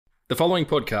The following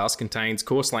podcast contains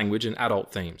coarse language and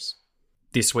adult themes.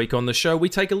 This week on the show, we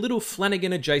take a little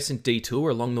Flanagan-adjacent detour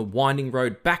along the winding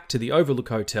road back to the Overlook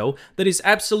Hotel that is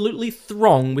absolutely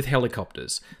thronged with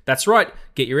helicopters. That's right,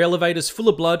 get your elevators full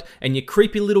of blood and your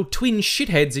creepy little twin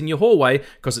shitheads in your hallway,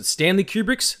 because it's Stanley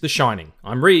Kubrick's The Shining.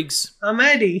 I'm Regs. I'm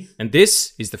Aady. And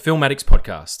this is the FilmAddicts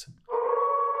podcast.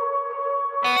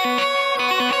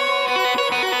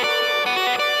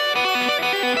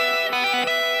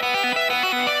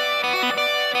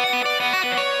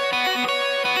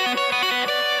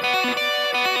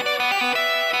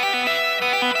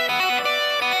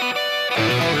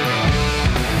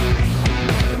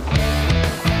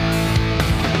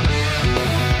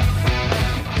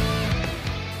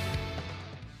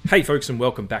 Hey folks, and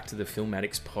welcome back to the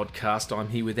FilmAddicts podcast. I'm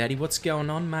here with Aady. What's going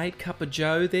on, mate? Cup of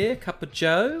Joe there? Cup of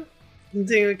Joe? I'm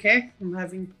doing okay. I'm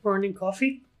having morning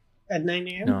coffee at 9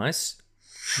 a.m. Nice.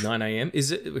 9 a.m.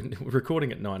 Is it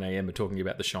recording at 9 a.m. and talking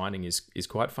about The Shining is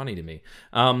quite funny to me.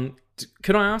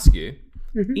 Can I ask you?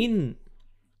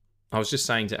 I was just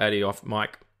saying to Aady off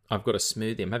mic, I've got a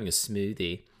smoothie. I'm having a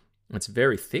smoothie. It's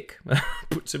very thick.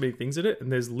 Put too many things in it,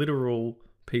 and there's literal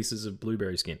pieces of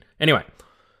blueberry skin. Anyway.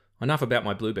 Enough about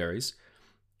my blueberries.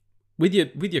 With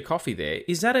your coffee there,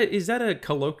 is that a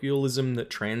colloquialism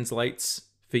that translates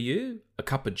for you? A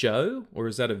cup of Joe, or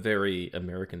is that a very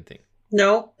American thing?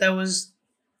 No, that was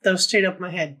straight up my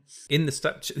head.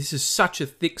 This is such a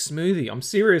thick smoothie. I'm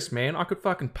serious, man. I could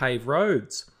fucking pave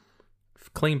roads,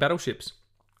 clean battleships.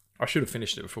 I should have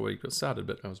finished it before we got started,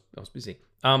 but I was busy.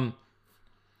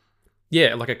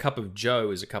 Yeah, like a cup of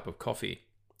Joe is a cup of coffee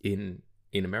in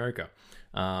America.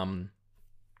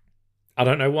 I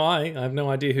don't know why. I have no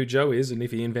idea who Joe is and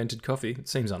if he invented coffee. It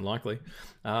seems unlikely.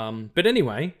 But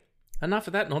anyway, enough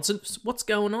of that nonsense. What's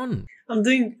going on? I'm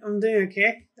doing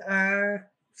okay.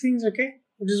 Things okay.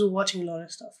 I'm just watching a lot of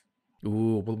stuff.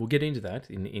 Ooh, well, we'll get into that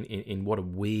in what are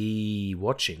we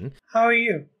watching. How are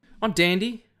you? I'm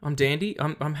dandy. I'm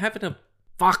having a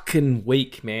fucking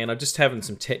week, man. I'm just having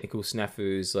some technical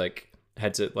snafus.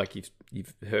 Had to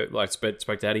you've heard. Spoke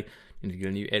to Aady. Need to get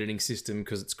a new editing system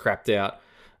because it's crapped out.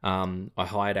 I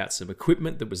hired out some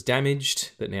equipment that was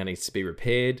damaged that now needs to be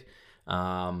repaired.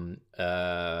 I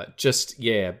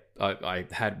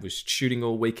was shooting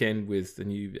all weekend with the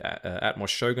new Atmos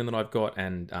Shogun that I've got,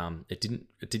 and it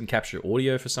didn't capture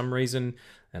audio for some reason,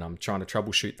 and I'm trying to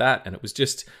troubleshoot that, and it was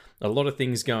just a lot of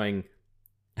things going,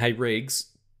 hey Regs,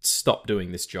 stop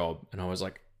doing this job, and I was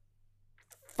like,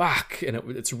 fuck, and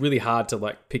it's really hard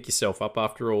to pick yourself up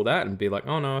after all that and be like,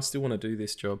 oh no, I still want to do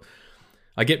this job.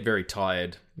 I get very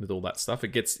tired with all that stuff.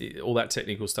 All that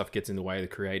technical stuff gets in the way of the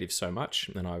creative so much,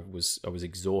 and I was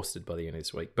exhausted by the end of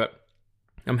this week. But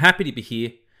I'm happy to be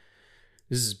here.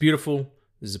 This is beautiful.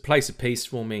 This is a place of peace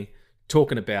for me.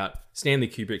 Talking about Stanley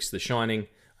Kubrick's The Shining.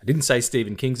 I didn't say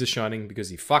Stephen King's The Shining because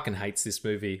he fucking hates this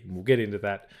movie. We'll get into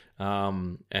that. I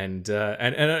can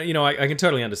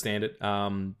totally understand it.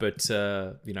 This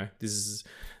is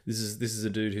a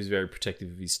dude who's very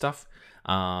protective of his stuff.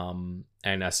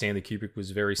 And Stanley Kubrick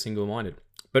was very single-minded.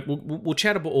 But we'll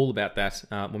chat all about that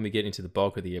when we get into the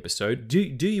bulk of the episode. Do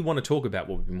you want to talk about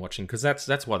what we've been watching? Because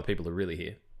that's why the people are really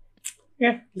here.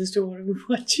 Yeah, let's do what we're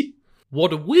watching.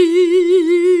 What are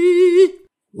we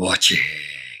watching?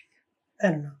 I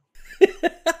don't know.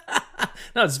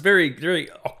 No, it's very, very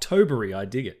October-y. I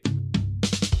dig it.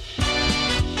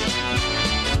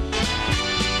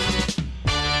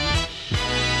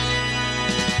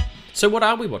 So what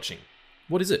are we watching?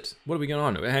 What is it? What are we going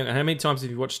on? How many times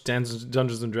have you watched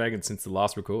Dungeons and Dragons since the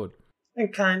last record? I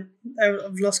can't.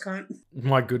 I've lost count.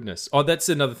 My goodness. Oh, that's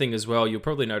another thing as well. You'll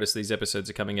probably notice these episodes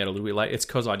are coming out a little bit late. It's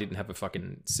because I didn't have a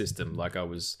fucking system. I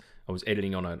was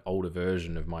editing on an older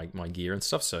version of my gear and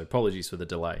stuff, so apologies for the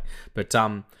delay. But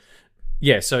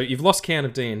yeah, so you've lost count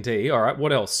of D&D. All right,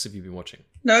 what else have you been watching?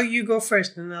 No, you go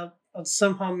first, and I'll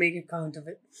somehow make a count of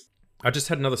it. I just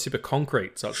had another sip of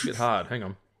concrete, so it's a bit hard. Hang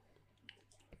on.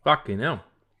 Fucking hell.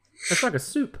 That's like a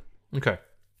soup. Okay.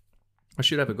 I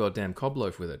should have a goddamn cob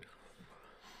loaf with it.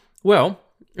 Well,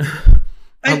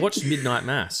 I watched Midnight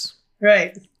Mass.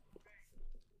 Right.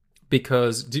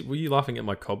 Because, were you laughing at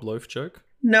my cob loaf joke?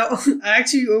 No, I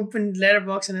actually opened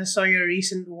Letterboxd and I saw your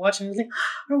recent watch and I was like,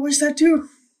 I watched that too.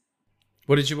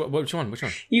 Which one?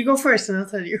 You go first and I'll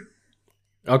tell you.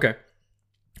 Okay.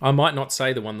 I might not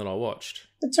say the one that I watched.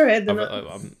 That's all right.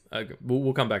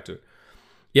 We'll come back to it.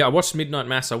 Yeah, I watched Midnight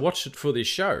Mass. I watched it for this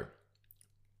show.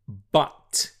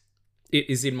 But it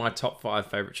is in my top 5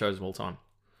 favourite shows of all time.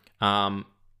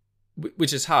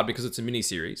 Which is hard because it's a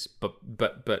miniseries. But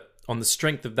on the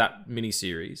strength of that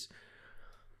miniseries,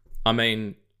 I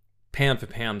mean, pound for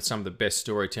pound, some of the best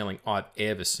storytelling I've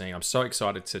ever seen. I'm so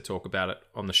excited to talk about it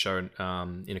on the show in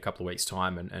a couple of weeks'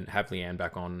 time and have Leanne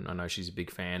back on. I know she's a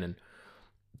big fan, and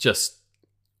just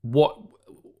what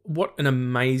an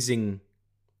amazing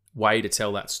way to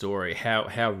tell that story.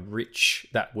 How rich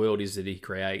that world is that he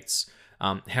creates.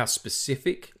 How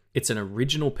specific. It's an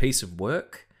original piece of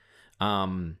work.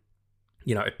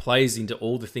 It plays into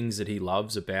all the things that he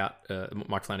loves about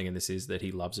Mike Flanagan. This is that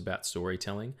he loves about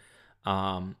storytelling.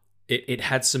 It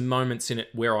had some moments in it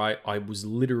where I was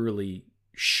literally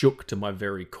shook to my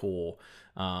very core.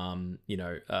 I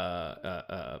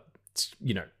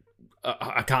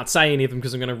can't say any of them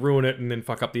because I'm going to ruin it and then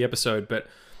fuck up the episode. But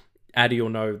Addie will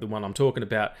know the one I'm talking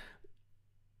about.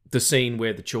 The scene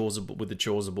where the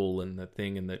chasuble and the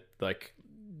thing and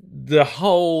the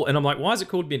whole, and I'm like, why is it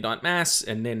called Midnight Mass?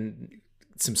 And then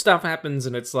some stuff happens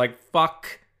and it's like,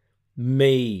 fuck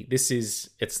me. It's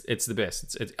the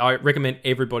best. I recommend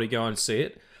everybody go and see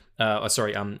it. Watch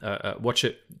it on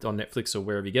Netflix or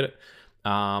wherever you get it.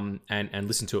 And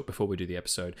listen to it before we do the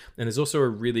episode. And there's also a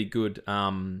really good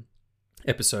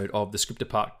episode of the Script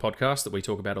Apart podcast that we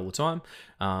talk about all the time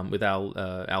with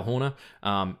Al Horner,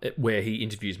 where he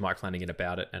interviews Mike Flanagan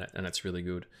about it, and it's really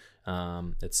good.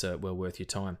 It's well worth your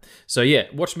time. So yeah,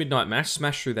 watch Midnight Mass,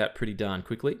 smash through that pretty darn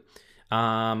quickly.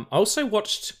 I also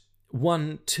watched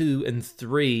 1, 2, and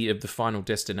 3 of the Final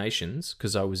Destinations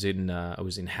because I was in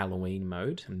Halloween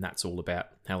mode, and that's all about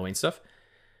Halloween stuff.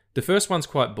 The first one's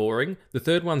quite boring. The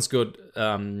third one's got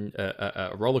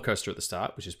a roller coaster at the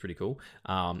start, which is pretty cool.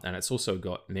 And it's also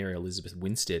got Mary Elizabeth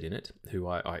Winstead in it, who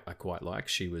I quite like.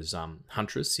 She was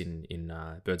Huntress in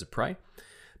Birds of Prey.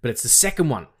 But it's the second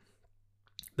one.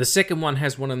 The second one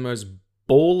has one of the most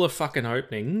baller fucking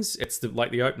openings. It's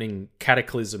the opening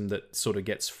cataclysm that sort of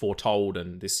gets foretold,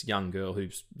 and this young girl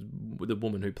who's the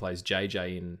woman who plays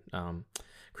JJ in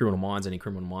Criminal Minds. Any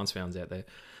Criminal Minds fans out there?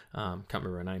 Can't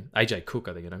remember her name. AJ Cook,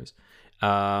 I think her name is.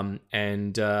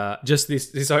 Just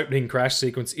this opening crash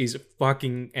sequence is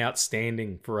fucking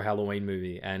outstanding for a Halloween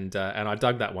movie, and I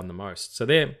dug that one the most. So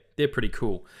they're pretty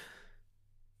cool.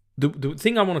 The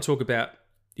thing I want to talk about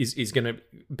is going to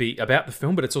be about the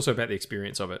film, but it's also about the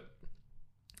experience of it.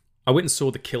 I went and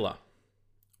saw The Killer,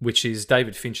 which is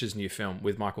David Fincher's new film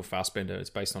with Michael Fassbender. It's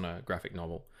based on a graphic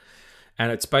novel,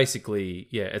 and it's basically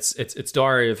it's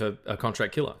Diary of a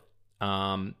Contract Killer.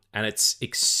 And it's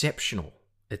exceptional.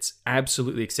 It's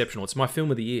absolutely exceptional. It's my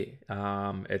film of the year.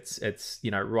 It's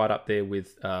right up there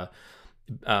with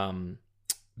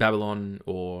Babylon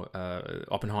or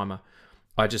Oppenheimer.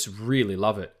 I just really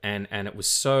love it, and it's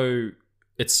so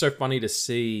funny to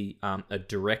see a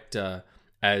director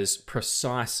as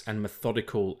precise and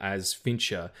methodical as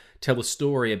Fincher tell a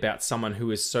story about someone who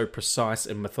is so precise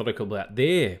and methodical about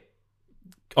their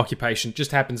occupation. Just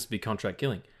happens to be contract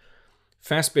killing.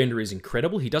 Fassbender is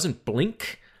incredible. He doesn't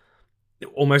blink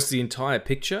almost the entire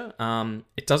picture.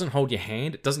 It doesn't hold your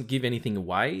hand. It doesn't give anything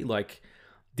away. Like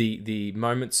the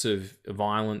moments of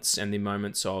violence and the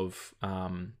moments of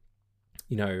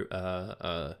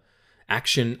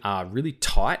action are really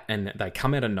tight, and they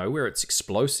come out of nowhere. It's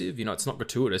explosive. It's not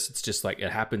gratuitous. It's just like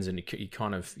it happens, and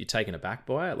you're taken aback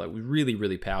by it. Like really,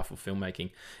 really powerful filmmaking.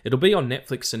 It'll be on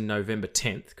Netflix on November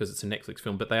 10th because it's a Netflix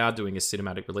film, but they are doing a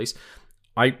cinematic release.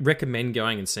 I recommend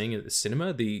going and seeing it at the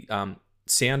cinema. The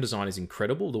sound design is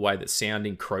incredible. The way that sound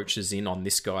encroaches in on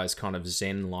this guy's kind of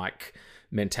Zen-like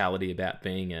mentality about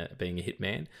being a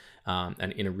hitman,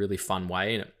 and in a really fun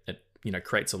way, and it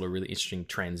creates a lot of really interesting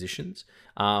transitions.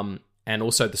 And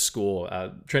also the score,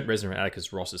 Trent Reznor and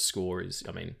Atticus Ross's score is,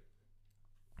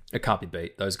 it can't be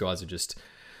beat. Those guys are just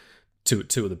two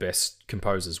of the best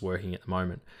composers working at the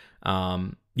moment.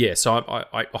 So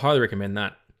I highly recommend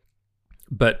that.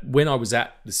 But when I was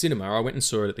at the cinema, I went and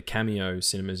saw it at the Cameo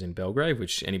Cinemas in Belgrave,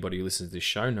 which anybody who listens to this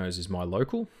show knows is my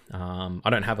local. I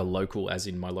don't have a local as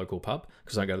in my local pub,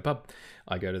 because I don't go to the pub.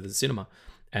 I go to the cinema.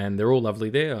 And they're all lovely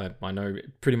there. I know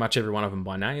pretty much every one of them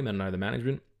by name and know the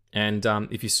management. And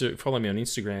if you follow me on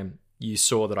Instagram, you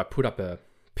saw that I put up a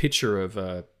picture of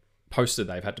a poster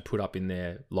they've had to put up in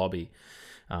their lobby,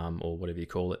 or whatever you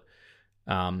call it,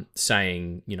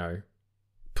 saying,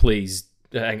 please...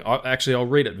 I'll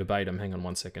read it verbatim. Hang on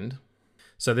one second.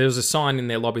 So there's a sign in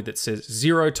their lobby that says,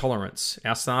 "Zero tolerance.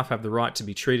 Our staff have the right to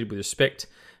be treated with respect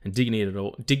and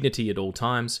dignity at all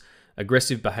times.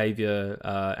 Aggressive behaviour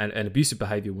and abusive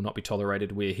behaviour will not be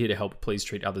tolerated. We are here to help. Please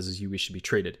treat others as you wish to be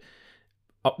treated."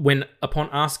 Upon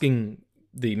asking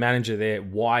the manager there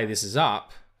why this is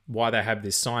up, why they have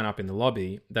this sign up in the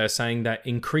lobby, they're saying that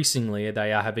increasingly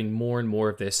they are having more and more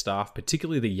of their staff,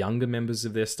 particularly the younger members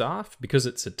of their staff, because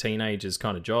it's a teenager's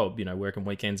kind of job, working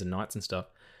weekends and nights and stuff,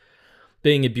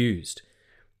 being abused.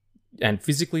 and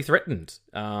physically threatened,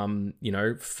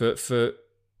 for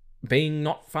being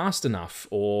not fast enough,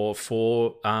 or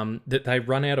for that they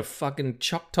run out of fucking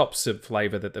choc tops of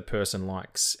flavor that the person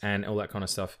likes and all that kind of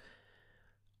stuff.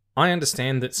 I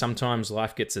understand that sometimes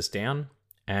life gets us down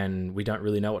and we don't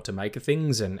really know what to make of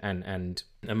things, and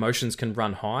emotions can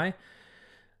run high.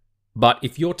 But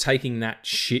if you're taking that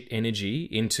shit energy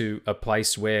into a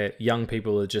place where young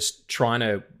people are just trying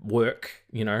to work,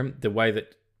 the way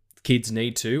that kids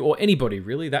need to, or anybody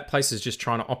really, that place is just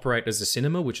trying to operate as a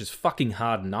cinema, which is fucking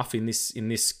hard enough in this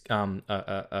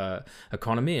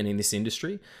economy and in this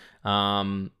industry.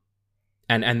 And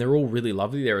they're all really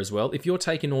lovely there as well. If you're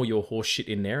taking all your horse shit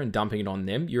in there and dumping it on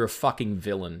them, you're a fucking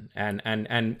villain.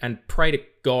 And pray to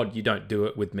God you don't do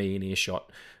it with me in earshot,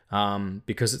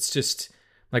 because it's just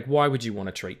like, why would you want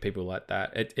to treat people like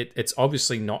that? It's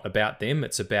obviously not about them.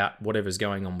 It's about whatever's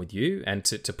going on with you. And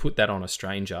to put that on a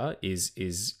stranger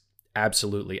is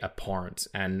absolutely abhorrent.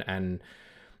 And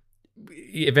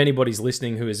if anybody's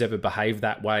listening who has ever behaved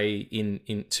that way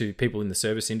to people in the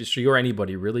service industry, or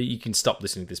anybody really, you can stop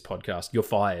listening to this podcast. You're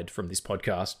fired from this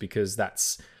podcast, because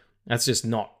that's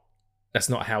not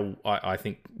how I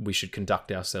think we should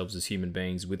conduct ourselves as human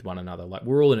beings with one another. Like,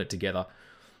 we're all in it together.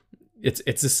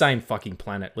 It's the same fucking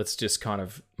planet. Let's just kind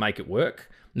of make it work.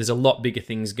 There's a lot bigger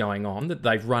things going on that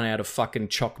they've run out of fucking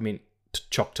choc mint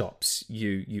choc tops.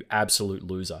 You absolute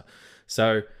loser.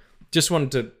 So just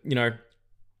wanted to,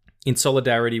 in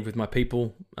solidarity with my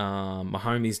people, my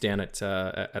homies down at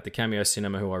the Cameo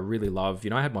Cinema, who I really love.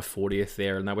 I had my 40th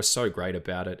there, and they were so great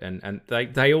about it. And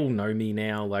they all know me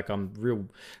now. Like, I'm real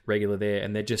regular there,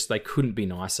 and they couldn't be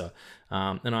nicer.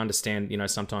 And I understand,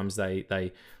 sometimes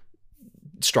they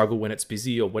struggle when it's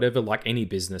busy or whatever, like any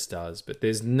business does. But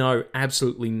there's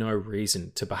absolutely no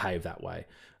reason to behave that way.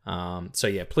 So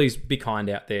yeah, please be kind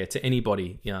out there to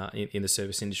anybody in the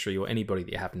service industry, or anybody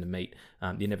that you happen to meet.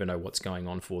 You never know what's going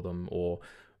on for them, or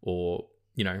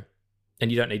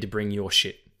and you don't need to bring your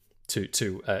shit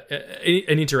to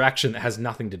an interaction that has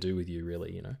nothing to do with you,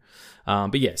 really.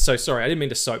 But yeah, so sorry, I didn't mean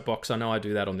to soapbox. I know I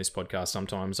do that on this podcast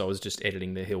sometimes. I was just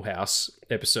editing the Hill House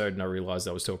episode, and I realized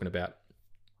I was talking about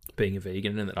being a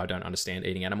vegan and that I don't understand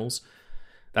eating animals.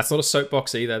 That's not a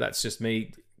soapbox either. That's just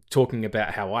me talking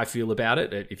about how I feel about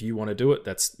it. If you want to do it,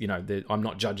 that's, I'm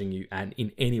not judging you and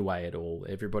in any way at all.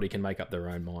 Everybody can make up their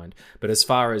own mind. But as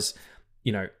far as,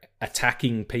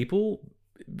 attacking people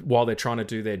while they're trying to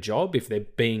do their job, if they're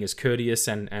being as courteous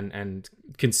and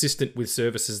consistent with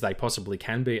service as they possibly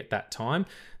can be at that time,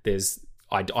 there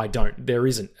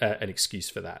isn't an excuse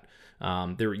for that.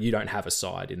 You don't have a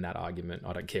side in that argument.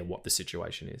 I don't care what the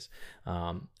situation is.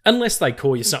 Unless they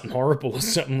call you something horrible or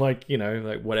something like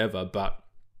whatever. But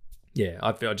yeah,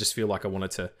 I just feel like I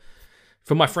wanted to,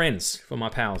 for my friends, for my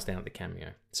pals down at the Cameo.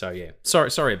 So yeah,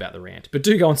 sorry about the rant, but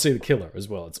do go and see The Killer as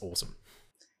well. It's awesome.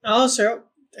 Also,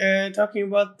 talking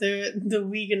about the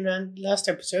vegan rant last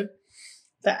episode,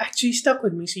 that actually stuck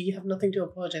with me, so you have nothing to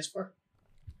apologize for.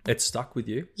 It stuck with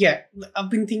you? Yeah, I've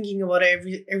been thinking about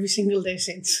it every single day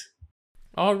since.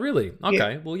 Oh, really?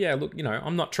 Okay. Yeah. Well, yeah, look,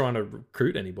 I'm not trying to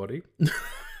recruit anybody.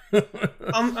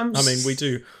 I mean, we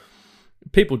do.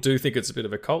 People do think it's a bit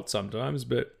of a cult sometimes,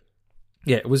 but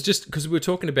yeah, it was just because we were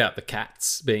talking about the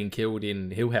cats being killed in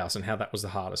Hill House and how that was the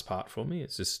hardest part for me.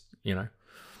 It's just,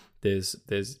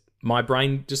 there's my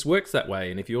brain just works that way,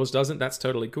 and if yours doesn't, that's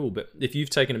totally cool. But if you've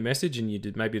taken a message and you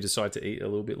did maybe decide to eat a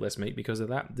little bit less meat because of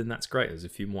that, then that's great. There's a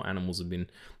few more animals have been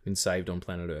saved on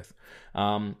planet Earth,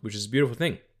 which is a beautiful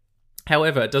thing.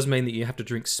 However, it does mean that you have to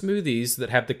drink smoothies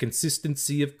that have the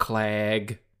consistency of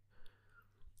clag.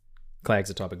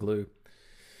 Clag's a type of glue.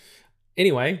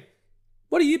 Anyway,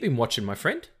 what have you been watching, my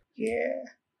friend? Yeah.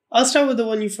 I'll start with the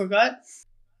one you forgot.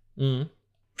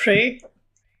 Prey.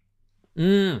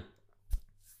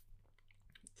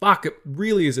 Fuck, it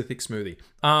really is a thick smoothie.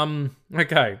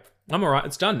 Okay. I'm alright.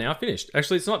 It's done now. Finished.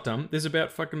 Actually, it's not done. There's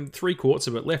about fucking 3/4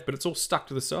 of it left, but it's all stuck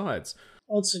to the sides.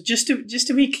 Also, just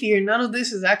to be clear, none of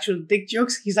this is actual dick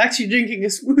jokes. He's actually drinking a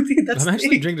smoothie. I'm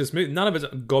actually drinking a smoothie. None of it's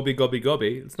gobby, gobby,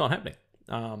 gobby. It's not happening.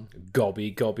 Gobby,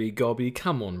 gobby, gobby.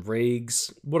 Come on,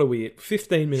 Regs. What are we at?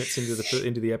 15 minutes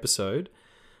into the episode.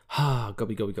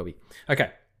 Gobby, gobby, gobby.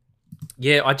 Okay.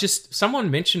 Yeah,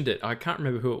 someone mentioned it. I can't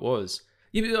remember who it was.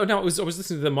 Yeah, no, I was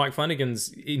listening to the Mike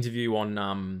Flanagan's interview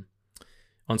on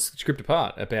Script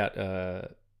Apart about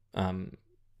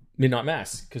Midnight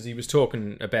Mass, because he was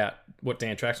talking about what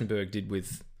Dan Trachtenberg did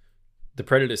with the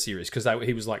Predator series, because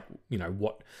he was like,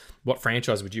 what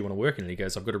franchise would you want to work in? And he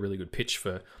goes, I've got a really good pitch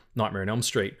for Nightmare on Elm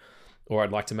Street, or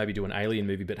I'd like to maybe do an Alien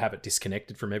movie but have it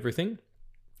disconnected from everything,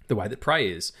 the way that Prey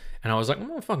is. And I was like, I'm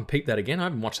gonna fucking peep that again. I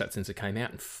haven't watched that since it came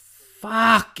out, and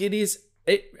fuck, it is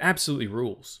It absolutely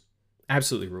rules.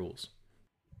 Absolutely rules.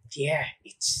 Yeah,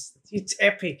 it's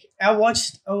epic. I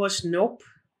watched Nope,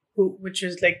 which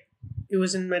was like it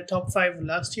was in my top 5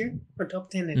 last year, or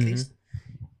top 10 at least.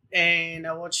 And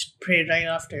I watched Prey right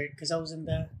after it because I was in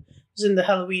the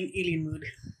Halloween alien mood.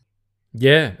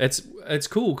 Yeah, it's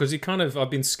cool because I've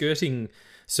been skirting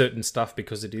certain stuff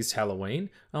because it is Halloween.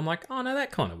 I'm like, oh no,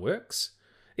 that kind of works.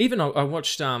 Even I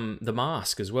watched The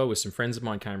Mask as well with some friends of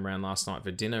mine came around last night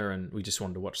for dinner and we just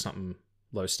wanted to watch something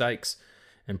low stakes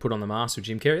and put on The Mask with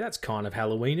Jim Carrey. That's kind of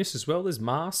Halloweenish as well. There's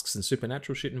masks and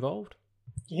supernatural shit involved.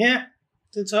 Yeah,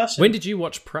 that's awesome. When did you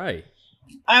watch Prey?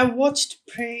 I watched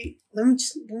Prey. Let me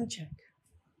check.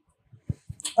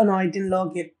 Oh no, I didn't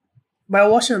log it. But I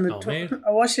watched it on the.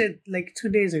 I watched it like 2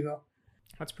 days ago.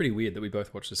 That's pretty weird that we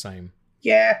both watched the same.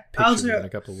 Yeah, picture within a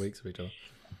couple of weeks of each other.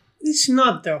 It's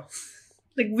not though.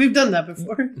 Like we've done that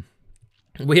before.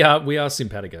 We are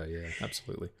simpatico, yeah,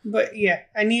 absolutely. But yeah,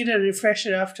 I need a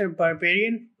refresher after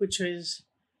Barbarian, which was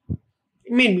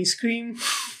it made me scream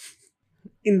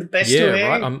in the best way.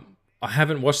 Yeah, right. I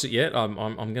haven't watched it yet.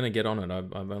 I'm gonna get on it.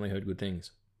 I've only heard good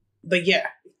things. But yeah,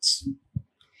 it's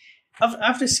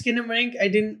after Skinamarink, I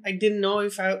didn't know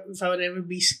if I would ever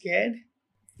be scared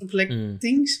of like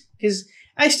things, because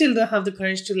I still don't have the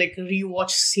courage to like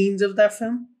rewatch scenes of that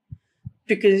film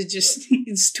because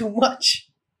it's too much.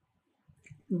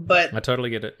 But I totally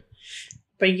get it.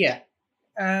 But yeah,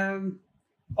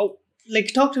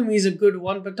 like Talk to Me is a good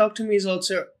one, but Talk to Me is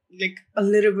also like a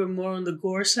little bit more on the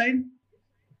gore side.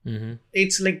 Mm-hmm.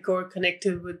 It's like gore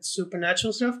connected with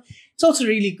supernatural stuff. It's also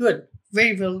really good,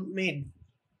 very well made.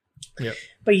 Yeah.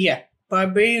 But yeah,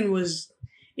 Barbarian was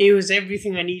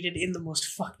everything I needed in the most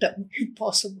fucked up way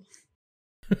possible.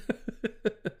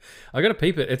 I gotta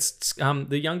peep it. It's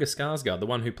the younger Skarsgård, the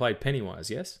one who played Pennywise.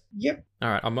 Yes. Yep. All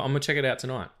right, I'm gonna check it out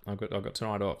tonight. I've got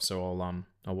tonight off, so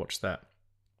I'll watch that.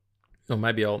 Or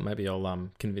maybe I'll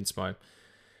convince my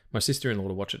sister-in-law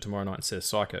to watch it tomorrow night instead of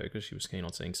Psycho because she was keen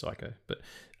on seeing Psycho. But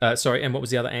sorry, and what was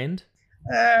the other end?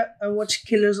 I watched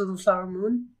Killers of the Flower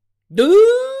Moon.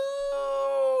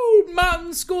 Ooh,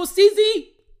 Martin Scorsese.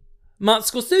 Matt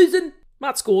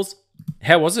Scores.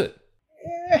 How was it?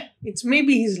 Yeah, it's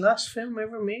maybe his last film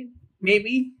ever made.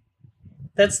 Maybe.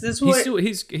 That's what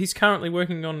he's currently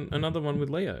working on another one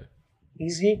with Leo.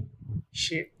 Is he?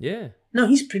 Shit. Yeah. No,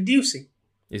 he's producing.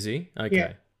 Is he? Okay.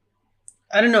 Yeah.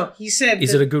 I don't know. He said.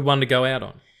 Is it a good one to go out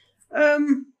on?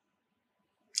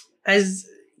 It's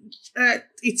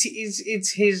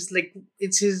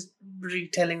his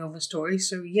retelling of a story.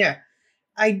 So yeah,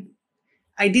 I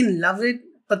didn't love it,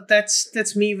 but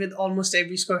that's me with almost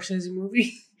every Scorsese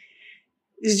movie.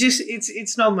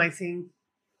 It's not my thing.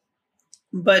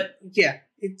 But yeah,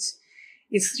 it's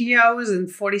 3 hours and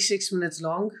 46 minutes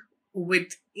long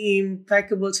with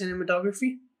impeccable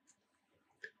cinematography.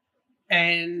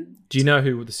 And do you know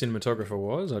who the cinematographer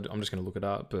was? I'm just going to look it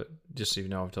up, but just so you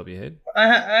know off the top of your head. I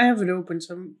have it open,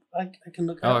 so I can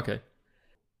look it up. Oh, okay.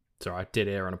 It's all right. Dead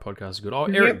air on a podcast is good. Oh,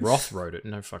 Eric Roth wrote it.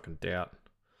 No fucking doubt.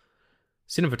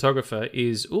 Cinematographer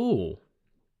is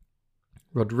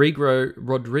Rodrigo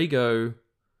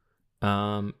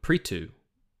Prieto.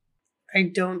 I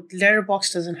don't.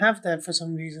 Letterboxd doesn't have that for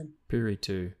some reason.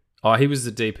 Prieto. Oh, he was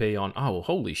the DP on. Oh,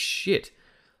 holy shit!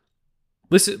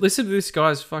 Listen to this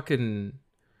guy's fucking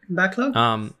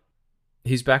backlog.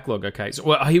 His backlog. Okay,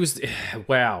 so he was.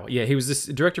 Wow, yeah, he was this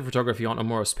director of photography on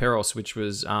Amoros Perros, which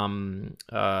was Alejandro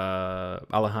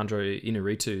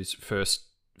Inarritu's first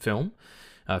film.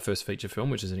 First feature film,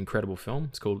 which is an incredible film.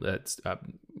 It's called,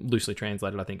 loosely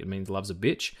translated, I think it means Love's a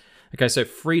Bitch. Okay, so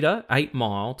Frida, 8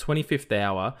 Mile, 25th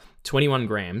Hour, 21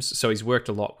 Grams. So he's worked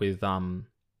a lot with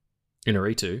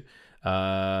Inarritu.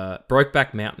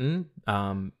 Brokeback Mountain,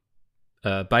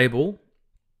 Babel,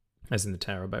 as in the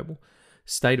Tower of Babel.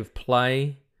 State of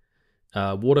Play,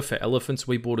 Water for Elephants,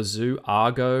 We Bought a Zoo,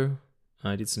 Argo.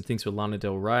 I did some things with Lana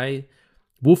Del Rey.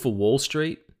 Wolf of Wall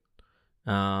Street.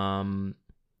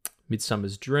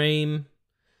 Midsummer's Dream.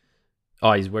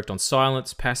 Oh, he's worked on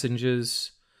Silence,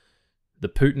 Passengers, the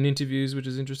Putin interviews, which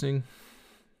is interesting.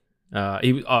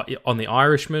 He was on The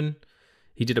Irishman.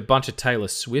 He did a bunch of Taylor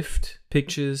Swift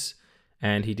pictures,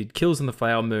 and he did Kills in the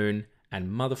Flower Moon and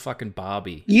motherfucking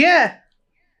Barbie. Yeah.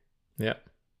 Yeah.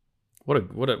 What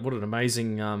an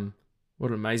amazing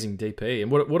DP,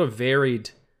 and what a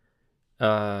varied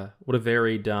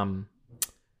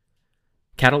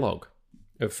catalog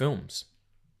of films.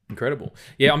 Incredible.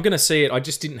 Yeah, I'm going to see it. I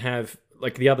just didn't have,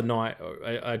 like the other night,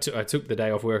 I took the day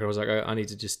off work and I was like, I need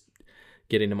to just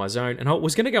get into my zone. And I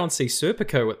was going to go and see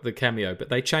Serpico at the Cameo, but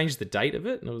they changed the date of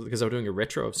it because they were doing a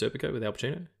retro of Serpico with Al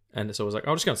Pacino. And so I was like,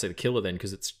 I'll just go and see The Killer then,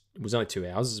 because it was only 2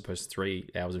 hours as opposed to 3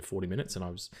 hours and 40 minutes.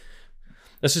 And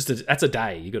that's a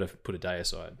day. You got to put a day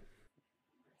aside.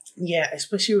 Yeah,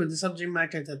 especially with the subject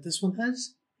matter that this one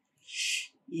has.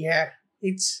 Yeah,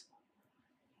 it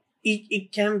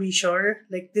can be shorter.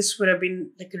 Like, this would have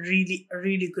been like a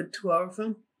really good 2-hour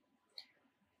film.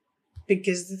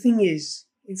 Because the thing is,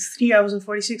 it's 3 hours and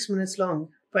 46 minutes long.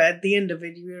 But at the end of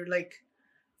it, you're like,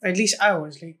 or at least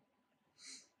hours, like,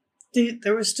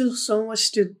 there was still so much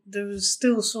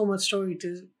story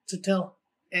to tell.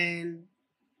 And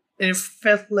it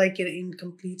felt like an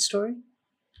incomplete story.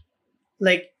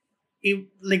 Like,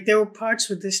 there were parts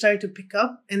where they started to pick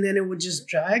up and then it would just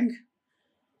drag.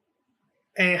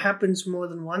 And it happens more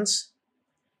than once.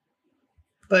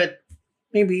 But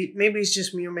maybe it's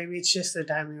just me, or maybe it's just the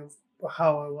timing of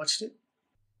how I watched it.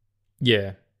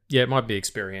 Yeah, it might be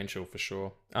experiential for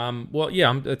sure. Well,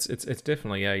 yeah, it's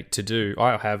definitely a to do.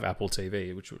 I have Apple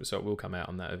TV, so it will come out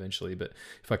on that eventually. But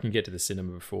if I can get to the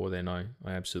cinema before then, I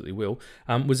absolutely will.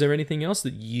 Was there anything else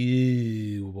that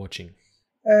you were watching?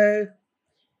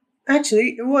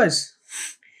 Actually, it was.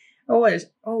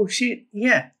 Oh shit!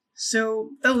 Yeah.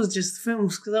 So that was just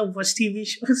films, because I watched TV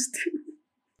shows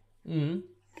too.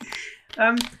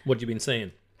 What have you been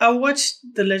seeing? I watched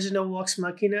The Legend of Vox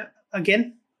Machina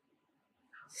again.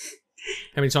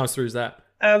 How many times through is that?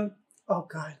 Oh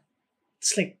god,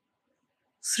 it's like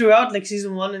throughout, like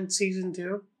season 1 and season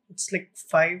 2, it's like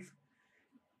 5.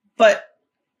 But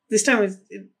this time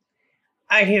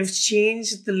I have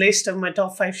changed the list of my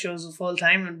top 5 shows of all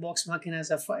time, and Vox Machina is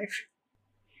at 5.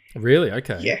 Really?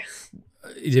 Okay. Yeah.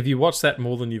 Have you watched that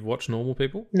more than you've watched normal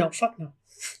people? No, fuck no.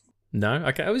 No?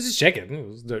 Okay, I was just checking. It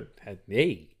was,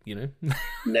 hey, you know.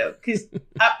 No, because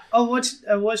I watched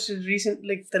it recent.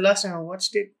 Like the last time I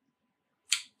watched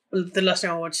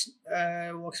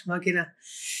Vox Machina,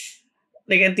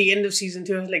 like at the end of season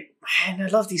 2, I was like, man, I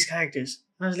love these characters.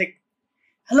 And I was like,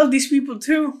 I love these people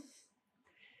too.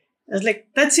 I was like,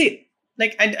 that's it.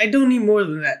 Like, I don't need more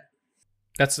than that.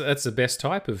 That's the best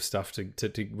type of stuff to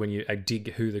when you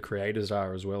dig who the creators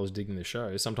are as well as digging the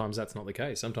show. Sometimes that's not the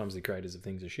case. Sometimes the creators of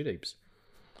things are shit heaps.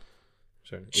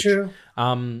 So true.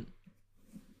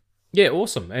 Yeah,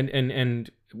 awesome. And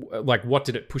like, what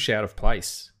did it push out of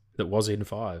place that was in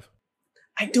 5?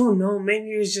 I don't know.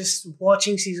 Maybe it was just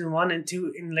watching season 1 and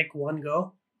 2 in like one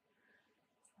go,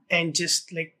 and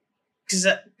just like because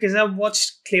I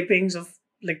watched clippings of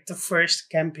like the first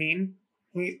campaign.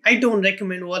 I don't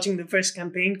recommend watching the first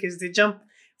campaign because they jump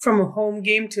from a home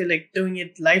game to like doing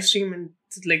it live stream, and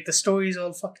like the story is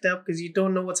all fucked up because you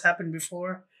don't know what's happened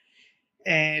before.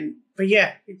 But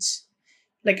yeah, it's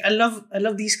like I love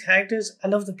these characters. I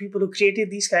love the people who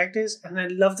created these characters, and I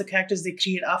love the characters they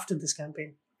create after this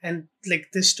campaign and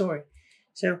like this story.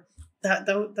 So that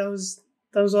was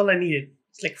all I needed.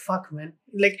 It's like, fuck, man.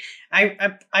 Like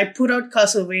I put out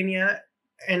Castlevania.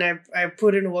 And I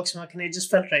put in a Vox Machina, and it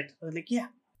just felt right. I was like, yeah.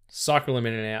 Cycle them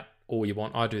in and out all you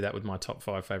want. I do that with my top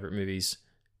 5 favorite movies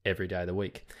every day of the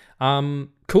week.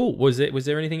 Cool. Was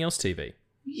there anything else TV?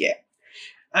 Yeah.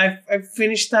 I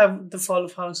finished The Fall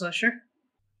of House Usher.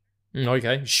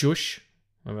 Okay. Shush.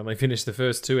 I've only finished the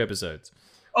first 2 episodes.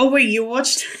 Oh, wait, you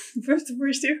watched the first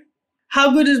 2?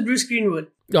 How good is Bruce Greenwood?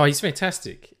 Oh, he's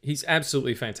fantastic. He's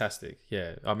absolutely fantastic.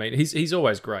 Yeah. I mean, he's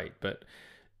always great, but...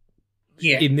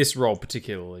 Yeah. In this role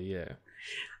particularly, yeah.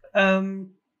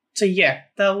 So yeah,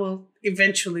 we'll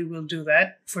do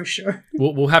that for sure.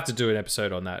 We'll have to do an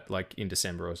episode on that, like in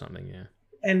December or something, yeah.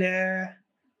 And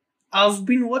I've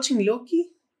been watching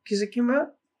Loki because it came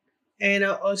out, and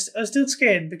I was still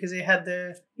scared because it had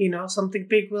something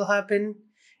big will happen,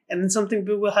 and then something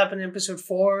big will happen in episode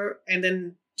 4, and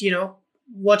then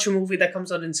watch a movie that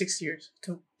comes out in 6 years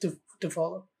to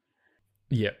follow.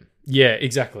 Yeah. Yeah,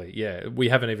 exactly. Yeah, we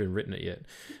haven't even written it yet.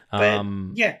 But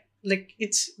yeah, like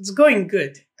it's going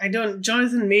good.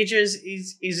 Jonathan Majors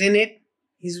is in it.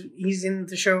 He's in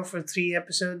the show for 3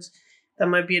 episodes. That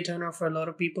might be a turnoff for a lot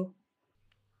of people.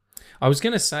 I was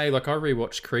going to say, like, I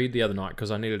rewatched Creed the other night because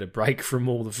I needed a break from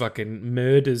all the fucking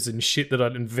murders and shit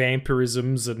and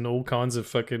vampirisms and all kinds of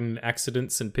fucking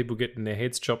accidents and people getting their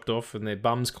heads chopped off and their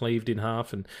bums cleaved in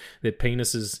half and their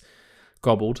penises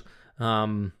gobbled.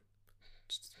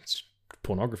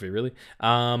 Pornography, really.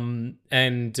 I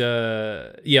wanted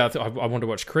to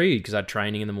watch Creed because I had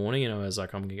training in the morning, and I was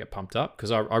like, I'm gonna get pumped up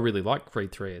because I really like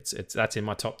Creed 3. That's in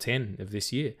my top 10 of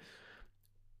this year,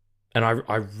 and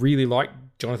I really like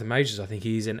Jonathan Majors. I think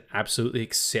he's an absolutely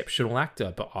exceptional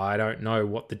actor, but I don't know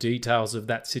what the details of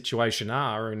that situation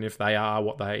are, and if they are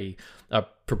what they are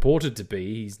purported to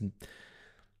be.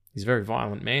 He's a very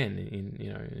violent man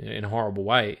in a horrible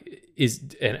way.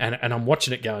 And I'm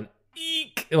watching it going,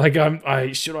 eek. Like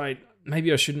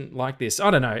maybe I shouldn't like this.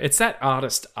 I don't know. It's that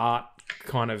artist art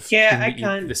kind of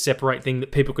thing the separate thing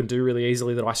that people can do really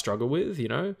easily that I struggle with, you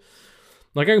know?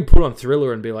 Like I can put on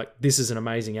Thriller and be like, this is an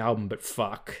amazing album, but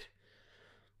fuck.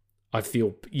 I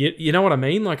feel, you know what I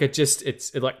mean? Like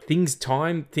it's like things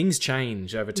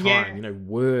change over time, you know,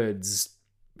 words,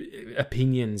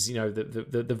 opinions, you know,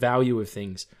 the value of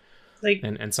things. Like,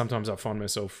 and sometimes I find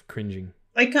myself cringing.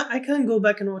 I can't go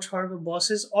back and watch Horrible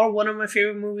Bosses or one of my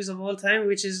favorite movies of all time,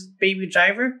 which is Baby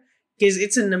Driver, because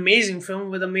it's an amazing film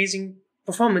with amazing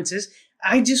performances.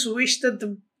 I just wish that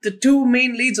the two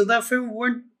main leads of that film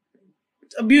weren't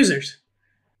abusers.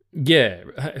 Yeah.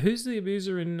 Who's the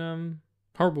abuser in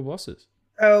Horrible Bosses?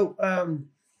 Oh,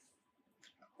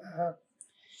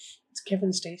 it's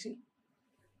Kevin Spacey.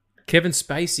 Kevin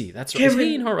Spacey, that's right. Is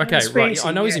he in horror? Okay, Spacey, right.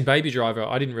 I know he's in Baby Driver.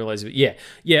 I didn't realize it. Yeah.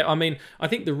 I mean, I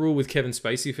think the rule with Kevin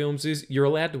Spacey films is you're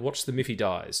allowed to watch them if he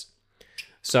dies.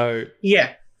 So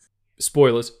yeah.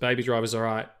 Spoilers: Baby Driver's all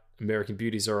right. American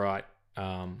Beauty's all right.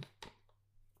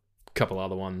 Couple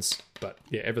other ones, but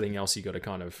yeah, everything else you got to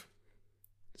kind of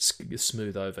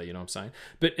smooth over. You know what I'm saying?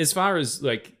 But as far as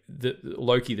like the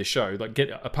Loki, the show, like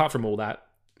apart from all that,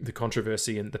 the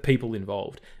controversy and the people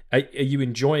involved, are you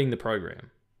enjoying the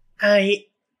program? I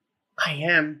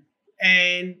am.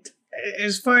 And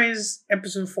as far as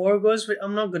episode 4 goes,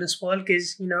 I'm not going to spoil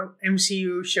because, you know,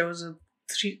 MCU shows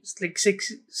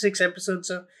six episodes.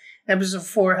 So episode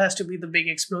 4 has to be the big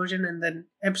explosion. And then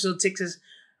episode 6 is,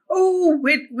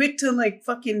 wait till like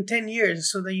fucking 10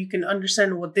 years so that you can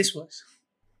understand what this was.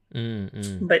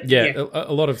 But yeah.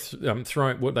 A lot of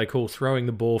throwing what they call throwing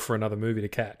the ball for another movie to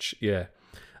catch. Yeah.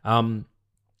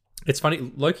 It's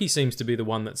funny, Loki seems to be the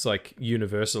one that's like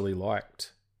universally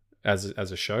liked as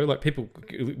a show. Like people,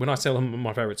 when I tell them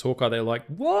my favorite's Hawkeye, they're like,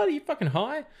 "What? Are you fucking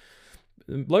high?"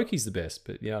 Loki's the best,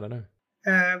 but yeah, I don't know.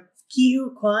 Ki-Ho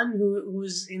Kwan, who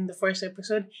was in the first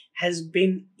episode, has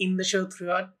been in the show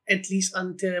throughout, at least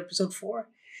until episode 4.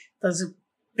 That's a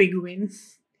big win.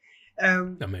 I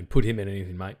mean, put him in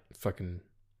anything, mate. Fucking.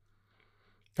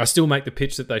 I still make the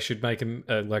pitch that they should make him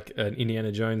like an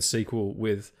Indiana Jones sequel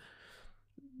with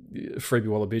Phoebe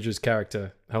Waller-Bridge's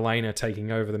character Helena taking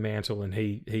over the mantle, and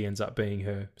he ends up being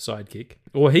her sidekick,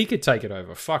 or he could take it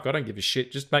over. Fuck, I don't give a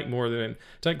shit. Just make more of them.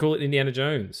 Don't call it Indiana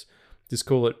Jones. Just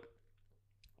call it.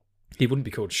 He wouldn't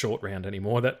be called Short Round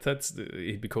anymore. That's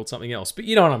he'd be called something else. But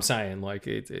you know what I'm saying? Like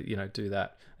you know, do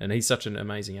that. And he's such an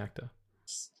amazing actor.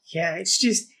 Yeah, it's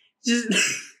just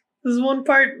there's one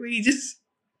part where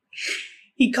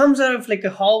he comes out of like a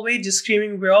hallway just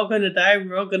screaming, "We're all gonna die!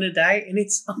 We're all gonna die!" And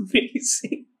it's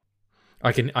amazing.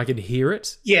 I can hear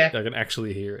it. Yeah, I can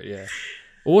actually hear it. Yeah,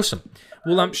 awesome.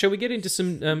 Well, shall we get into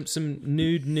some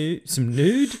nude?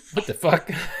 What the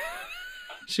fuck?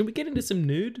 Shall we get into some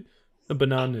nude? A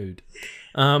banana nude.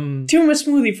 Too much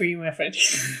smoothie for you, my friend.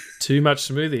 Too much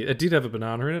smoothie. It did have a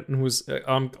banana in it, and was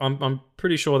I'm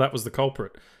pretty sure that was the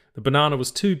culprit. The banana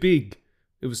was too big.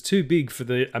 It was too big for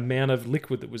the amount of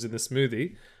liquid that was in the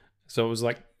smoothie, so it was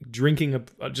like drinking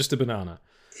just a banana.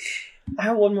 I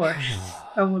have one more.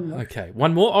 Okay,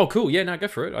 one more. Oh, cool. Yeah, no, go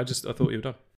for it. I thought you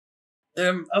were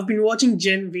done. I've been watching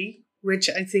Gen V, which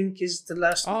I think is the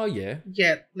last. Oh yeah.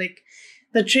 Yeah, like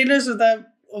the trailers of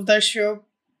that show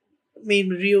made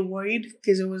me real worried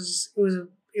because it was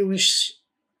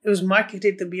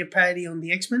marketed to be a parody on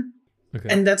the X-Men,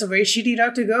 and that's a very shitty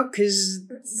route to go because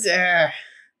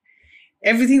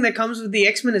everything that comes with the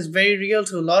X-Men is very real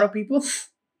to a lot of people.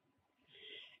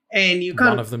 And you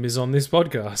can't. One of them is on this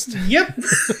podcast. Yep.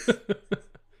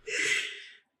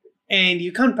 And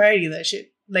you can't parody that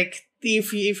shit. Like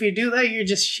if you do that, you're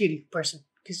just a shitty person.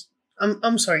 Because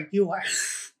I'm sorry, you are.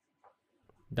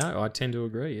 No, I tend to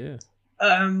agree. Yeah.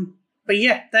 But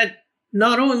yeah, that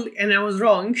not only, and I was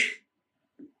wrong.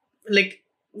 Like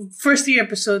first 3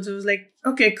 episodes, it was like,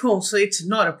 okay, cool. So it's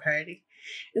not a parody.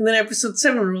 And then episode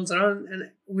 7 rolls around,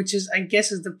 and which is I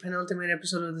guess is the penultimate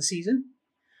episode of the season.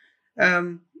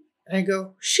 And I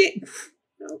go, shit.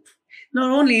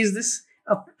 Not only is this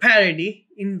a parody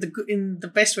in the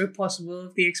best way possible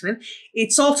of the X-Men,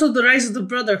 it's also the rise of the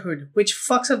Brotherhood, which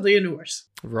fucks up the universe.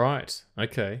 Right.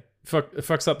 Okay.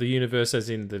 Fucks up the universe as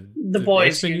in the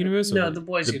boys X-Men universe? No, the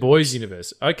boys universe. The boys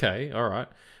universe. Okay. All right.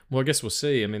 Well, I guess we'll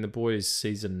see. I mean, the boys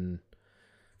season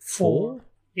 4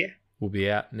 will be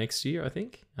out next year, I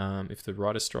think. If the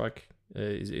writer's strike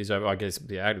is over. I guess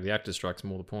the actor strike's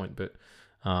more the point, but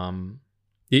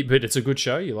but it's a good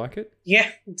show. You like it? Yeah,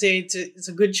 it's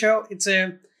a good show. It's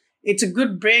a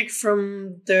good break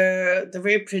from the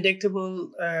very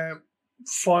predictable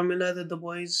formula that the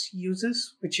boys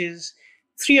uses, which is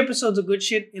 3 episodes of good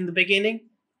shit in the beginning,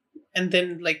 and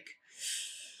then like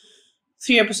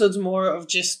 3 episodes more of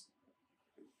just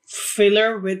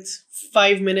filler with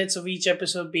 5 minutes of each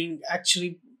episode being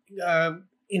actually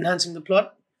enhancing the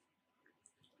plot.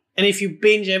 And if you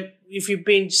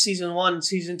binge season 1,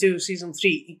 season 2, season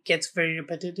 3, it gets very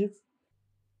repetitive.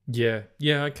 Yeah,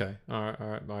 okay. All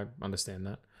right, I understand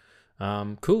that.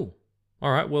 Cool.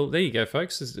 All right, well, there you go,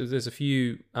 folks. There's a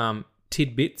few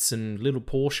tidbits and little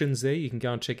portions there you can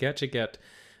go and check out. Check out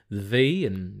the V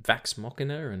and Vax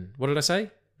Machina and what did I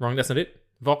say? Wrong, that's not it.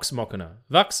 Vox Machina.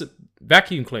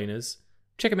 Vacuum cleaners.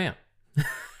 Check them out.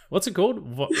 What's it called?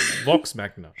 Vox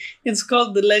Machina. It's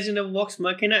called The Legend of Vox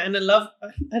Machina, and I love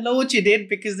what you did,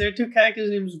 because there are 2 characters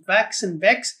named Vax and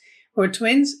Vex who are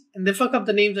twins, and they fuck up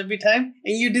the names every time,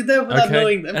 and you did that without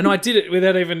knowing them. And I did it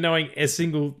without even knowing a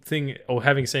single thing or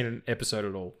having seen an episode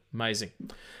at all. Amazing.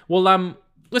 Well,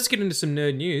 let's get into some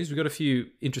nerd news. We've got a few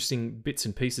interesting bits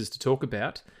and pieces to talk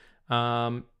about.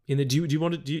 Do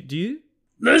you?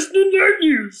 Let's do nerd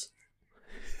news.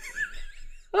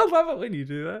 I love it when you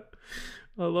do that.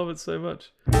 I love it so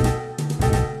much.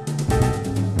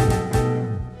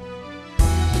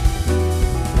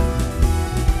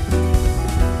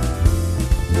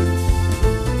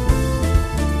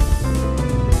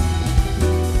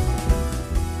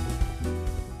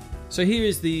 So here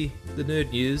is the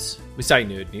nerd news. We say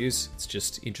nerd news. It's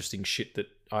just interesting shit that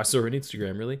I saw on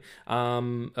Instagram, really.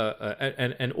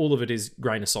 And all of it is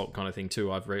grain of salt kind of thing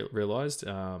too, I've realised.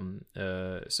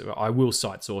 So I will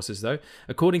cite sources, though.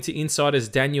 According to insiders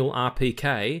Daniel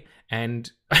RPK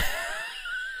and...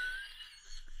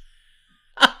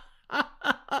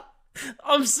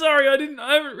 I'm sorry, I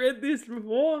haven't read this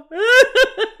before.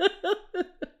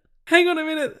 Hang on a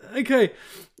minute. Okay.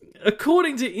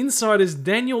 According to insiders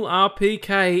Daniel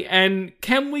RPK and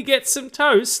Can We Get Some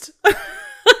Toast? Who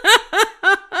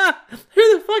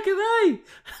the fuck are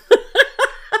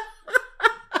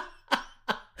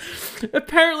they?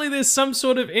 Apparently there's some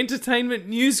sort of entertainment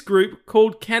news group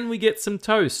called Can We Get Some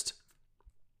Toast?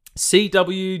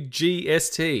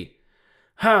 CWGST.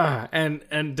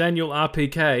 And Daniel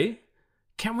RPK.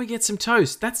 Can we get some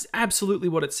toast? That's absolutely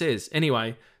what it says.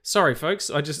 Anyway, sorry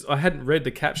folks, I hadn't read the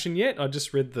caption yet. I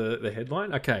just read the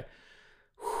headline. Okay.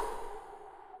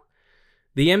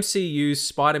 The MCU's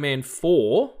Spider-Man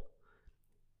 4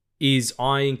 is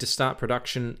eyeing to start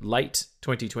production late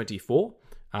 2024,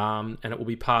 and it will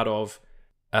be part of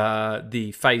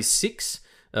the Phase 6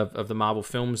 of the Marvel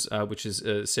films, which is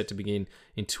set to begin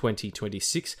in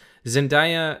 2026.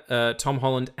 Zendaya, Tom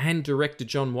Holland, and director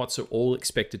John Watts are all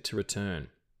expected to return.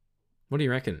 What do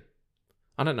you reckon?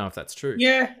 I don't know if that's true.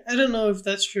 Yeah, I don't know if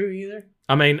that's true either.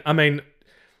 I mean,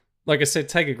 like I said,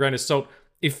 take a grain of salt.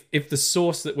 If the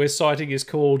source that we're citing is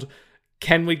called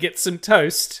Can We Get Some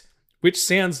Toast, which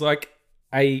sounds like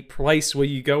a place where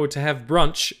you go to have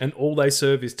brunch and all they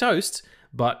serve is toast,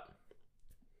 but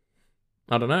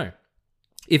I don't know.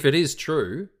 If it is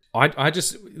true,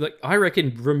 I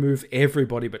reckon remove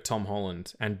everybody but Tom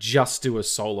Holland and just do a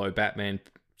solo Batman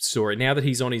story. Now that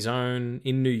he's on his own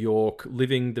in New York,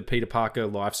 living the Peter Parker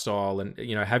lifestyle, and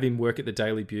have him work at the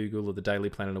Daily Bugle or the Daily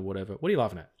Planet or whatever. What are you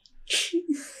laughing at?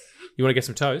 You want to get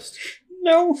some toast?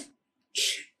 No.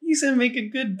 You said make a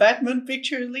good Batman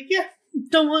picture. Like, yeah,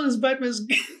 Tom Holland's Batman's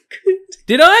good.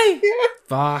 Did I? Yeah.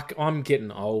 Fuck, I'm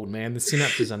getting old, man. The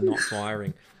synapses are not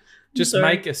firing. Just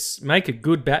make a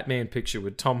good Batman picture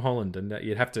with Tom Holland, and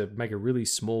you'd have to make a really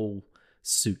small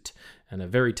suit and a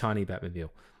very tiny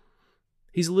Batmobile.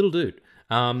 He's a little dude.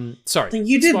 Sorry,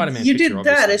 you did Spider-Man you picture, did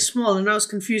obviously. that as small, and I was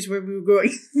confused where we were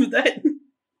going with that.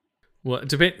 Well, it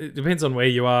depends on where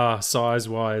you are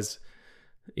size-wise,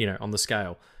 on the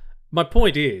scale. My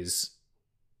point is,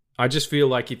 I just feel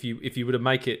like if you were to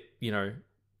make it,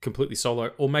 completely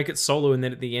solo, or make it solo, and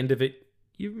then at the end of it,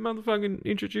 you motherfucking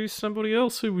introduce somebody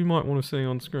else who we might want to see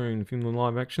on screen in the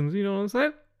live actions. You know what I'm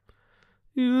saying?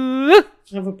 I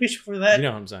have a pitch for that. You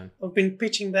know what I'm saying? I've been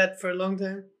pitching that for a long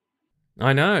time.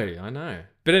 I know.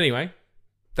 But anyway,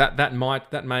 that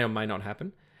may or may not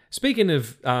happen. Speaking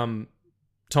of Tom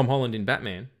Holland in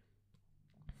Batman,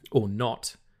 or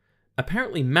not,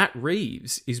 apparently Matt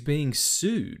Reeves is being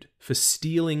sued for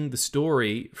stealing the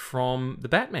story from the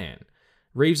Batman.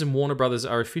 Reeves and Warner Brothers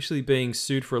are officially being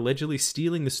sued for allegedly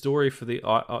stealing the story for the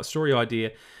story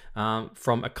idea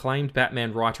from acclaimed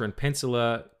Batman writer and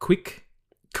penciler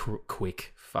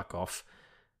fuck off.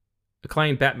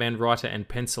 Acclaimed Batman writer and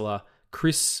penciler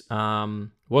Chris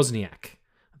Wozniak,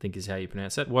 I think is how you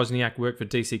pronounce that. Wozniak worked for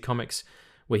DC Comics,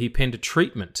 where he penned a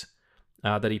treatment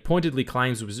that he pointedly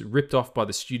claims was ripped off by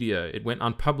the studio. It went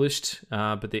unpublished,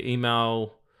 but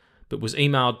was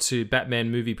emailed to Batman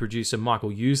movie producer Michael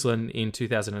Uslan in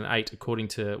 2008, according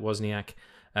to Wozniak,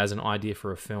 as an idea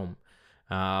for a film.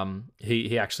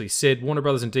 He actually said, Warner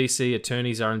Brothers and DC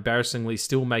attorneys are embarrassingly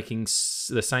still making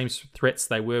the same threats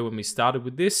they were when we started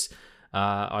with this.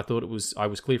 I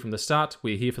was clear from the start.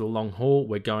 We're here for the long haul.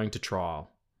 We're going to trial.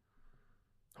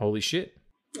 Holy shit.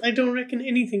 I don't reckon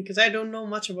anything because I don't know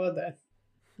much about that.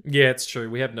 Yeah, it's true.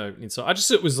 We have no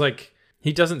insight. It was like,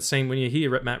 he doesn't seem, when you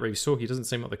hear Matt Reeves talk, he doesn't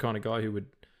seem like the kind of guy who would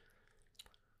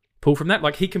pull from that.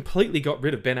 Like, he completely got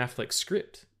rid of Ben Affleck's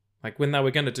script. Like, when they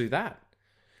were going to do that.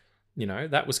 You know,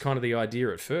 that was kind of the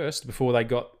idea at first, before they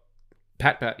got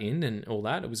Pat in and all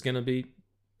that. It was going to be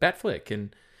Batfleck,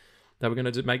 and they were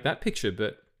going to make that picture.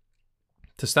 But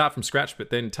to start from scratch, but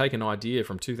then take an idea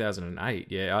from 2008,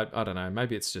 yeah, I don't know.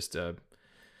 Maybe it's just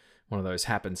one of those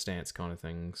happenstance kind of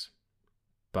things.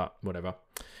 But whatever.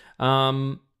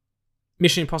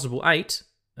 Mission Impossible 8,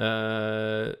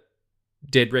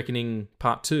 Dead Reckoning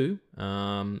Part 2,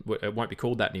 it won't be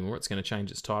called that anymore. It's going to change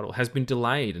its title. Has been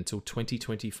delayed until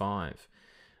 2025.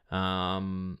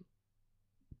 Not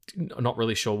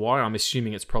really sure why. I'm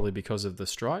assuming it's probably because of the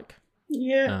strike.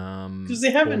 Yeah, because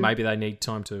they haven't. Or maybe they need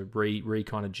time to re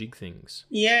kind of jig things.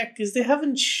 Yeah, because they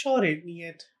haven't shot it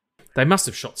yet. They must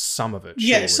have shot some of it.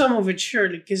 Yeah, surely. some of it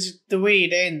surely, because the way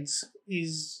it ends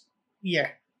is,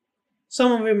 yeah,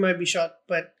 some of it might be shot,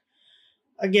 but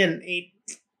again,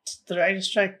 the writer's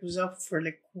strike was up for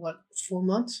 4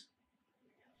 months.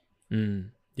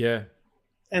 Yeah,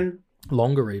 and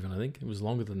longer even. I think it was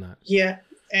longer than that. Yeah,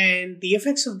 and the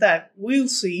effects of that we'll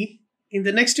see in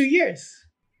the next 2 years.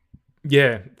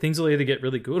 Yeah, things will either get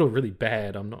really good or really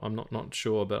bad. I'm not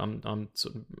sure, but I'm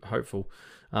sort of hopeful.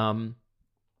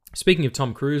 Speaking of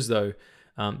Tom Cruise, though,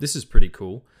 this is pretty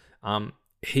cool.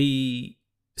 He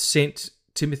sent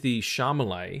Timothée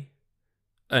Chalamet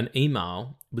an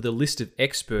email with a list of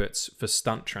experts for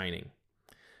stunt training.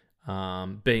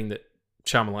 Being that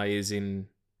Chalamet is in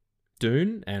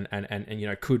Dune and you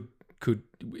know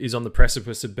is on the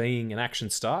precipice of being an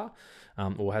action star,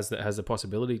 or has the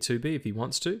possibility to be if he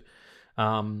wants to.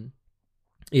 Tom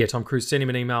Cruise sent him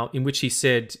an email in which he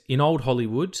said, in old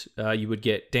Hollywood, you would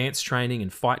get dance training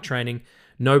and fight training.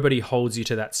 Nobody holds you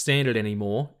to that standard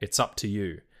anymore. It's up to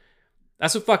you.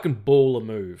 That's a fucking baller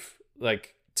move.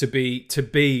 Like, to be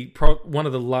one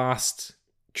of the last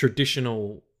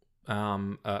traditional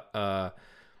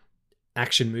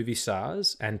action movie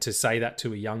stars, and to say that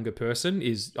to a younger person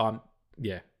is,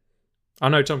 yeah. I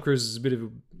know Tom Cruise is a bit of a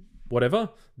whatever,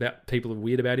 about people are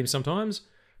weird about him sometimes.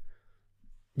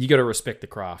 You got to respect the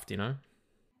craft, you know?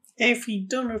 If you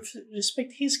don't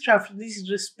respect his craft, at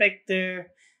least respect the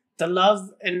love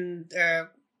and the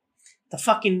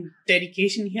fucking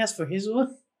dedication he has for his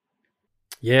one.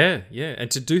 Yeah,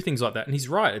 and to do things like that, and he's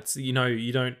right. It's, you know,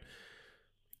 you don't.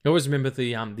 I always remember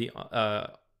the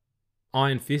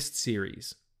Iron Fist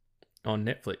series on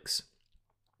Netflix.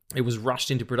 It was rushed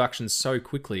into production so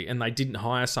quickly, and they didn't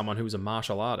hire someone who was a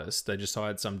martial artist. They just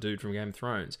hired some dude from Game of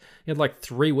Thrones. He had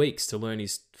 3 weeks to learn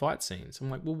his fight scenes. I'm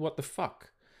like, well, what the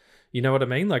fuck? You know what I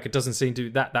mean? Like, it doesn't seem to,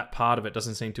 that part of it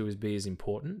doesn't seem to be as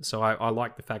important. So I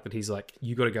like the fact that he's like,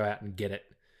 you got to go out and get it.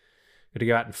 You got to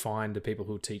go out and find the people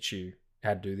who'll teach you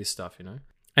how to do this stuff, you know?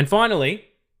 And finally,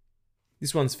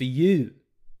 this one's for you,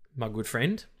 my good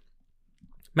friend.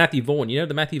 Matthew Vaughn. You know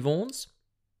the Matthew Vaughns?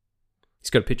 He's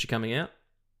got a picture coming out.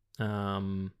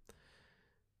 Can't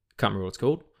remember what it's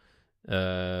called.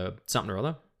 Something or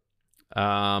other.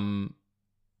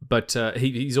 But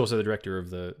he's also the director of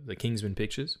the Kingsman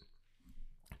pictures.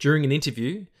 During an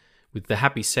interview with the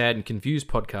Happy, Sad and Confused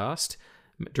podcast,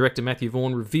 director Matthew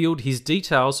Vaughn revealed his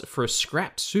details for a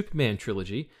scrapped Superman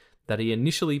trilogy that he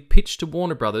initially pitched to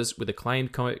Warner Brothers with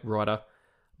acclaimed comic writer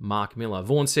Mark Miller.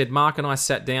 Vaughn said, Mark and I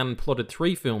sat down and plotted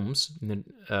 3 films,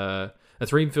 a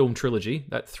 3-film trilogy.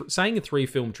 Saying a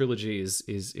 3-film trilogy is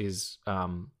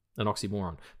an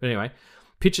oxymoron. But anyway,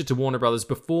 pitched it to Warner Brothers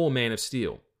before Man of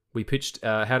Steel. We pitched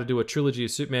how to do a trilogy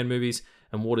of Superman movies,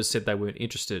 and Waters said they weren't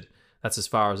interested. That's as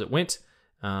far as it went.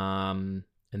 And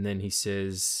then he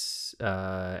says,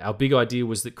 our big idea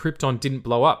was that Krypton didn't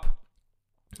blow up.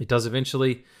 It does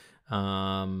eventually.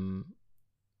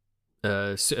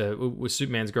 With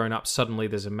Superman's grown up, suddenly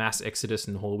there's a mass exodus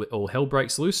and all hell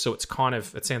breaks loose. So it's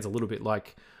it sounds a little bit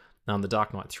like The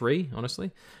Dark Knight 3,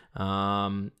 honestly.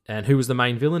 And who was the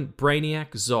main villain?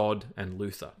 Brainiac, Zod, and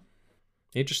Luthor.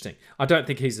 Interesting. I don't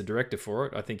think he's the director for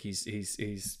it. I think he's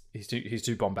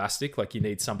too bombastic. Like, you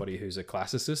need somebody who's a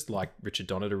classicist, like Richard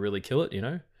Donner, to really kill it, you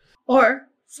know? Or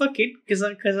fuck it, because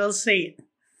I'll say it.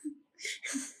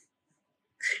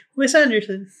 Wes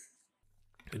Anderson.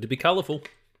 It'd be colourful.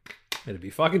 It'd be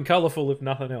fucking colourful if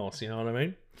nothing else, you know what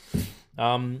I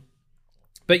mean?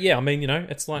 But yeah, I mean, you know,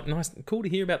 it's like nice, cool to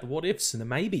hear about the what ifs and the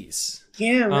maybes.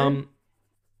 Yeah, man.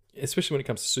 Especially when it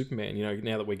comes to Superman,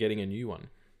 now that we're getting a new one.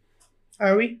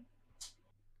 Are we?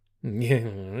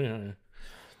 Yeah.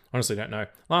 Honestly, don't know.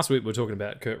 Last week we were talking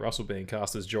about Kurt Russell being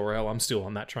cast as Jor-El. I'm still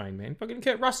on that train, man. Fucking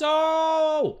Kurt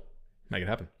Russell! Make it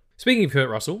happen. Speaking of Kurt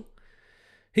Russell,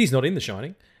 he's not in The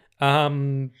Shining.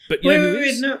 But you know who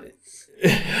is? No.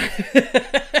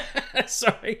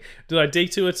 Sorry, did I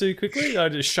detour too quickly? Did I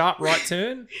do a sharp right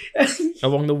turn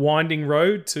along the winding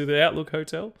road to the Outlook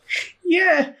Hotel?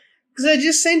 Yeah, because I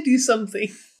just sent you something.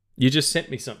 You just sent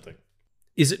me something.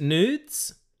 Is it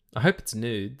nudes? I hope it's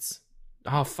nudes.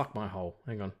 Oh, fuck my hole.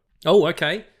 Hang on. Oh,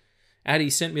 okay. Addie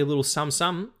sent me a little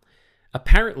sum.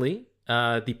 Apparently,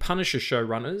 the Punisher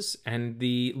showrunners and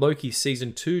the Loki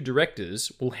Season 2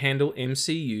 directors will handle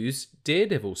MCU's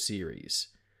Daredevil series.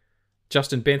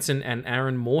 Justin Benson and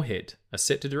Aaron Moorhead are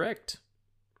set to direct.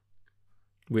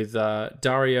 With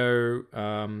Dario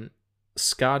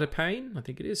Scardapane, I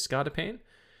think it is, Scardapane,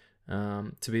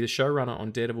 to be the showrunner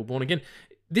on Daredevil Born Again.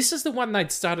 This is the one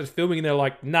they'd started filming and they're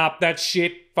like, nah, that's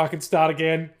shit, fucking start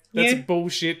again. That's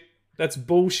bullshit. That's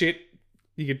bullshit.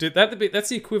 You could do that. That's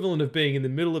the equivalent of being in the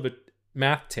middle of a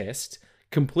math test,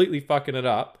 completely fucking it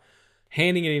up,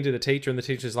 handing it into the teacher, and the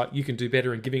teacher's like, you can do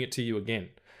better, and giving it to you again.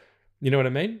 You know what I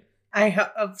mean?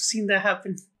 I've seen that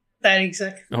happen. That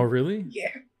exactly. Oh, really?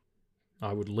 Yeah.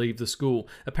 I would leave the school.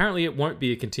 Apparently, it won't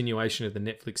be a continuation of the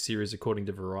Netflix series, according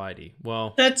to Variety.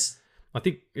 Well, I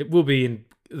think it will be in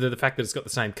the fact that it's got the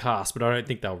same cast, but I don't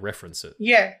think they'll reference it.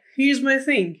 Yeah, here's my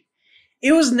thing.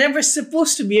 It was never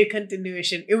supposed to be a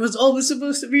continuation. It was always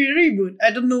supposed to be a reboot. I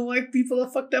don't know why people are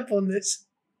fucked up on this.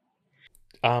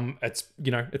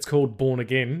 It's called Born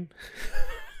Again.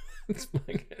 It's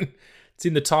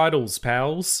in the titles,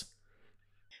 pals.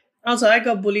 Also, I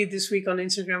got bullied this week on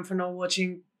Instagram for not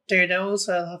watching Daredevil,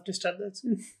 so I'll have to start that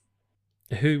soon.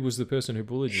 Who was the person who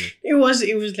bullied you? It was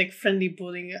like friendly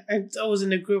bullying. I was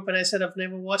in a group and I said I've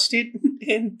never watched it,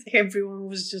 and everyone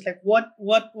was just like, what?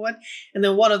 And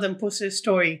then one of them posted a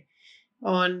story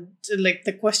on like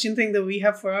the question thing that we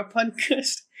have for our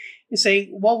podcast, is saying,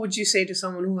 what would you say to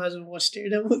someone who hasn't watched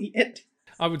Daredevil yet?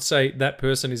 I would say that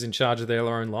person is in charge of their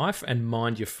own life and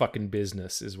mind your fucking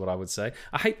business is what I would say.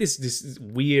 I hate this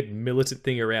weird militant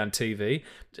thing around TV.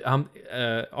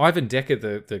 Ivan Decker,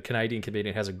 the Canadian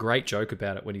comedian, has a great joke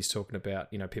about it when he's talking about,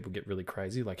 people get really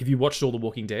crazy. Like, have you watched all The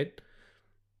Walking Dead?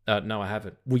 No, I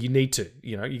haven't. Well, you need to.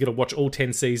 You got to watch all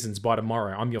 10 seasons by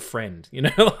tomorrow. I'm your friend.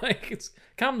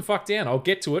 Calm the fuck down. I'll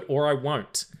get to it or I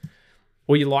won't.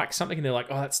 Or you like something and they're like,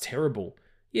 oh, that's terrible.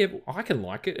 Yeah, well, I can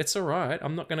like it. It's all right.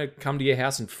 I'm not going to come to your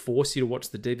house and force you to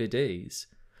watch the DVDs.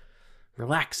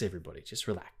 Relax, everybody. Just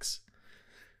relax.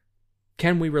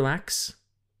 Can we relax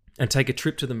and take a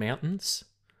trip to the mountains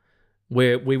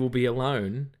where we will be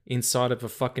alone inside of a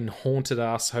fucking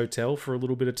haunted-ass hotel for a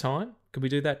little bit of time? Could we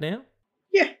do that now?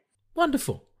 Yeah.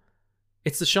 Wonderful.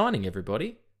 It's The Shining,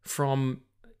 everybody, from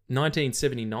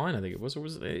 1979, I think it was, or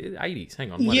was it 80s? Hang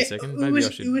on, wait a second. Maybe I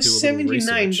should do a little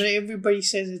 79, research. but everybody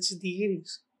says it's the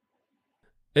 80s.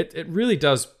 It really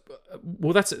does.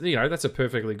 Well, that's a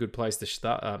perfectly good place to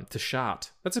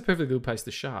start. That's a perfectly good place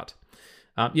to start.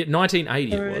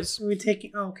 1980 it was. We're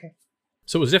taking. Oh, okay.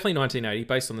 So it was definitely 1980,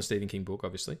 based on the Stephen King book,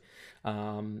 obviously.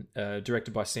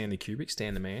 Directed by Stanley Kubrick,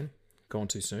 Stan the Man, gone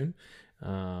too soon.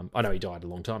 I know he died a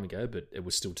long time ago, but it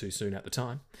was still too soon at the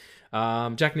time.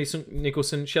 Jack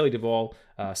Nicholson, Shelley Duvall,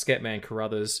 Scatman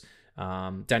Carruthers,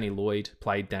 Danny Lloyd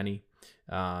played Danny.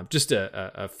 Just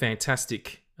a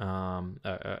fantastic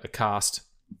a cast.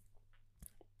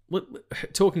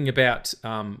 Talking about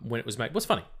when it was made. What's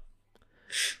funny?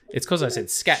 It's because I said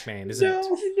Scatman, isn't it?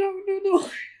 No.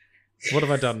 What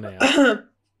have I done now?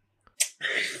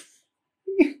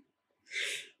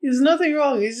 There's nothing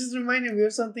wrong. It's just reminding me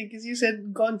of something because you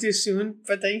said gone too soon,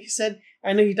 but then you said,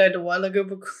 I know he died a while ago,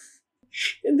 but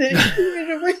and then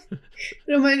it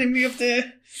reminded me of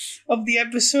the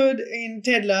episode in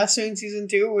Ted Lasso in season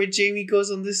 2 where Jamie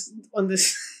goes on this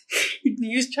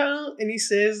news channel and he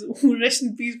says, "Rest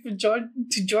in peace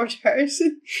to George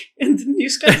Harrison," and the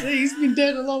newscaster says he's been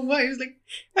dead a long while. He's like,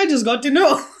 I just got to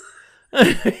know.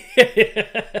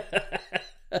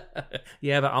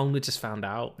 Yeah, but I only just found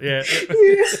out. Yeah.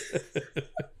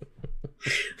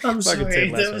 I'm sorry.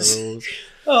 Ted Lasso rules.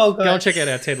 Oh god. Go and check out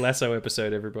our Ted Lasso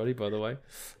episode, everybody, by the way.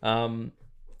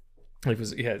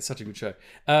 It's such a good show.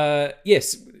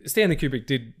 Yes, Stanley Kubrick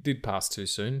did pass too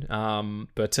soon.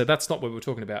 But that's not what we're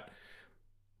talking about.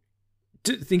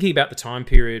 Thinking about the time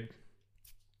period,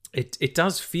 it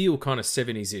does feel kind of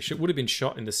 70s-ish. It would have been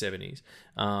shot in the 70s.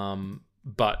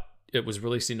 But it was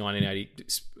released in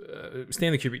 1980.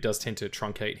 Stanley Kubrick does tend to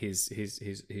truncate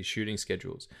his shooting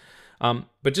schedules.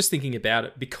 But just thinking about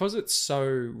it, because it's so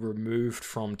removed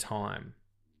from time,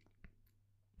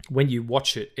 when you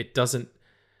watch it, it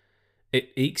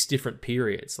ekes different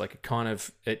periods. Like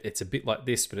it's a bit like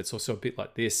this, but it's also a bit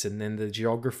like this. And then the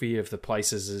geography of the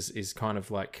places is kind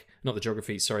of like, not the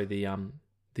geography, sorry,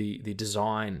 the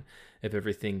design of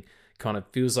everything kind of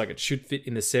feels like it should fit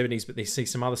in the 70s, but they see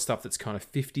some other stuff that's kind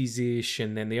of 50s-ish.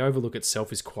 And then the Overlook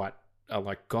itself is quite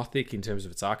like Gothic in terms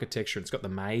of its architecture. It's got the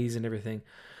maze and everything.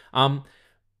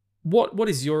 What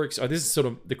is your... this is sort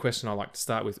of the question I like to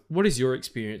start with. What is your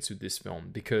experience with this film?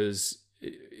 Because...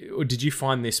 or did you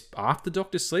find this after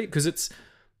Doctor Sleep? Because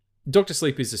Doctor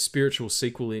Sleep is a spiritual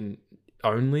sequel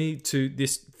only to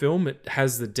this film. It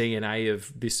has the DNA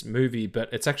of this movie,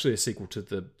 but it's actually a sequel to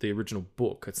the original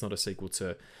book. It's not a sequel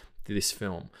to this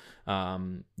film.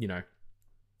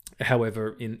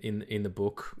 However, in the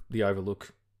book, the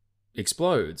Overlook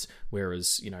explodes,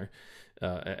 whereas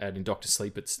and in Doctor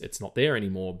Sleep, it's not there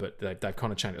anymore. But they've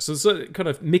kind of changed it. So it's a kind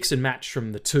of mix and match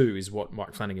from the two is what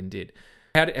Mike Flanagan did.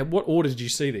 What order did you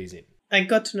see these in? I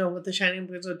got to know what The Shining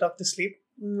was or Doctor Sleep.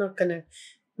 I'm not gonna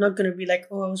be like,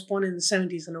 oh, I was born in the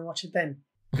 70s and I watch it then.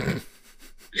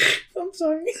 I'm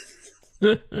sorry.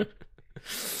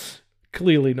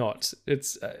 Clearly not.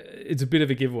 It's a bit of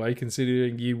a giveaway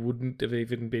considering you wouldn't have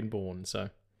even been born. So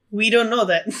we don't know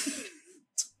that.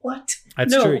 What?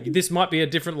 That's true. This might be a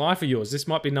different life of yours. This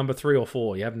might be number 3 or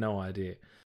 4. You have no idea.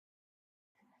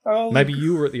 Oh, maybe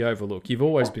you were at the Overlook. You've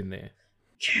always been there.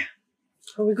 Yeah.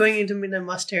 Are we going into Midnight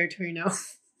Mass territory now?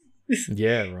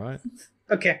 Yeah, right.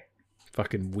 Okay.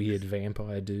 Fucking weird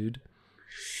vampire dude.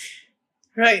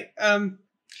 Right.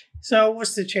 So I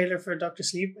watched the trailer for Doctor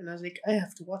Sleep, and I was like, I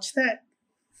have to watch that.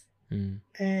 And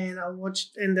then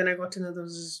I got to know there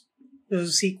was a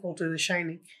sequel to The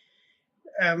Shining.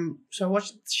 So I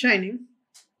watched The Shining.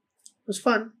 It was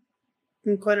fun.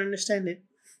 Didn't quite understand it.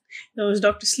 There was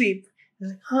Doctor Sleep. I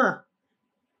was like,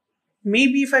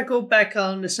 maybe if I go back,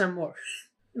 I'll understand more.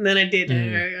 And then I did,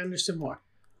 and I understood more.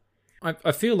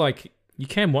 I feel like you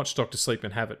can watch Doctor Sleep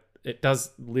and have it. It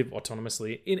does live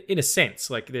autonomously in a sense.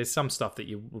 Like there's some stuff that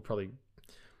you will probably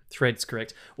threads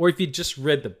correct, or if you just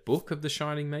read the book of The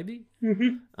Shining, maybe.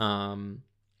 Mm-hmm.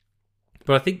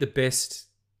 But I think the best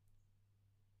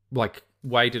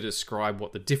way to describe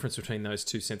what the difference between those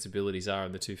two sensibilities are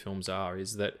and the two films are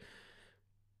is that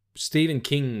Stephen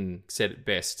King said it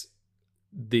best.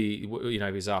 He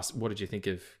was asked, what did you think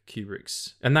of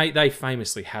Kubrick's? And they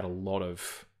famously had a lot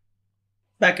of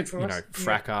back and forth,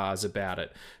 fracas about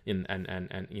it and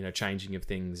changing of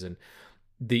things. And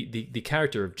the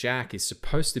character of Jack is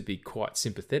supposed to be quite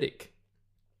sympathetic.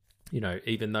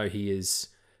 Even though he is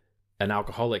an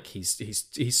alcoholic,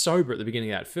 he's sober at the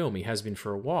beginning of that film. He has been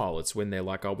for a while. It's when they're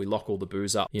like, oh, we lock all the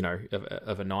booze up,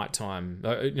 of a nighttime.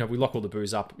 We lock all the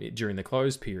booze up during the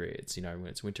closed periods, when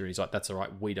it's winter. And he's like, that's all right,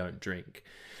 we don't drink.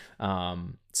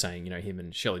 Saying, him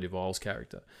and Shelley Duvall's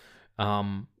character.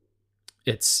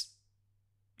 It's,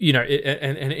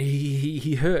 and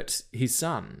he hurt his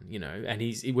son,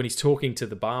 and when he's talking to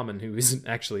the barman who isn't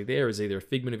actually there, is either a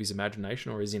figment of his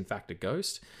imagination or is in fact a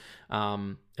ghost.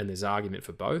 And there's argument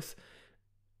for both.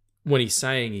 When he's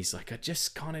saying, he's like,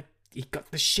 he got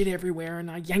the shit everywhere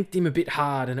and I yanked him a bit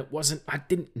hard and I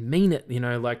didn't mean it,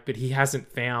 but he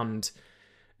hasn't found,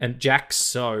 and Jack's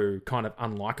so kind of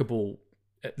unlikable.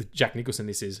 Jack Nicholson,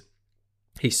 he's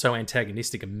so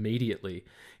antagonistic immediately.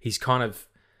 He's kind of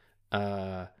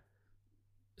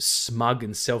smug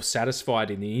and self-satisfied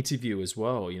in the interview as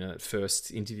well, that first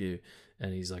interview.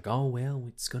 And he's like, oh, well,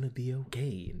 it's going to be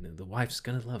okay. And the wife's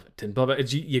going to love it. And blah, blah.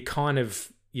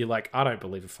 You're like, I don't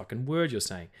believe a fucking word you're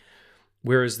saying.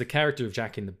 Whereas the character of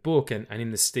Jack in the book and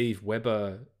in the Steve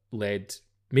Weber-led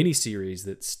miniseries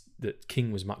that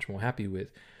King was much more happy with,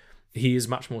 he is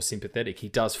much more sympathetic. He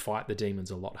does fight the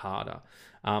demons a lot harder.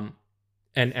 And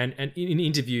in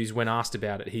interviews, when asked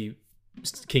about it,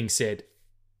 King said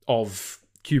of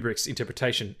Kubrick's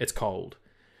interpretation, it's cold.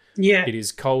 Yeah, it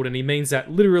is cold, and he means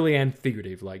that literally and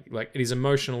figurative. Like it is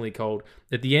emotionally cold.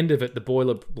 At the end of it, the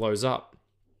boiler blows up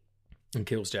and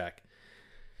kills Jack.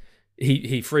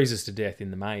 He freezes to death in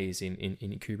the maze in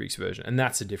Kubrick's version, and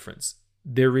that's a difference.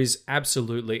 There is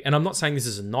absolutely, and I'm not saying this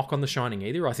is a knock on The Shining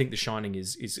either. I think The Shining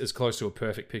is as close to a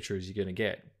perfect picture as you're going to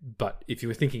get. But if you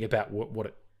were thinking about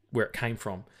where it came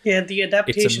from, the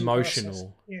adaptation, it's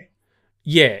emotional.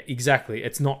 Yeah, exactly.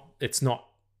 It's not.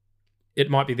 It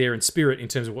might be there in spirit in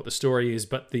terms of what the story is,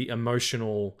 but the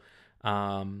emotional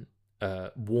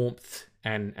warmth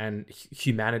and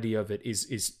humanity of it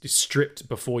is stripped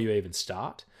before you even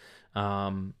start.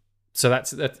 So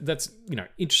that's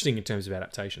interesting in terms of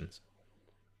adaptations.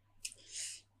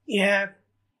 Yeah,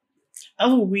 I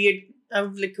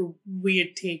have like a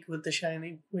weird take with The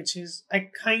Shining, which is I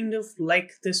kind of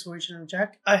like this version of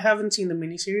Jack. I haven't seen the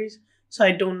miniseries, so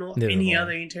I don't know Neither any have I.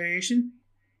 other iteration.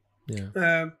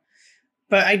 Yeah.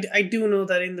 But I do know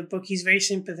that in the book he's very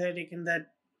sympathetic, and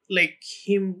that like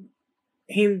him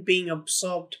being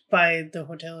absorbed by the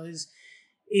hotel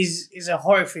is a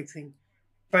horrific thing.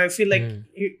 But I feel like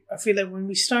when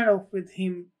we start off with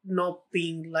him not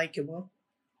being likable,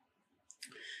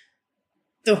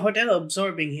 the hotel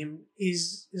absorbing him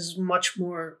is much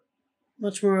more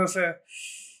of a,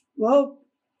 well,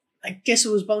 I guess it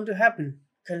was bound to happen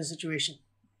kind of situation,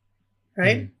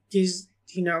 right? Because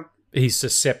he's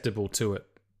susceptible to it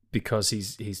because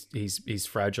he's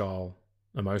fragile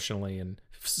emotionally and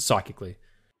psychically.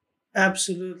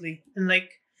 Absolutely, and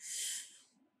like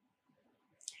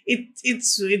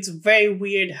it's very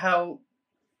weird how,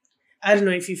 I don't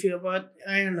know if you feel about,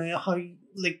 I don't know how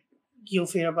you'll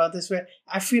feel about this, but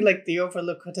I feel like the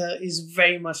Overlook Hotel is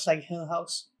very much like Hill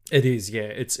House. It is,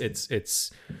 yeah.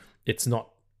 It's not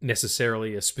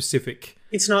necessarily a specific.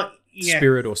 It's not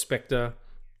spirit or specter.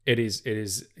 It is.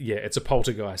 Yeah, it's a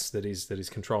poltergeist that is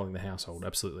controlling the household.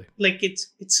 Absolutely. Like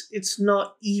it's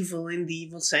not evil in the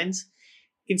evil sense.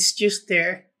 It's just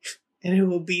there, and it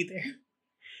will be there.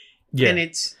 Yeah. And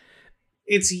it's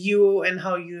you and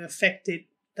how you affect it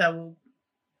that will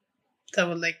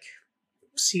like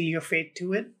seal your fate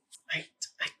to it.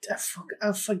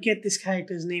 I forget this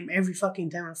character's name every fucking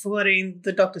time. I forgot it in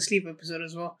the Doctor Sleep episode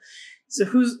as well. So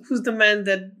who's the man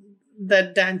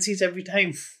that Dan sees every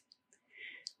time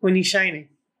when he's shining?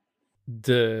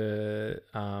 The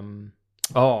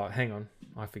oh, hang on,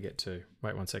 I forget too.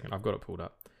 Wait 1 second, I've got it pulled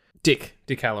up. Dick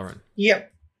Halloran.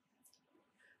 Yep.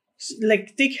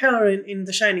 Like Dick Halloran in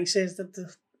The Shining says that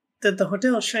the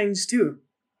hotel shines too,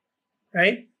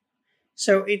 right?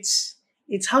 So it's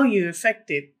how you affect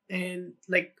it, and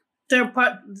like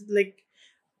like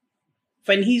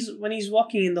when he's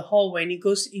walking in the hallway and he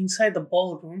goes inside the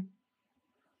ballroom,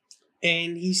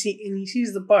 and he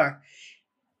sees the bar.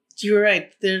 You're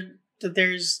right.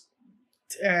 There's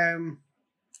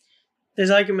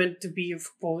argument to be of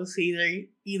both.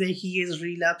 Either he is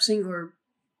relapsing, or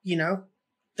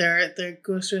there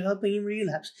goes to helping him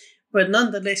relapse. But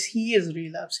nonetheless, he is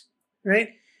relapsing, right?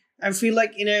 I feel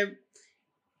like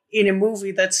in a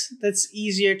movie that's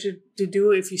easier to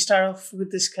do if you start off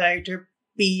with this character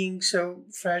being so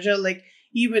fragile. Like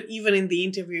even in the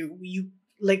interview, you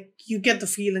get the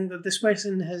feeling that this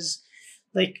person has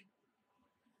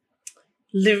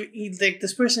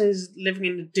this person is living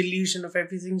in the delusion of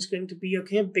everything's going to be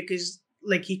okay, because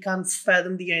like he can't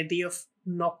fathom the idea of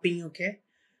not being okay.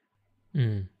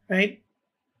 Right?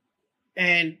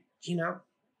 And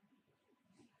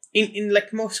in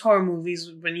like most horror movies,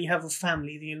 when you have a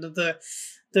family,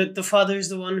 the father is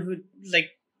the one who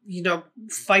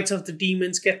fights off the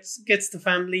demons, gets the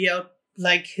family out,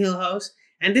 like Hill House.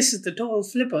 And this is the total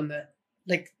flip on that.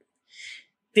 Like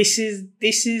this is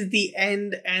the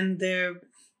end and the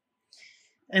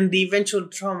eventual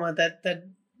trauma that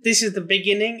this is the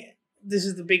beginning. This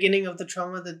is the beginning of the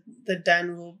trauma that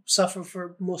Dan will suffer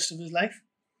for most of his life.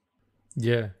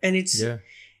 Yeah. And it's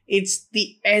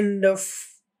the end of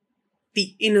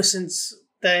the innocence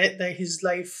that his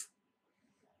life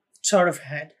sort of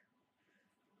had.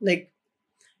 Like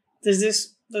there's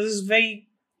this very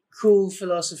cool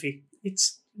philosophy.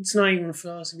 It's not even a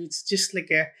philosophy. It's just like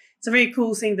it's a very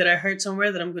cool thing that I heard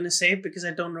somewhere that I'm going to say because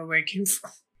I don't know where it came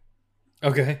from.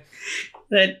 Okay.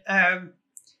 That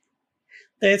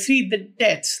there are three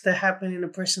deaths that happen in a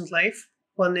person's life.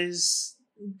 One is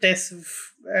death of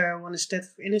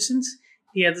innocence.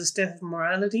 The other is death of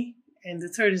morality, and the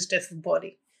third is death of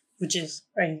body, which is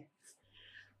right here.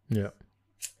 Yeah.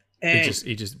 And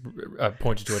he just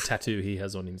pointed to a tattoo he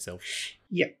has on himself.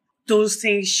 Yeah, those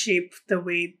things shape the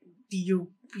way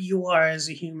you are as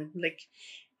a human. Like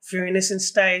if your innocence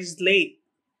dies late,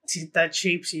 that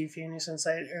shapes you. If your innocence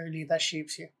dies early, that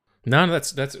shapes you. No,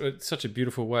 that's such a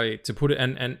beautiful way to put it,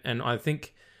 and I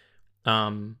think,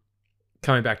 coming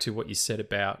back to what you said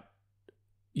about,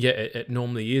 it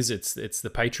normally is. It's the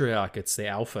patriarch, it's the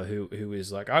alpha who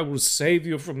is like, I will save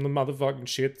you from the motherfucking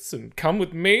shits and come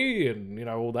with me, and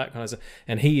all that kind of stuff.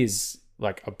 And he is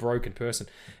like a broken person.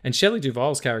 And Shelley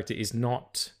Duvall's character is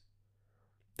not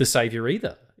the savior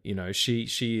either. She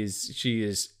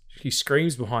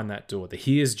screams behind that door.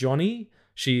 Here's Johnny.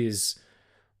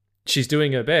 She's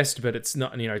doing her best, but it's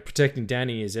not, protecting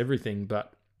Danny is everything,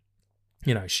 but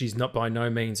she's not by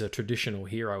no means a traditional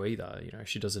hero either.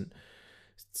 She doesn't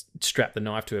strap the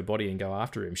knife to her body and go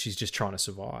after him. She's just trying to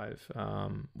survive,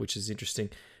 which is interesting.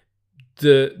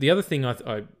 The other thing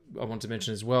I want to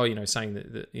mention as well, saying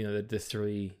that the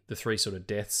three sort of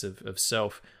deaths of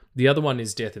self. The other one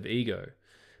is death of ego,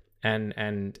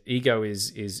 and ego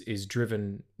is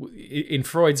driven in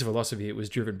Freud's philosophy. It was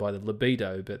driven by the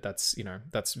libido, but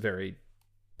that's very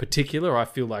particular. I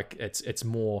feel like it's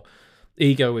more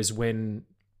ego is when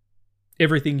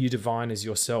everything you define as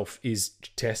yourself is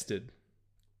tested.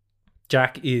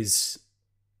 Jack is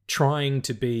trying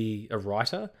to be a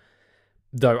writer,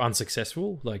 though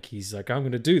unsuccessful. Like, he's like, I'm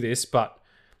going to do this, but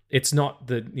it's not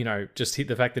just hit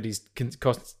the fact that he's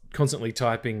constantly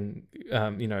typing,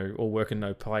 all work and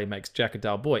no play makes Jack a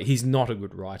dull boy. He's not a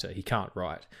good writer. He can't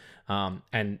write.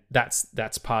 And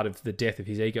that's part of the death of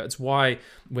his ego. It's why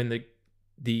when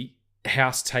the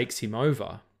house takes him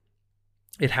over,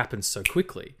 it happens so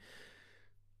quickly.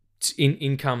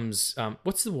 In comes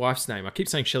what's the wife's name? I keep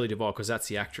saying Shelley Duvall because that's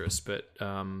the actress, but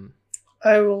I'll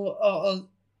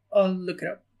look it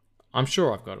up. I'm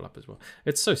sure I've got it up as well.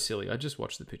 It's so silly. I just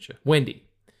watched the picture. Wendy.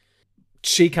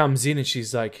 She comes in and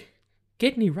she's like,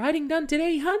 "Get any writing done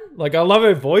today, hun?" Like, I love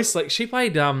her voice. Like, she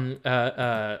played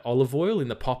Olive Oil in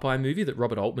the Popeye movie that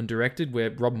Robert Altman directed,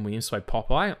 where Robin Williams played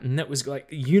Popeye, and that was like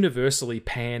universally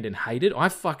panned and hated. I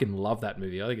fucking love that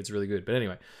movie. I think it's really good. But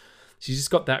anyway, she's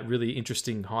just got that really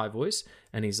interesting high voice,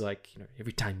 and he's like,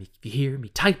 every time you hear me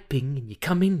typing and you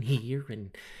come in here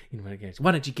and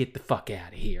why don't you get the fuck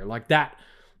out of here? Like that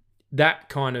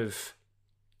kind of,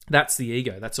 that's the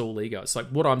ego. That's all ego. It's like,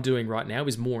 what I'm doing right now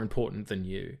is more important than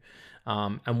you.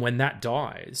 And when that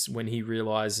dies, when he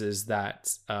realizes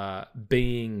that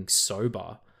being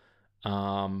sober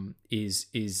it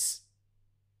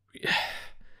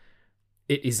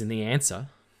isn't the answer.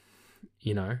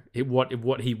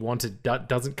 What he wanted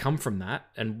doesn't come from that,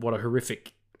 and what a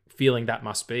horrific feeling that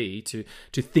must be to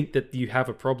think that you have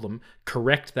a problem,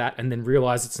 correct that, and then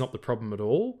realize it's not the problem at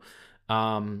all.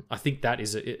 I think that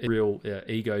is a real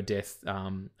ego death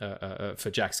for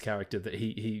Jack's character, that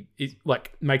he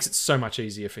like makes it so much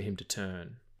easier for him to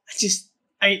turn.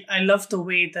 I love the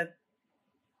way that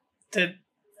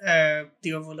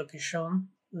the Overlook is shown.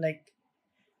 Like,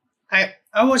 I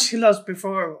watched Hill House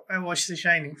before I watched The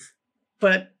Shining.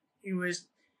 But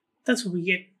that's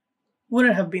weird.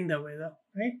 Wouldn't have been that way though,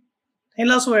 right?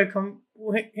 Hill House would have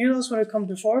come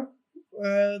before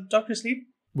Doctor Sleep.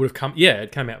 Would have come, yeah,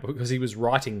 it came out because he was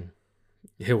writing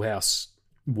Hill House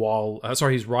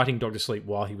he's writing Doctor Sleep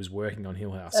while he was working on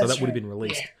Hill House. So that would have been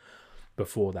released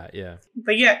before that, yeah.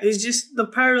 But yeah, it's just the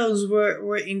parallels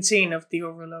were insane of the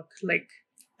Overlook. Like,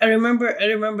 I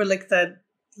remember like that,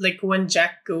 like when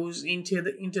Jack goes into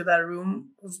that room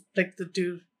of like the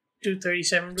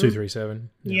 237 room. 237.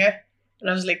 Yeah. And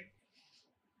I was like,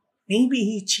 maybe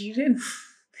he cheated.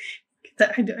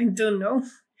 I don't know.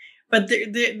 But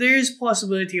there is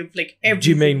possibility of like everything. Do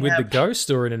you mean with the ghost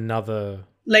or in another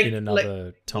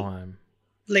time?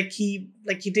 Like he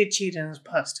did cheat in his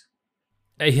past.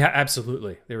 Yeah,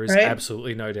 absolutely. There is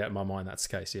absolutely no doubt in my mind that's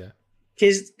the case, yeah.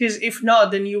 Because if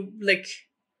not, then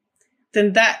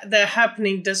then that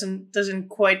happening doesn't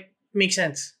quite make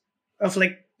sense. Of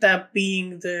like that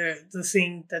being the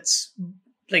thing that's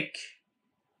like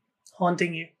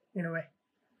haunting you in a way.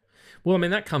 Well, I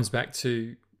mean, that comes back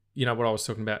to, what I was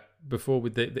talking about before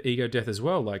with the ego death as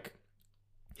well. Like,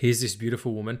 here's this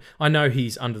beautiful woman. I know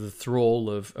he's under the thrall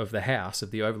of the house, of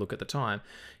the Overlook at the time.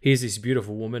 Here's this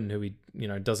beautiful woman who he,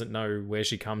 doesn't know where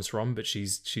she comes from, but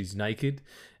she's naked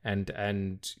and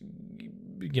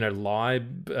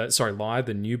live,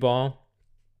 the nubile.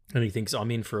 And he thinks, I'm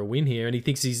in for a win here, and he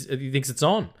thinks it's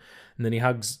on. And then he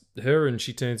hugs her, and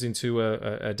she turns into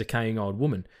a decaying old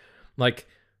woman. Like,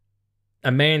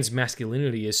 a man's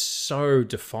masculinity is so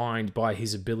defined by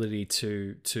his ability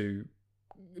to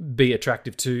be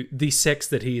attractive to the sex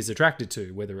that he is attracted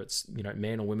to, whether it's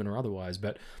men or women or otherwise.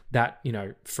 But that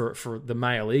for the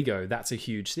male ego, that's a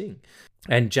huge thing.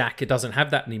 And Jack, it doesn't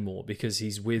have that anymore because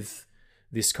he's with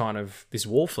this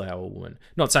wallflower woman.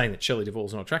 Not saying that Shelley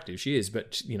Duvall's not attractive, she is,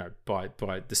 but by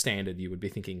the standard you would be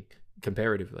thinking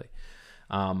comparatively.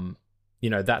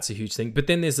 That's a huge thing. But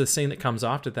then there's a scene that comes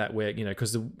after that where,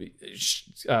 because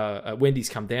Wendy's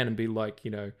come down and be like,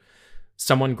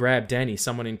 someone grabbed Danny,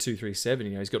 someone in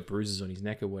 237, he's got bruises on his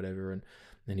neck or whatever. And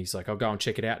then he's like, I'll go and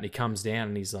check it out. And he comes down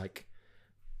and he's like,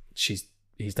 he's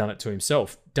done it to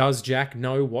himself. Does Jack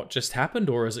know what just happened,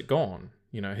 or is it gone?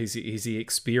 Has he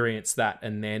experienced that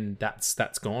and then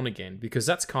that's gone again? Because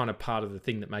that's kind of part of the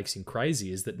thing that makes him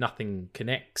crazy, is that nothing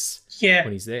connects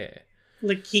when he's there.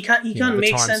 Like, he can't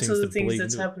make sense of the things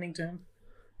that's happening to him.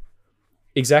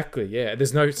 Exactly, yeah.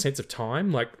 There's no sense of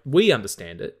time. Like, we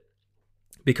understand it,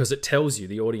 because it tells you,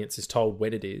 the audience is told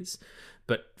when it is,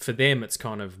 but for them it's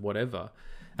kind of whatever.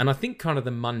 And I think kind of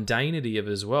the mundanity of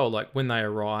it as well, like when they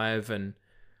arrive and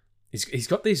he's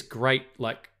got these great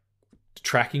like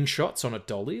tracking shots on a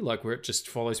dolly, like where it just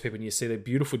follows people and you see the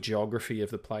beautiful geography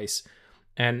of the place.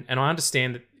 And I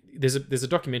understand that there's a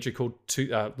documentary called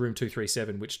Room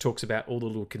 237, which talks about all the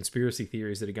little conspiracy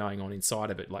theories that are going on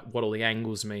inside of it, like what all the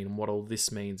angles mean and what all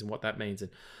this means and what that means, and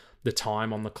the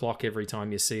time on the clock every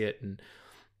time you see it, and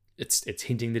it's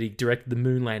hinting that he directed the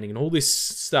moon landing and all this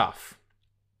stuff.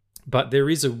 But there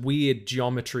is a weird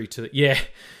geometry to it. Yeah,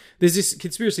 there's this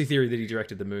conspiracy theory that he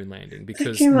directed the moon landing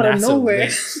because came out of NASA nowhere.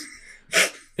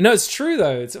 No, it's true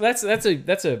though. That's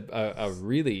a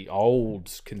really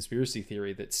old conspiracy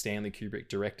theory that Stanley Kubrick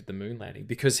directed the moon landing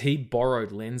because he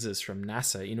borrowed lenses from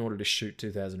NASA in order to shoot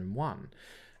 2001,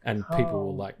 and people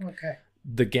were like, okay.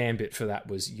 The gambit for that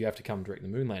was you have to come direct the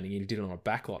moon landing, and he did it on a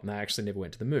backlot, and they actually never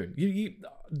went to the moon. You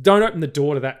don't open the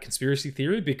door to that conspiracy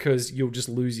theory because you'll just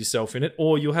lose yourself in it,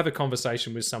 or you'll have a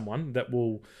conversation with someone that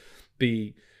will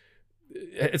be.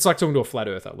 It's like talking to a flat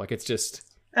earther. Like it's just.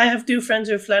 I have 2 friends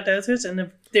who are flat earthers,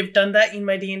 and they've done that in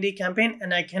my D&D campaign,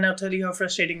 and I cannot tell you how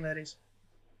frustrating that is.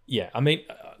 Yeah, I mean,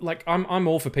 like I'm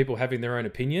all for people having their own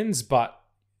opinions, but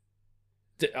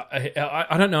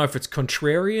I don't know if it's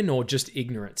contrarian or just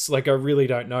ignorance. Like I really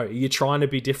don't know. Are you trying to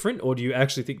be different, or do you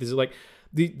actually think this is like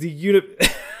the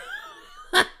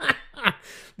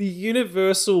the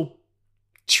universal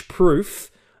proof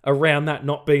around that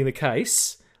not being the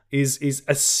case is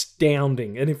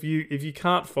astounding. And if you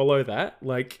can't follow that,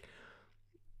 like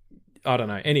I don't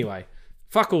know. Anyway,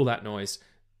 fuck all that noise.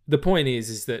 The point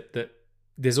is that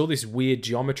there's all this weird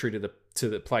geometry to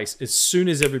the place as soon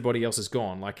as everybody else is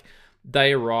gone. Like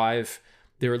they arrive,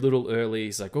 they're a little early.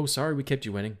 He's like, "Oh, sorry, we kept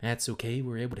you waiting. That's okay.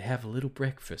 We're able to have a little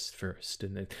breakfast first,"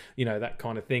 and then that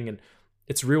kind of thing. And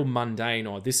it's real mundane.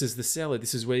 Or this is the cellar.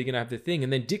 This is where you're gonna have the thing.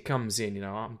 And then Dick comes in.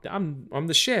 I'm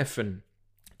the chef, and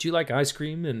do you like ice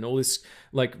cream and all this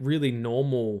like really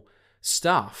normal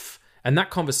stuff. And that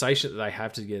conversation that they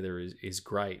have together is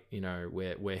great.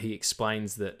 Where he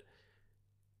explains that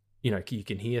you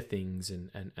can hear things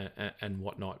and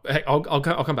whatnot. Hey, I'll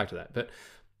come back to that, but.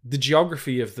 The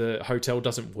geography of the hotel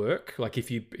doesn't work. Like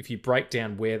if you break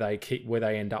down where they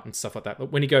end up and stuff like that.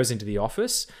 But when he goes into the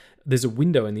office, there's a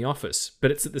window in the office,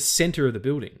 but it's at the center of the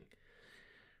building.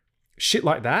 Shit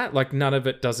like that, like none of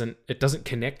it doesn't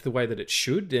connect the way that it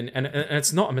should, and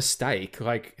it's not a mistake.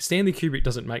 Like Stanley Kubrick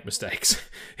doesn't make mistakes.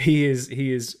 He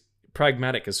is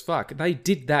pragmatic as fuck. They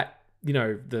did that,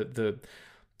 the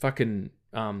fucking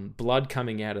blood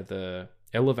coming out of the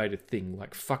elevator thing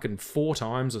like fucking 4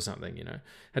 times or something,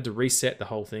 had to reset the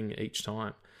whole thing each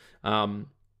time.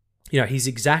 He's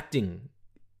exacting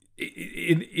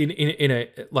in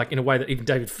a way that even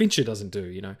David Fincher doesn't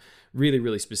do, really,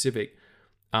 really specific.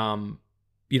 So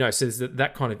there's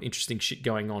that kind of interesting shit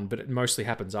going on, but it mostly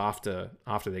happens after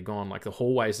they're gone. Like the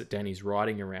hallways that Danny's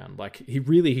riding around, like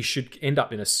he should end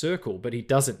up in a circle, but he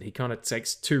doesn't. He kind of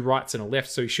takes 2 rights and a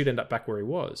left, so he should end up back where he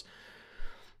was.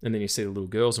 And then you see the little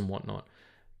girls and whatnot.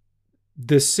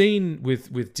 The scene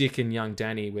with Dick and young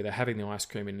Danny where they're having the ice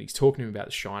cream and he's talking to him about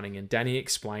The Shining, and Danny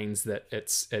explains that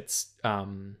it's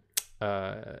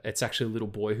actually a little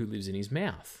boy who lives in his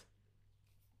mouth.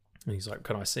 And he's like,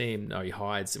 "Can I see him?" No, he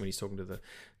hides when he's talking to the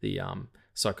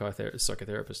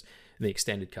psychotherapist in the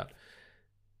extended cut.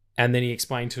 And then he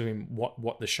explained to him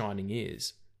what The Shining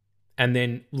is. And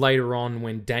then later on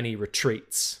when Danny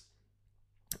retreats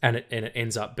and it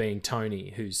ends up being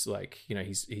Tony, who's like,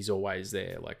 he's always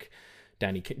there, like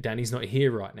Danny's not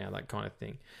here right now, that kind of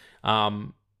thing.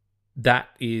 That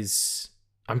is,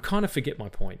 I'm kind of forget my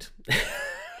point.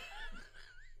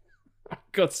 I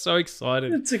got so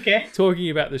excited. It's okay. Talking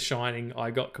about The Shining,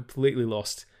 I got completely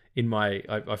lost in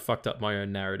I fucked up my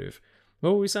own narrative.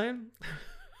 What were we saying?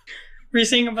 We're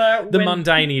saying about the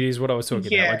mundanity is what I was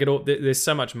talking about. Like there's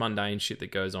so much mundane shit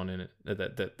that goes on in it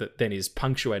that then is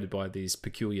punctuated by these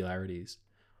peculiarities.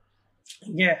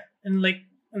 Yeah, and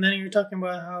then you're talking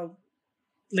about how,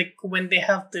 like, when they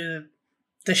have the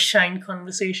shine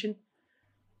conversation.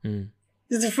 This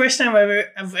is the first time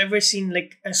I've ever seen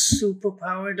like a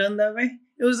superpower done that way.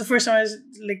 It was the first time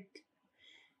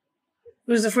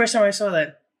I saw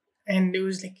that, and it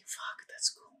was like, fuck, that's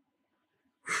cool.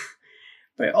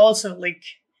 But also, like,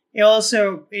 it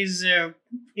also is a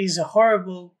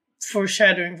horrible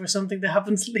foreshadowing for something that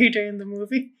happens later in the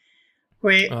movie.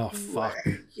 Oh fuck!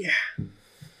 Yeah.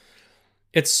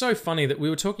 It's so funny that we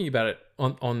were talking about it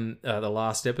on the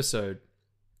last episode.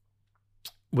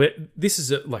 Where this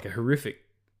is a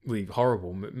horrifically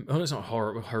horrible. Oh, it's not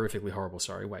horrifically horrible.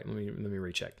 Sorry, wait. Let me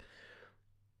recheck.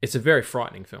 It's a very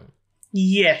frightening film.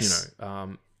 Yes.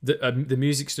 The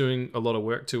music's doing a lot of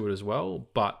work to it as well,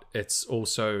 but it's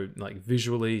also like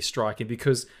visually striking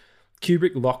because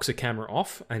Kubrick locks a camera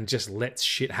off and just lets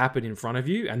shit happen in front of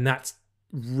you, and that's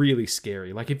really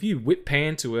scary. Like if you whip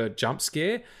pan to a jump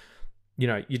scare,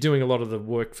 you're doing a lot of the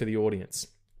work for the audience.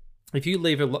 If you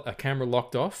leave a camera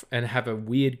locked off and have a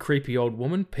weird, creepy old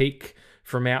woman peek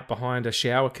from out behind a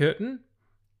shower curtain,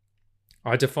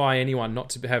 I defy anyone not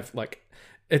to have like,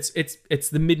 it's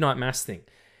the midnight mass thing.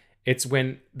 It's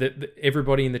when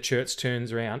everybody in the church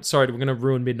turns around. Sorry, we're going to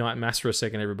ruin midnight mass for a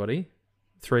second, everybody.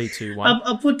 3, 2, 1.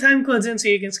 I'll put time codes in so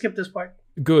you can skip this part.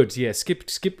 Good, yeah.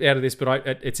 Skip out of this, but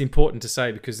it's important to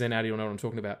say because then Addie will know what I'm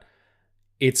talking about.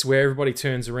 It's where everybody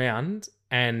turns around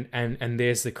and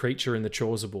there's the creature in the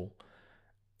chasuble.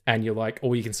 And you're like,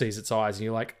 all you can see is its eyes. And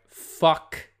you're like,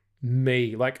 fuck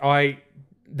me. Like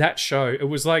that show, it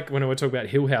was like when I were talking about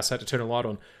Hill House, I had to turn a light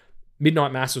on.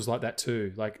 Midnight Mass was like that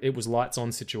too. Like it was lights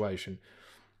on situation.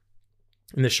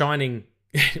 And The Shining,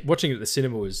 watching it at the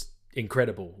cinema was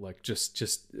incredible. Like just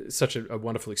such a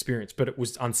wonderful experience. But it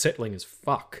was unsettling as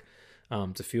fuck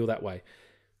to feel that way.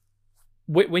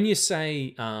 When you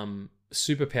say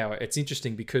superpower, it's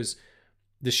interesting because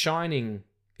The Shining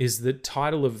is the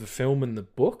title of the film and the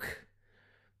book,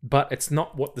 but it's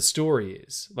not what the story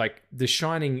is. Like The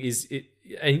Shining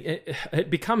it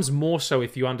becomes more so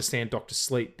if you understand Dr.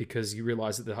 Sleep because you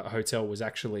realize that the hotel was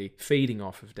actually feeding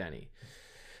off of Danny.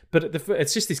 But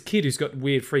it's just this kid who's got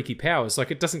weird, freaky powers.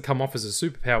 Like it doesn't come off as a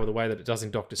superpower the way that it does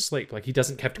in Dr. Sleep. Like he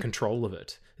doesn't have control of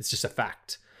it. It's just a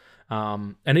fact.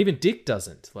 And even Dick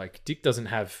doesn't. Like Dick doesn't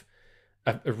have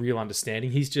a real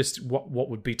understanding. He's just what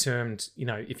would be termed,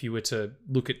 if you were to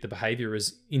look at the behavior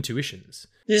as intuitions.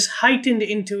 This heightened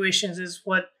intuitions is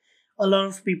what a lot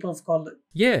of people have called it.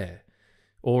 Yeah.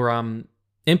 Or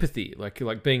empathy, like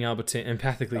being able to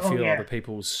empathically feel other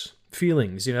people's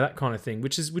feelings, that kind of thing,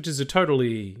 which is a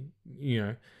totally,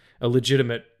 a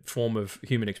legitimate form of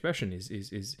human expression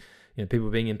is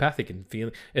people being empathic and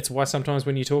feeling. It's why sometimes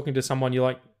when you're talking to someone, you're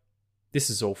like,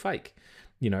 this is all fake.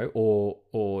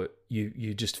 Or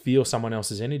you just feel someone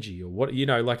else's energy or what,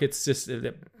 like it's just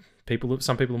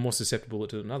some people are more susceptible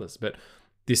to it than others. But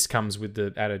this comes with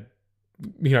the added,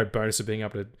 bonus of being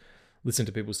able to listen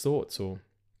to people's thoughts or,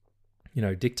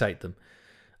 dictate them.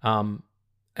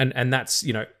 And that's,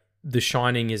 The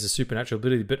Shining is a supernatural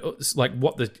ability, but it's like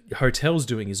what the hotel's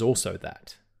doing is also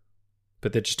that,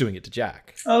 but they're just doing it to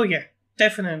Jack. Oh yeah,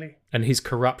 definitely. And his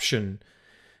corruption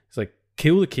is like,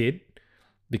 kill the kid,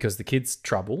 because the kid's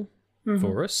trouble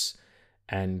for us,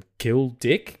 and kill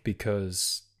Dick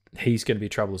because he's going to be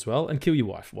trouble as well, and kill your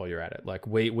wife while you're at it. Like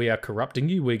we are corrupting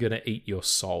you. We're going to eat your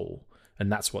soul,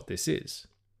 and that's what this is.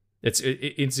 It's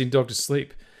in Dr.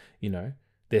 Sleep.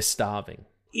 They're starving.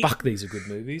 Fuck, these are good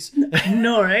movies.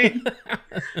 No, right?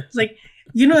 It's like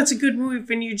it's a good movie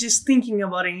when you're just thinking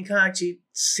about it. And you can't actually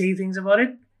say things about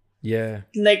it. Yeah.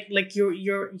 Like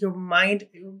your mind,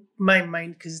 my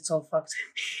mind, because it's all fucked,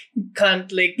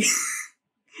 can't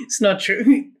it's not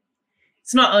true.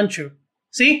 It's not untrue.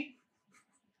 See?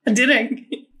 I didn't.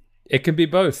 It can be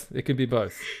both.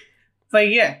 But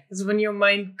yeah, it's when your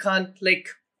mind can't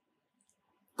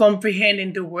comprehend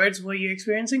into words what you're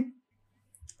experiencing.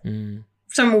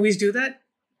 Some movies do that.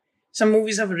 Some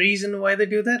movies have a reason why they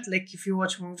do that. Like if you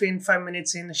watch a movie and 5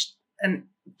 minutes in a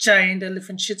giant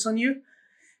elephant shits on you,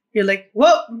 you're like,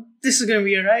 well, this is going to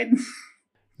be all right.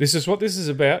 This is what this is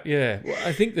about, yeah. Well,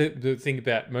 I think the thing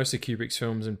about most of Kubrick's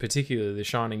films, and particularly The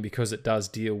Shining, because it does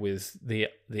deal with the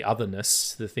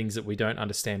otherness, the things that we don't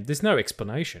understand, there's no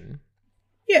explanation.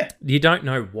 Yeah. You don't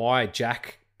know why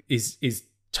Jack is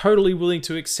totally willing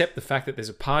to accept the fact that there's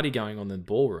a party going on in the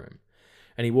ballroom.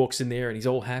 And he walks in there and he's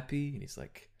all happy and he's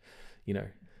like,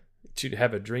 to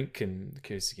have a drink, and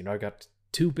because, I got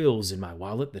 2 bills in my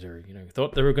wallet that are,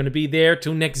 thought they were going to be there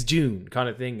till next June kind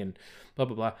of thing, and blah,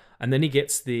 blah, blah. And then he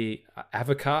gets the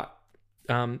avocado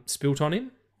spilt on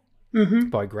him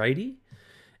by Grady.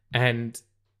 And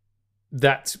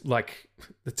that's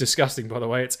it's disgusting, by the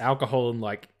way. It's alcohol and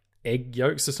egg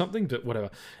yolks or something, but whatever.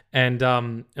 And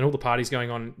all the parties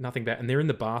going on, nothing bad. And they're in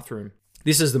the bathroom.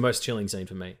 This is the most chilling scene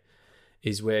for me,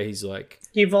 is where he's like...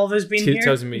 You've always been here?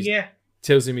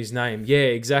 Tells him his name. Yeah,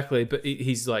 exactly. But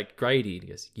he's like Grady. And he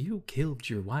goes, you killed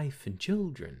your wife and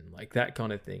children. Like that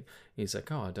kind of thing. He's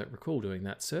like, oh, I don't recall doing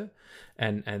that, sir.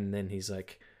 And then he's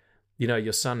like,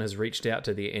 your son has reached out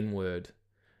to the N-word.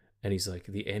 And he's like,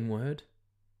 the N-word?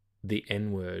 The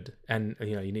N-word. And,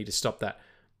 you need to stop that.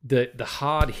 The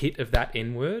hard hit of that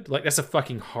N-word, that's a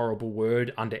fucking horrible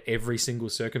word under every single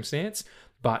circumstance.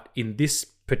 But in this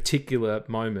particular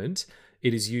moment,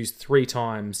 it is used 3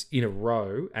 times in a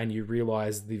row, and you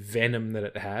realize the venom that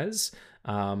it has,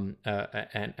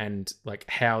 and like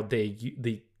how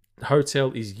the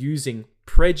hotel is using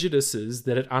prejudices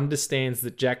that it understands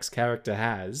that Jack's character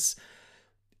has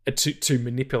to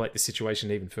manipulate the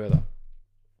situation even further.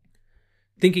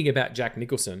 Thinking about Jack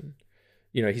Nicholson,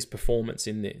 his performance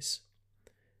in this,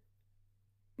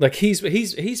 like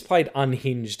he's played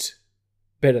unhinged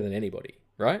better than anybody,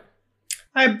 right?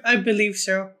 I believe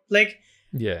so. Like,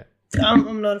 yeah,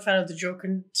 I'm not a fan of the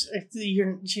Joker.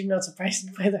 You're not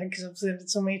surprised by that because I've said it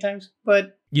so many times.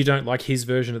 But you don't like his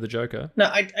version of the Joker? No,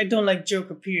 I don't like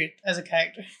Joker. Period. As a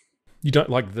character. You don't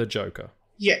like the Joker?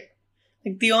 Yeah,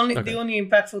 like the only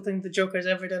impactful thing the Joker has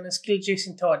ever done is kill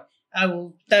Jason Todd. I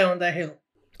will die on that hill.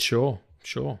 Sure.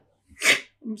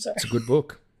 I'm sorry. It's a good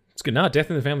book. It's good. No, Death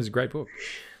in the Family is a great book.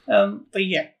 But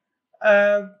yeah.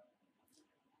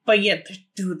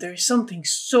 Dude, there's something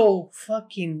so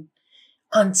fucking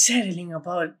unsettling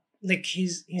about like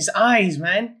his eyes,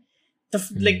 man.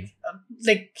 Like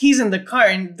he's in the car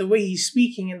and the way he's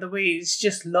speaking and the way it's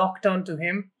just locked onto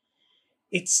him,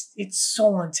 it's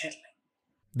so unsettling.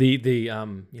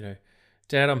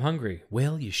 Dad, I'm hungry.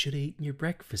 Well, you should have eaten your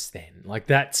breakfast then. Like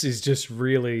is just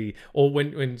really, or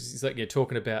when he's like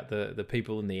talking about the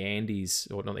people in the Andes,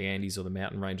 or not the Andes, or the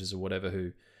mountain ranges or whatever,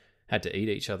 who had to eat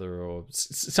each other, or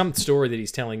some story that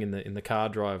he's telling in the car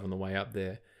drive on the way up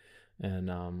there,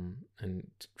 and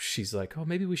she's like, oh,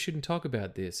 maybe we shouldn't talk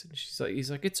about this, and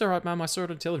he's like, it's all right, Mum, I saw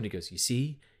it on television. He goes, you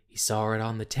see, he saw it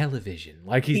on the television.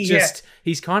 Like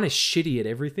he's kind of shitty at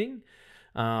everything.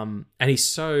 And he's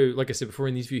so, like I said before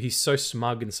in the interview, he's so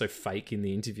smug and so fake in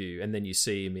the interview, and then you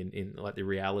see him in like the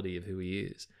reality of who he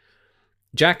is.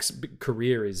 Jack's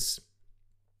career is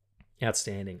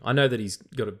outstanding. I know that he's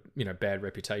got a bad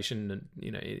reputation, and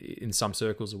in some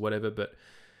circles or whatever, but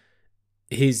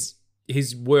his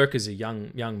work as a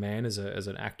young man, as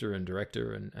an actor and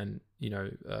director, and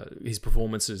his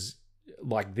performances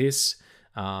like this,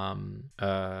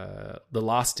 The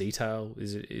Last Detail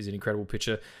is an incredible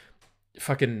picture.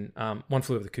 Fucking One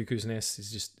Flew Over the Cuckoo's Nest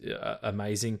is just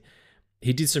amazing.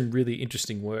 He did some really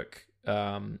interesting work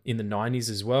in the 90s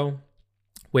as well,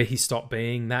 where he stopped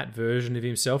being that version of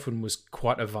himself and was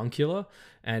quite avuncular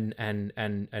and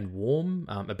warm.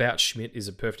 About Schmidt is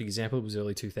a perfect example. It was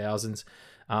early 2000s.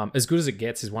 As Good as It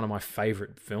Gets is one of my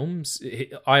favorite films.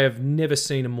 I have never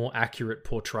seen a more accurate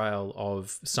portrayal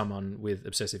of someone with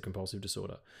obsessive compulsive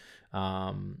disorder.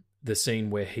 The scene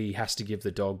where he has to give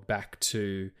the dog back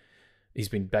to, he's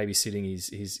been babysitting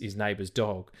his neighbor's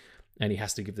dog, and he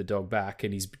has to give the dog back,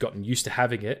 and he's gotten used to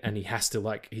having it, and he has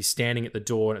to, he's standing at the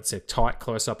door, and it's a tight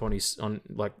close up on his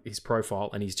profile,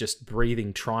 and he's just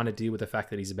breathing, trying to deal with the fact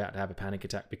that he's about to have a panic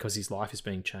attack because his life is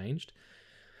being changed.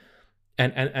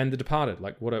 And The Departed,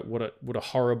 what a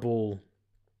horrible,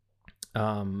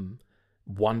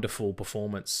 wonderful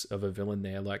performance of a villain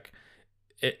there.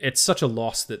 It's such a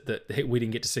loss that we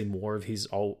didn't get to see more of his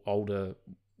older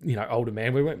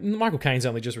man. Michael Caine's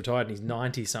only just retired and he's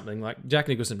 90 something. Like Jack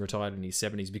Nicholson retired in his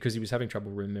 70s because he was having trouble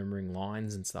remembering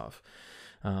lines and stuff.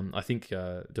 I think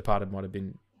Departed might have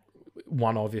been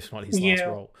one of, if not his last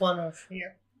role.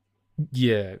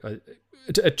 Yeah,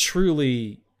 a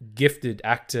truly gifted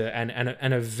actor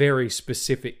and a very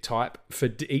specific type for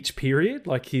each period.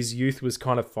 Like his youth was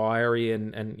kind of fiery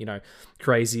and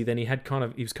crazy. Then he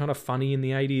was kind of funny in the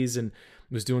 80s and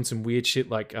was doing some weird shit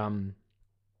like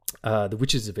The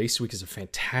Witches of Eastwick is a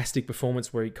fantastic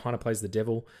performance where he kind of plays the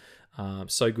devil,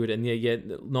 so good. And yeah,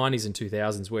 90s and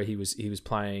 2000s where he was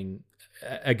playing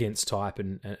against type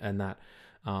and that.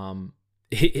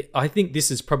 I think this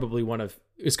is probably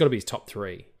it's got to be his top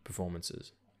 3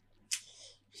 performances.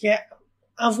 Yeah,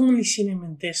 I've only seen him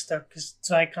in this stuff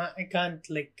so I can't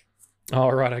like. Oh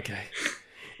right, okay.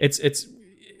 It's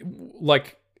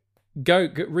like. Go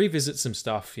revisit some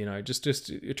stuff,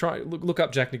 just try look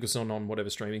up Jack Nicholson on whatever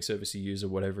streaming service you use or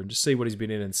whatever, and just see what he's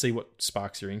been in and see what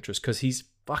sparks your interest, because he's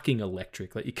fucking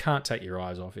electric. Like you can't take your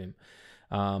eyes off him.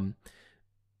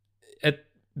 At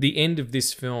the end of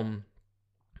this film,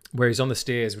 where he's on the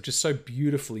stairs, which is so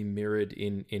beautifully mirrored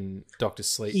in Dr.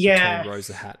 Sleep between Rose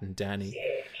the Hat and Danny,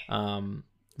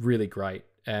 really great.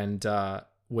 And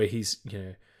where he's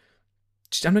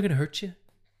I'm not gonna hurt you.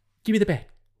 Give me the bat.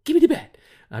 Give me the bat.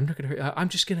 I'm not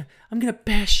gonna. I'm gonna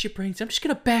bash your brains. I'm just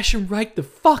gonna bash him right the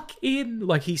fuck in.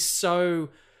 Like he's so.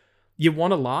 You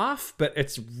want to laugh, but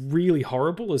it's really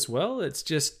horrible as well. It's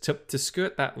just to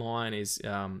skirt that line is,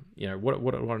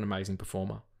 what an amazing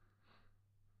performer.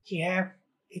 Yeah,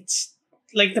 it's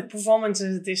like the performance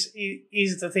of this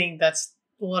is the thing that's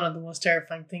one of the most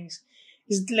terrifying things.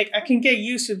 Is like I can get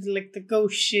used to the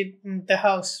ghost shit in the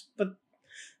house, but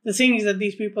the things that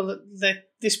these people that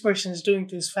this person is doing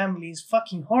to his family is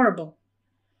fucking horrible.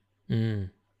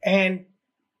 And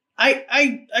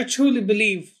I truly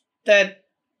believe that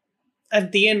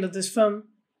at the end of this film,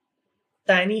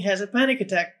 Danny has a panic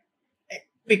attack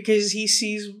because he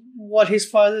sees what his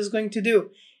father is going to do.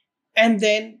 And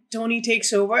then Tony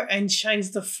takes over and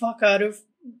shines the fuck out of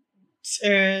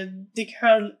Dick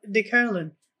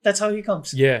Harlan. That's how he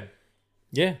comes. Yeah,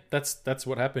 that's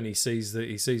what happened. He sees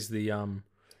the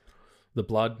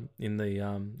blood in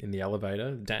the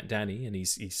elevator, Danny, and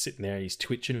he's sitting there, he's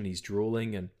twitching and he's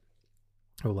drooling and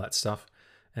all that stuff.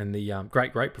 And the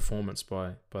great performance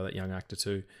by that young actor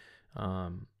too.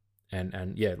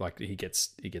 And yeah, like he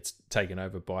gets taken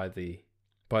over by the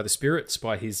spirits,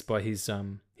 by his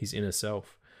inner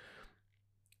self.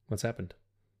 What's happened?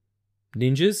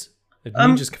 Ninjas? Have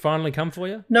ninjas finally come for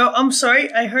you? No, I'm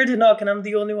sorry. I heard a knock and I'm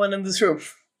the only one in this room.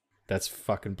 That's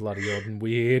fucking bloody odd and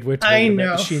weird. We're talking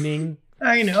about the shinning.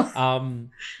 I know.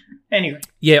 Anyway.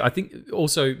 Yeah, I think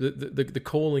also the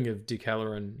calling of Dick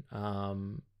Halloran,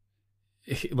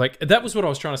 like that was what I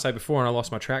was trying to say before and I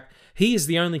lost my track. He is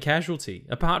the only casualty,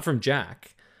 apart from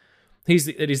Jack.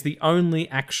 It is the only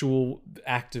actual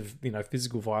act of,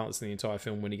 physical violence in the entire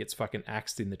film when he gets fucking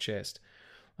axed in the chest,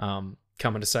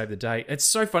 coming to save the day. It's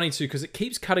so funny too because it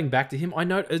keeps cutting back to him. I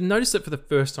noticed it for the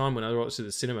first time when I watched it at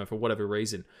the cinema for whatever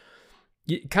reason.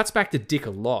 It cuts back to Dick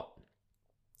a lot.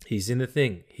 He's in the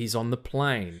thing. He's on the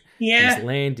plane. Yeah. He's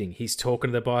landing. He's talking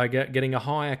to the buyer, getting a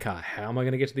hire car. How am I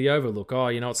going to get to the Overlook? Oh,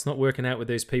 it's not working out with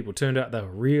these people. Turned out they're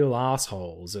real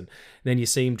assholes. And then you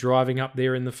see him driving up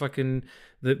there in the fucking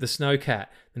the snowcat.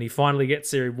 And he finally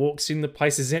gets there. He walks in. The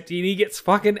place is empty, and he gets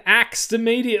fucking axed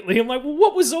immediately. I'm like, well,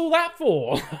 what was all that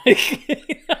for? You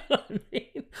know what I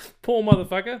mean? Poor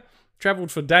motherfucker.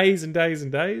 Traveled for days and days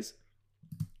and days.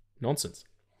 Nonsense.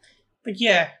 But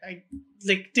yeah,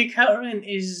 Dick Halloran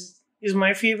is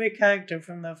my favorite character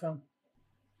from that film.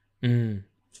 I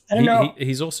don't know.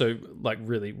 He's also like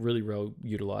really, really well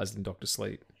utilized in Dr.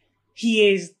 Sleep. He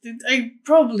is.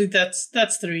 Probably that's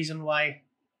the reason why.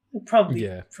 Probably.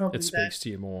 Yeah. It speaks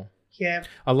to you more. Yeah.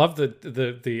 I love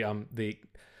the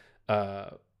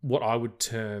what I would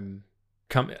term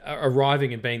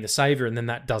arriving and being the savior, and then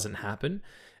that doesn't happen,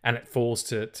 and it falls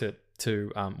to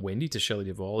Wendy, to Shelley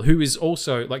Duvall, who is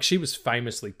also, like, she was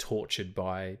famously tortured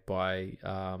by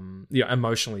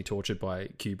emotionally tortured by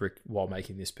Kubrick while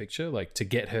making this picture, like, to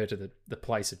get her to the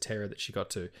place of terror that she got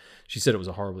to. She said it was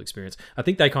a horrible experience. I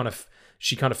think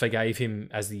she kind of forgave him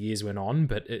as the years went on,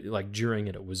 but during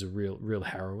it was a real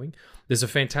harrowing. There's a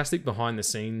fantastic behind the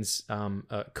scenes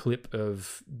clip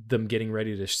of them getting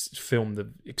ready to film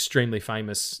the extremely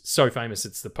famous, so famous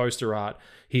it's the poster art,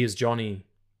 Here's Johnny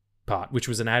part, which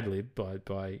was an ad-lib by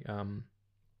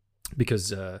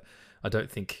because I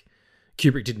don't think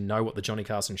Kubrick didn't know what the Johnny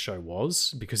Carson show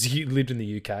was because he lived in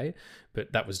the UK,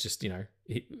 but that was just,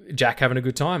 Jack having a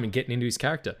good time and getting into his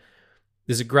character.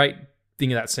 There's a great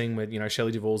thing of that scene where,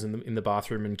 Shelley Duvall's in the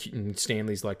bathroom and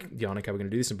Stanley's like, yeah, okay, we're going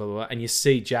to do this and blah, blah, blah. And you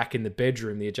see Jack in the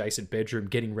bedroom, the adjacent bedroom,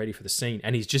 getting ready for the scene,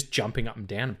 and he's just jumping up and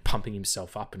down and pumping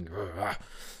himself up and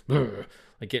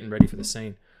like getting ready for the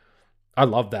scene. I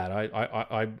love that.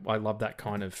 I love that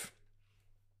kind of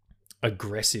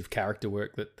aggressive character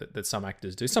work that some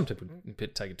actors do. Some people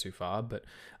take it too far, but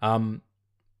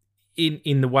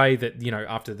in the way that,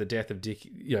 after the death of Dick,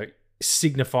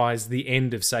 signifies the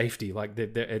end of safety, like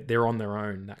they're on their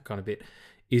own, that kind of bit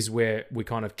is where we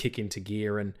kind of kick into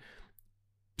gear, and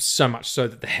so much so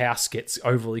that the house gets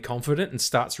overly confident and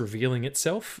starts revealing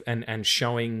itself and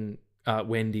showing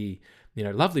Wendy,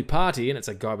 lovely party, and it's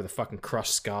a guy with a fucking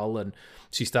crushed skull, and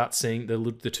she starts seeing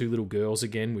the two little girls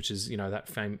again, which is, that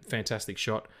fantastic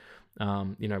shot,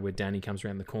 where Danny comes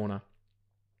around the corner,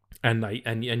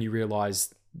 and you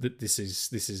realize that this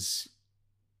is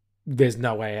there's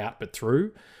no way out but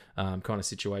through, kind of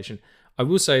situation. I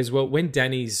will say as well, when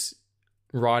Danny's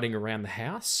riding around the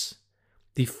house,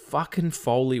 the fucking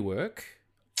Foley work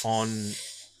on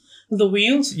the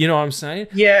wheels, you know what I'm saying?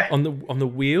 Yeah, on the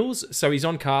wheels. So he's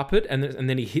on carpet, and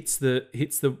then he hits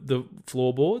the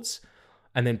floorboards,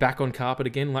 and then back on carpet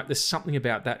again. Like, there's something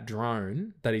about that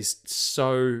drone that is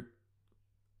so.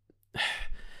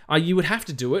 You would have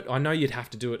to do it. I know you'd have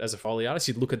to do it as a Foley artist.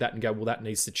 You'd look at that and go, well, that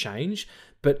needs to change.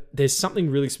 But there's something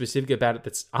really specific about it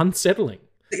that's unsettling.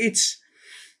 It's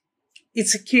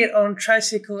a kid on a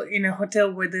tricycle in a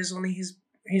hotel where there's only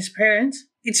his parents.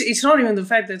 It's not even the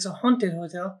fact that it's a haunted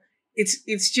hotel.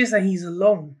 It's just that he's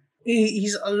alone.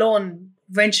 He's alone,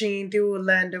 venturing into a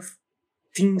land of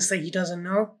things that he doesn't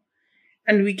know.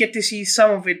 And we get to see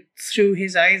some of it through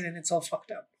his eyes, and it's all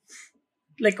fucked up.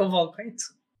 Like, of all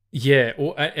kinds. Yeah,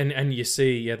 and you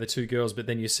see the two girls, but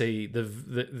then you see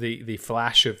the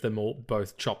flash of them all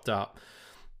both chopped up.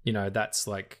 That's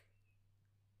like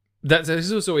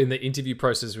that's also in the interview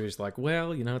process where it's like,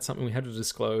 well, it's something we had to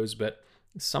disclose, but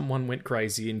someone went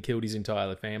crazy and killed his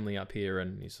entire family up here,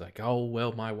 and he's like, oh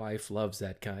well, my wife loves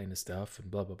that kind of stuff,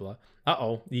 and blah blah blah.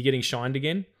 You getting shined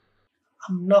again?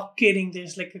 I'm not kidding.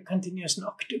 There's like a continuous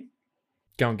knock too.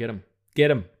 Go and get him. Get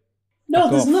him. No,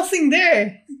 there's nothing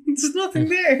there. There's nothing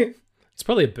there. It's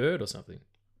probably a bird or something.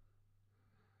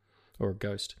 Or a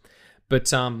ghost.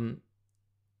 But,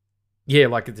 yeah,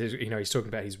 like, he's talking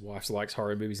about his wife likes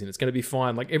horror movies and it's going to be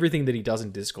fine. Like, everything that he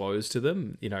doesn't disclose to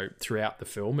them, throughout the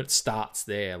film, it starts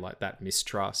there, like that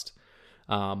mistrust.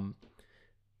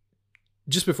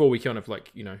 Just before we kind of,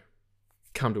 like,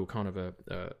 come to a kind of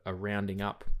a rounding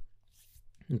up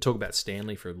and talk about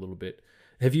Stanley for a little bit.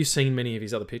 Have you seen many of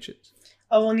his other pictures?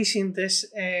 I've only seen this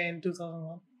in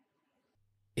 2001.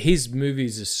 His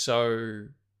movies are so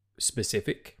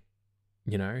specific.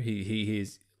 He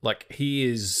is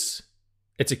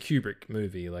it's a Kubrick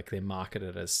movie. Like, they're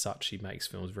marketed as such. He makes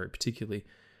films very particularly.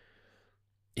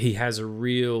 He has a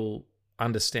real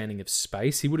understanding of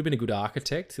space. He would have been a good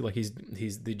architect. Like,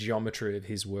 the geometry of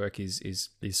his work is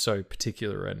so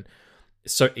particular and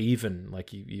so even.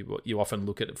 Like, you often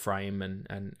look at a frame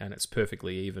and it's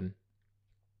perfectly even.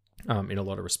 In a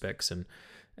lot of respects, and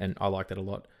I like that a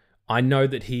lot. I know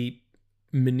that he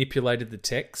manipulated the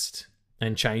text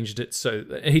and changed it, so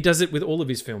he does it with all of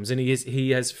his films, and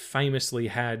he has famously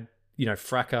had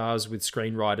fracas with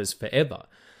screenwriters forever.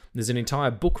 There's an entire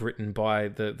book written by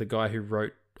the guy who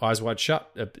wrote Eyes Wide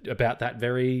Shut about that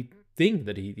very thing,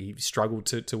 that he struggled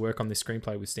to work on this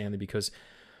screenplay with Stanley because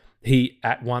he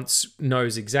at once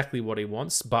knows exactly what he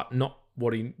wants, but not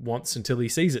what he wants until he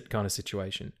sees it, kind of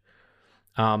situation.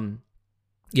 I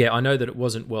know that it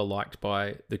wasn't well liked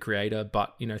by the creator,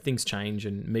 but things change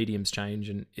and mediums change,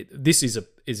 and this is a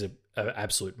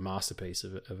absolute masterpiece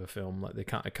of a film. Like,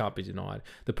 it can't be denied.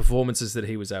 The performances that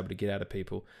he was able to get out of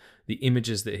people, the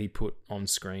images that he put on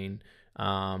screen,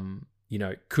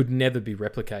 could never be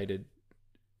replicated.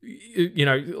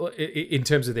 In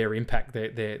terms of their impact,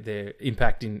 their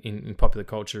impact in popular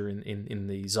culture, in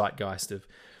the zeitgeist of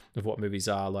what movies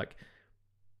are. Like,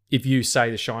 if you say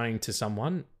The Shining to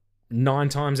someone, 9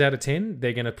 times out of 10,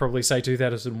 they're going to probably say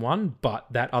 2001, but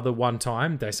that other one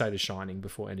time, they say The Shining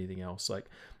before anything else. Like,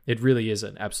 it really is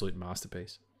an absolute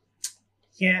masterpiece.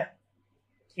 Yeah,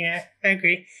 I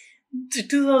agree.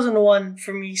 2001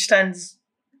 for me stands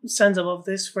above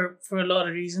this for a lot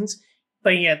of reasons.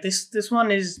 But yeah, this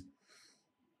one is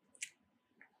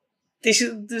this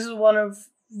is one of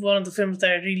the films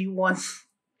that I really want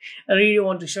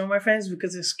to show my friends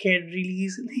because they're scared really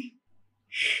easily.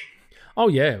 Oh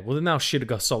yeah, well then they'll shit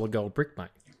a solid gold brick, mate.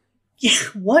 Yeah,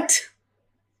 what?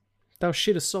 They'll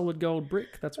shit a solid gold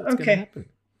brick. That's what's going to happen.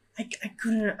 I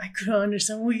couldn't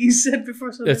understand what you said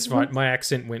before. So that's right. My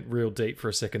accent went real deep for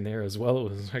a second there as well.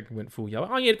 It was like, went full yellow.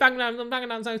 Oh yeah, but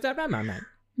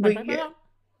yeah,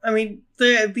 I mean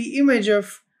the image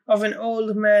of an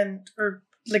old man, or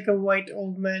like a white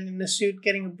old man in a suit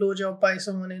getting a blowjob by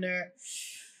someone in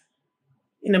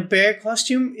a bear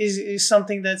costume is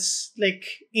something that's like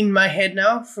in my head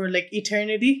now for like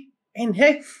eternity. And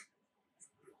heck,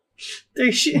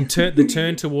 the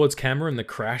turn towards camera and the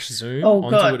crash zoom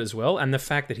onto it as well, and the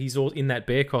fact that he's all in that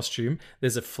bear costume,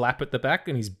 there's a flap at the back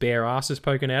and his bare ass is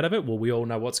poking out of it. Well, we all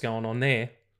know what's going on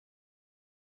there.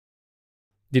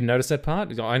 Didn't notice that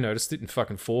part? I noticed it in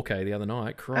fucking 4K the other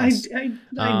night. Christ. I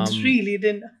really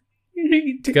didn't.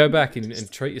 To go back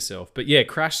and treat yourself. But yeah,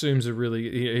 crash zooms are really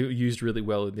used really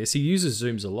well in this. He uses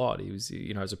zooms a lot. He was,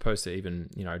 as opposed to even,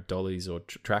 dollies or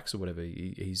tracks or whatever,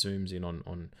 he zooms in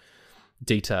on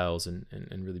details and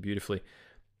really beautifully.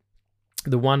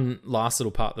 The one last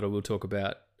little part that I will talk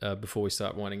about before we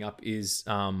start winding up is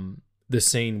the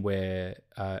scene where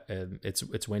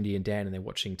it's Wendy and Dan and they're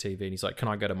watching TV and he's like, can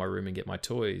I go to my room and get my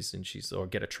toys? And or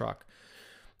get a truck.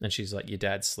 And she's like, your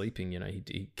dad's sleeping,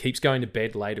 he keeps going to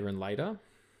bed later and later,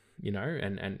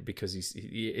 and because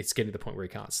it's getting to the point where he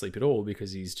can't sleep at all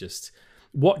because he's just,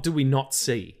 what do we not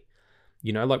see?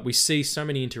 Like we see so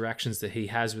many interactions that he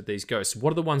has with these ghosts.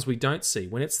 What are the ones we don't see?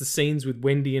 When it's the scenes with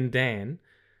Wendy and Dan,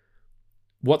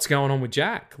 what's going on with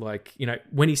Jack? Like,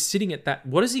 when he's sitting at that,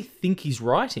 what does he think he's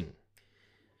writing?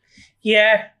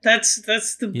 Yeah, that's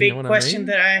the big question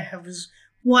that I have is,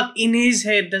 what in his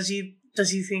head does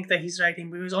he think that he's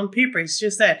writing? Because on paper it's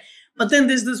just that. But then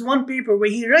there's this one paper where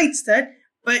he writes that,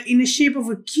 but in the shape of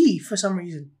a key for some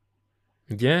reason.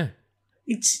 Yeah.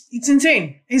 It's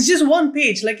insane. It's just one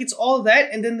page. Like, it's all that,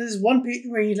 and then there's one page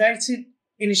where he writes it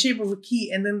in the shape of a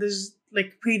key, and then there's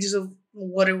like pages of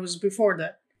what it was before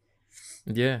that.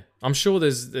 Yeah, I'm sure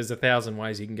there's 1,000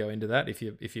 ways you can go into that if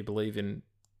you believe in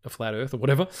a flat Earth or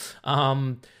whatever,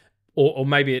 or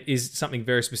maybe it is something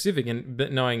very specific.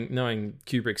 But knowing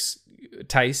Kubrick's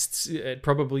tastes, it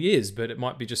probably is, but it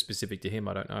might be just specific to him.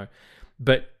 I don't know.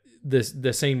 But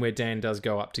the scene where Dan does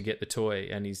go up to get the toy,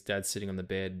 and his dad's sitting on the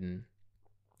bed, and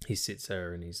he sits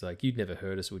there, and he's like, "You'd never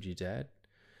hurt us, would you, Dad?"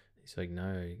 He's like,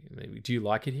 "No. Do you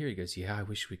like it here?" He goes, "Yeah, I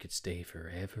wish we could stay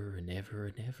forever and ever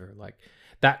and ever." Like,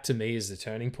 that to me is the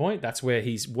turning point. That's where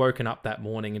he's woken up that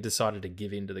morning and decided to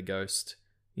give in to the ghost.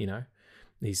 You know,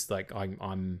 he's like, I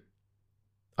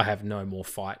have no more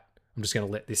fight. I'm just going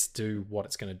to let this do what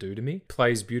it's going to do to me.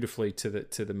 Plays beautifully to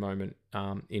the moment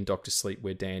in Doctor Sleep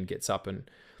where Dan gets up and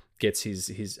gets his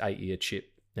 8-year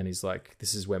chip, and he's like,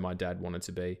 "This is where my dad wanted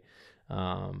to be."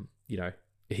 You know,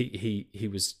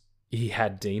 he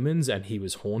had demons and he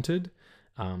was haunted,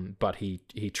 but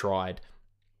he tried.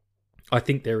 I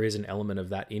think there is an element of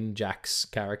that in Jack's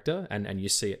character, and you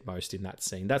see it most in that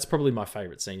scene. That's probably my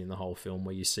favorite scene in the whole film,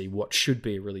 where you see what should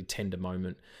be a really tender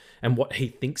moment and what he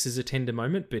thinks is a tender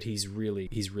moment, but he's really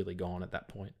gone at that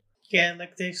point. Yeah,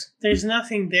 like there's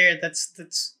nothing there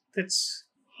that's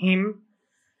him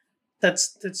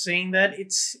that's saying that.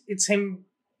 It's him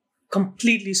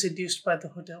completely seduced by the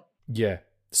hotel. Yeah.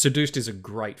 Seduced is a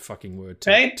great fucking word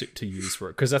Right? to use for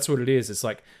it, because that's what it is. It's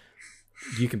like,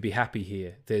 you can be happy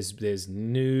here. There's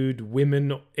nude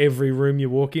women every room you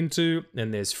walk into,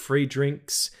 and there's free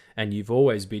drinks, and you've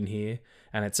always been here,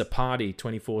 and it's a party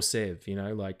 24/7. You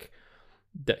know, like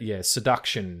that. Yeah,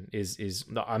 seduction is.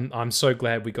 I'm so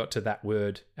glad we got to that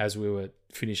word as we were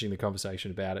finishing the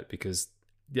conversation about it, because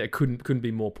it couldn't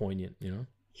be more poignant. You know.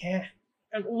 Yeah.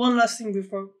 And one last thing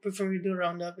before we do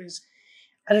round up is,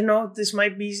 I don't know, this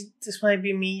might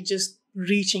be me just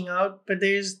reaching out, but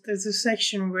there's a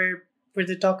section where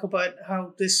they talk about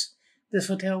how this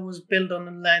hotel was built on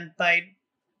a land by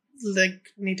like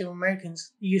Native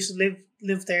Americans who used to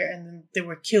live there, and then they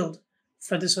were killed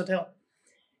for this hotel.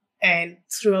 And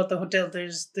throughout the hotel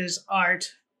there's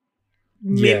art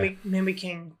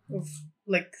mimicking of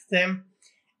like them.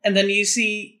 And then you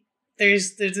see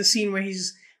there's a scene where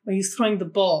he's throwing the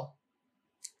ball,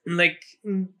 like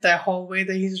in that hallway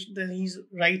that he's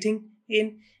writing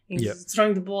in. He's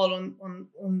throwing the ball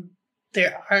on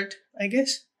their art, I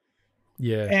guess.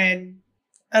 Yeah. And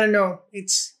I don't know,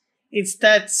 it's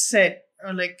that set,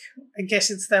 or like, I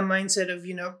guess it's that mindset of,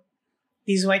 you know,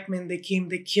 these white men, they came,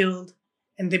 they killed,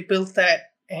 and they built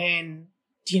that, and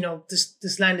you know,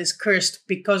 this land is cursed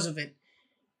because of it,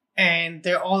 and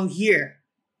they're all here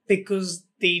because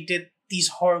they did these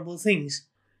horrible things,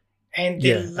 and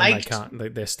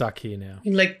they're stuck here now.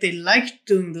 Like, they liked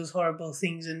doing those horrible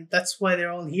things, and that's why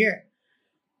they're all here.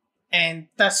 And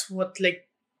that's what like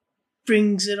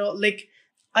brings it all. Like,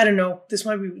 I don't know, this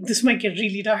might get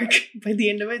really dark by the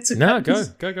end of it. So go.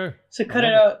 So cut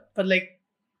it out. But like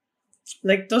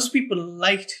those people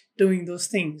liked doing those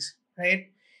things,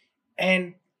 right?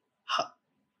 And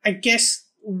I guess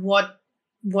what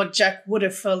Jack would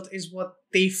have felt is what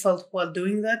they felt while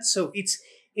doing that. So it's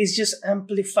just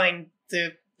amplifying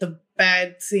the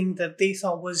bad thing that they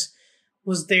thought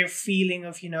was their feeling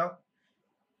of, you know,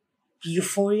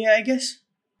 euphoria, I guess,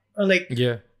 or like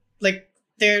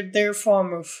their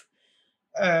form of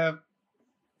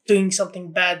doing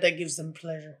something bad that gives them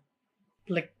pleasure,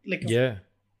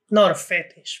 not a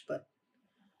fetish, but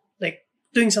like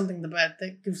doing something bad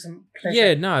that gives them pleasure.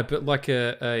 Yeah, no, but like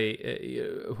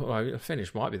a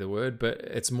fetish might be the word, but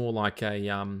it's more like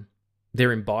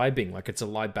they're imbibing, like it's a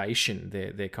libation.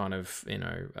 They're kind of, you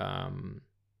know,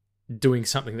 doing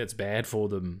something that's bad for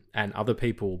them and other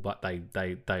people, but they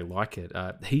like it.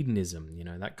 Hedonism, you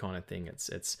know, that kind of thing.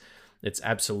 It's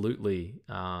absolutely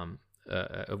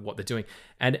what they're doing,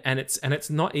 and it's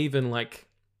not even like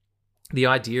the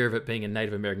idea of it being a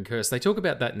Native American curse. They talk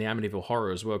about that in the Amityville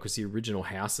Horror as well, because the original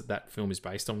house that film is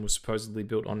based on was supposedly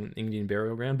built on an Indian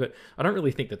burial ground. But I don't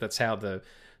really think that that's how the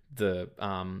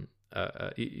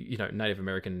you know, Native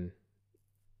American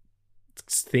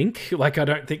think. Like, I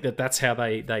don't think that that's how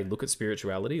they look at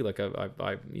spirituality. Like,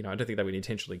 I you know, I don't think they would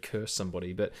intentionally curse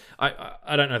somebody, but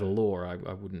I don't know the law.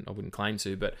 I wouldn't claim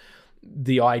to, but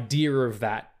the idea of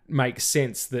that makes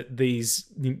sense, that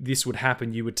this would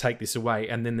happen. You would take this away,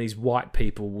 and then these white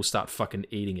people will start fucking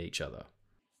eating each other.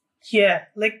 Yeah,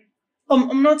 like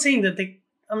I'm not saying that they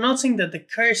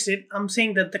cursed it. I'm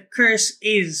saying that the curse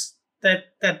is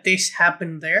that this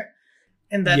happened there,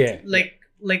 and that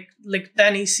like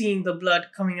Danny seeing the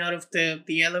blood coming out of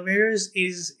the elevators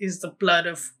is the blood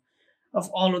of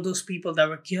all of those people that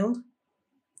were killed,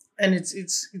 and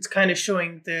it's kind of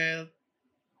showing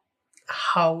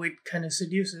how it kind of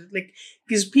seduces. Like,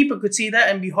 because people could see that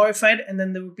and be horrified, and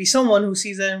then there would be someone who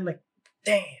sees that and like,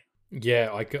 damn.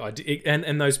 Yeah,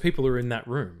 and those people are in that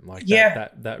room. Like, yeah,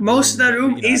 that most room, of that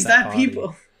room is that party.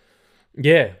 people.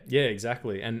 Yeah,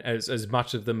 exactly. And as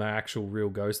much of them are actual real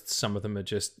ghosts, some of them are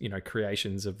just,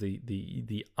 creations of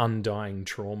the undying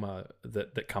trauma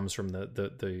that comes from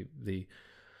the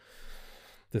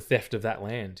theft of that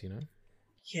land,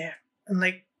 Yeah. And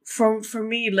like for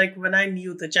me, like when I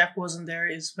knew that Jack wasn't there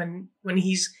is when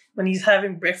he's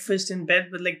having breakfast in bed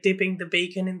with like dipping the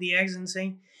bacon in the eggs and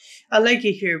saying, I like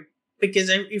it here because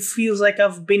it feels like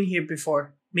I've been here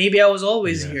before. Maybe I was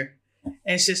always here. And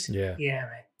it's just yeah man.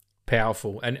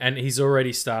 Powerful. And he's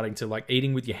already starting to like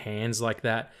eating with your hands like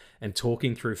that and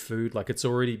talking through food. Like it's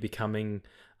already becoming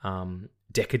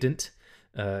decadent.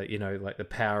 Like the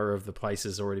power of the place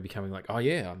is already becoming like, oh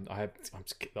yeah,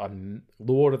 I'm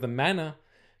Lord of the Manor,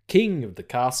 King of the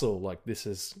castle. Like this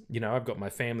is, I've got my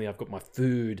family, I've got my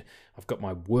food, I've got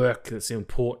my work that's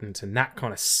important, and that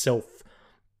kind of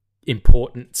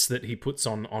self-importance that he puts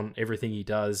on everything he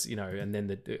does, and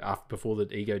then before the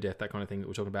ego death, that kind of thing that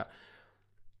we're talking about.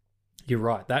 You're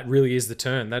right. That really is the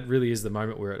turn. That really is the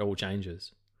moment where it all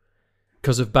changes.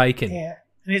 Because of bacon. Yeah.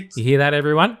 You hear that,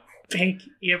 everyone? Bacon.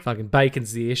 Yep. Fucking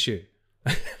bacon's the issue.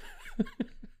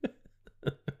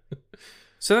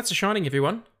 So that's The Shining,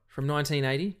 everyone, from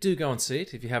 1980. Do go and see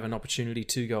it if you have an opportunity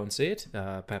to go and see it.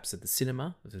 Perhaps at the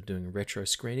cinema, if they're doing a retro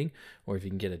screening, or if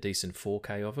you can get a decent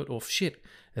 4K of it, or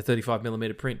a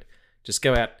 35mm print. Just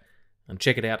go out and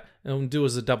check it out and do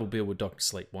as a double bill with Dr.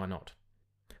 Sleep. Why not?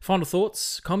 Final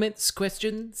thoughts, comments,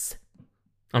 questions?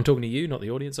 I'm talking to you, not the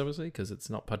audience, obviously, because it's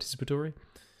not participatory.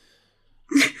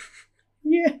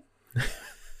 Yeah.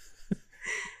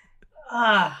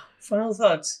 Final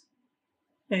thoughts.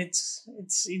 It's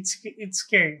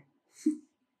scary.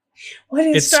 Why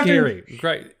did it start? It's scary.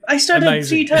 Great. I started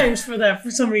Amazing. 3 times for that for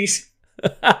some reason.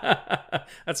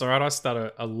 That's all right. I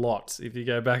stutter a lot. If you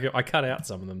go back, I cut out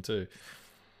some of them too.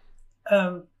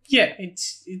 Yeah,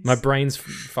 it's my brain's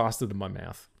faster than my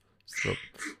mouth. So.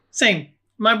 Same.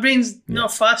 My brain's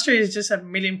not faster. It's just a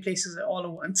million places all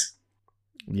at once.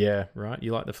 Yeah, right.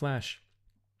 You like the Flash.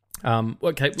 Okay.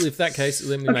 Well, if that case,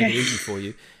 let me make it easy for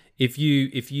you. If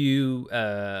you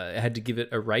had to give it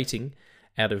a rating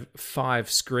out of 5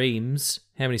 screams,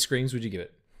 how many screams would you give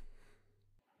it?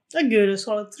 I'd give it a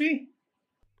solid 3.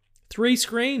 3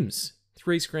 screams.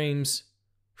 3 screams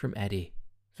from Aady.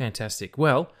 Fantastic.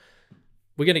 Well,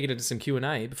 we're going to get into some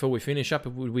Q&A before we finish up.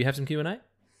 Would we have some Q&A?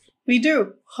 We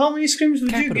do. How many screams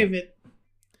would you give it?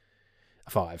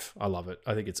 5. I love it.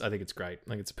 I think it's great. I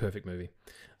think it's a perfect movie.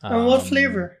 And what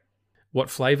flavor? What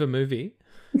flavor movie?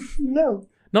 No.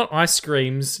 Not ice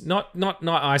creams. Not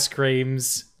ice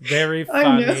creams. Very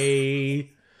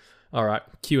funny. All right,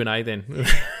 Q&A then.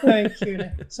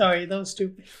 Q&A. Sorry, that was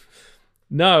stupid.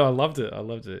 No, I loved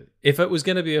it. If it was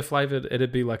going to be a flavor,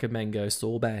 it'd be like a mango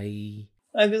sorbet.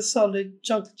 I got solid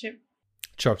chocolate chip.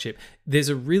 Chocolate chip. There's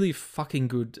a really fucking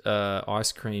good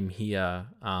ice cream here.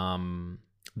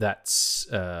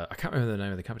 That's I can't remember the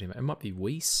name of the company. It might be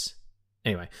Weiss.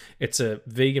 Anyway, it's a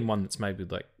vegan one that's made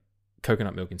with like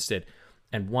coconut milk instead,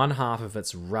 and one half of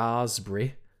it's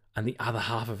raspberry and the other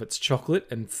half of it's chocolate.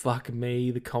 And fuck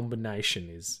me, the combination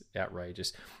is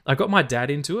outrageous. I got my dad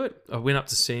into it. I went up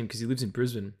to see him because he lives in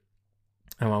Brisbane,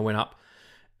 and I went up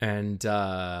and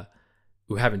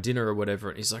we were having dinner or whatever,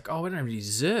 and he's like, "Oh, we don't have any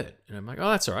dessert," and I'm like,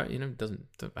 "Oh, that's all right. Don't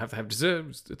have to have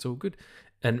dessert. It's all good."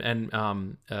 And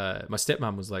my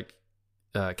stepmom was like,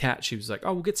 Kat, she was like,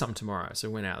 "Oh, we'll get something tomorrow." So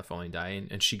we went out the following day,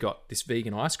 and she got this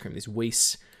vegan ice cream, this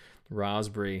Weiss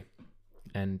raspberry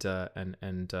and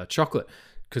chocolate,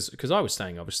 because I was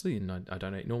staying obviously, and I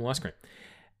don't eat normal ice cream,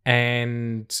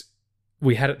 and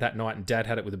we had it that night, and Dad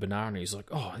had it with a banana, and he's like,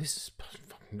 "Oh, this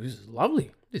is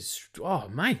lovely. Oh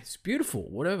mate, it's beautiful,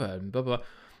 whatever," and blah blah.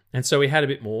 And so we had a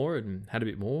bit more, and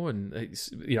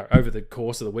over the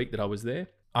course of the week that I was there,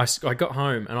 I got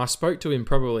home and I spoke to him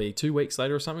probably 2 weeks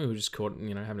later or something. We were just caught,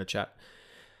 having a chat,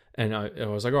 and I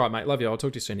was like, "All right, mate, love you. I'll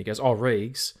talk to you soon." He goes, "Oh,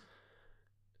 Regs,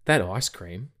 that ice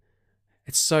cream,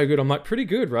 it's so good." I'm like, "Pretty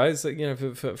good, right? It's like,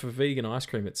 for vegan ice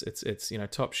cream, it's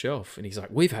top shelf." And he's like,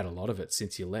 "We've had a lot of it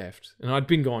since you left." And I'd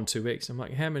been gone 2 weeks. I'm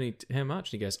like, how much? And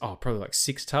he goes, "Oh, probably like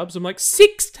 6 tubs." I'm like,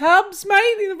 6 tubs,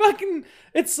 mate?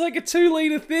 It's like a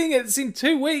 2-liter thing. It's in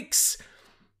 2 weeks.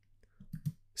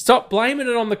 Stop blaming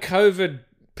it on the COVID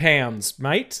pounds,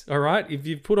 mate. All right, if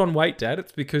you've put on weight, Dad,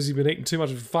 it's because you've been eating too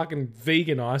much fucking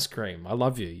vegan ice cream. I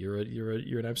love you.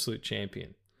 You're an absolute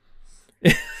champion.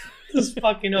 That's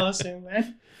fucking awesome,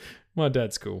 man. My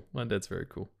dad's cool. My dad's very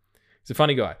cool. He's a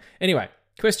funny guy. Anyway,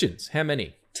 questions. How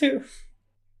many? 2.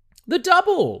 The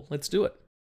double. Let's do it.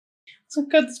 So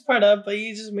cut this part up, but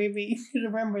you just made me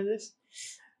remember this.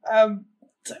 I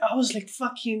was like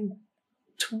fucking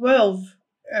 12.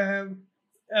 I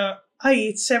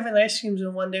ate 7 ice creams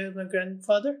in one day with my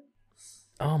grandfather.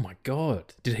 Oh my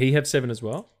god! Did he have 7 as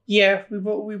well? Yeah, we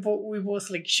both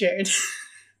like shared.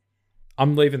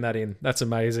 I'm leaving that in. That's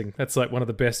amazing. That's like one of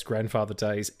the best grandfather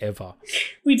days ever.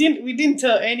 We didn't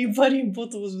tell anybody, and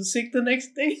both of us were sick the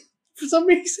next day for some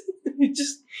reason. It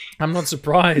just. I'm not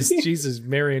surprised. Jesus,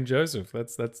 Mary and Joseph.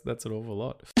 That's an awful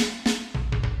lot.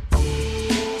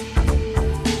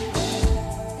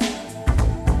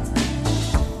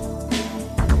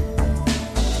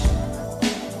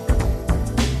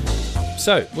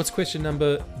 So, what's question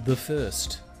number the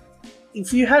first?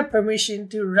 If you had permission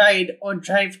to ride or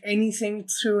drive anything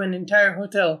through an entire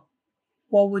hotel,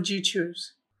 what would you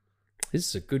choose? This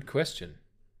is a good question.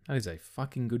 That is a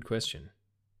fucking good question.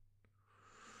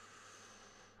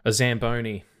 A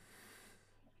Zamboni.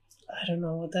 I don't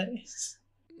know what that is.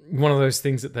 One of those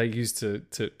things that they use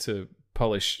to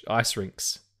polish ice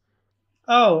rinks.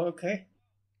 Oh, okay.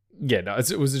 Yeah, no,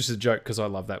 it was just a joke because I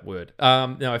love that word.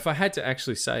 Now, if I had to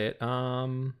actually say it, I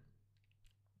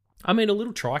mean, a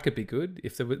little try could be good.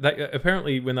 If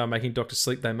apparently when they were making Doctor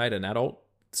Sleep, they made an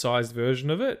adult-sized version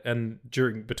of it, and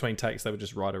between takes, they would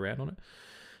just ride around on it.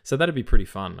 So that'd be pretty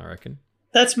fun, I reckon.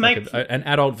 That's like an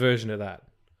adult version of that.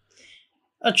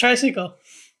 A tricycle.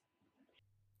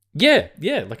 Yeah,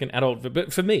 like an adult,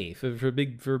 but for me, for a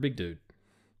big dude.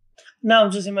 Now I'm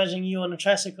just imagining you on a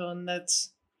tricycle, and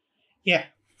that's yeah.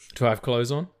 Do I have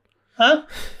clothes on? Huh?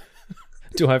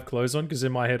 Do I have clothes on? Because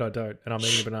in my head I don't, and I'm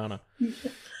eating a banana.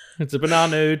 It's a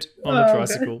banana nude on a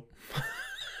tricycle.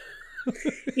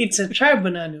 Okay. It's a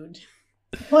tri-banana nude.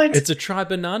 What? It's a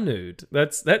tri-banana nude.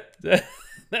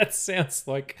 That sounds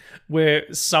like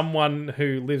where someone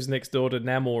who lives next door to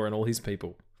Namor and all his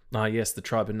people. Ah, yes, the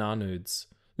tri-banana nudes.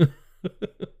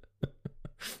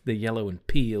 They're yellow and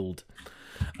peeled.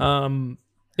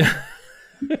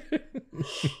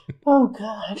 Oh,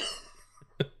 God.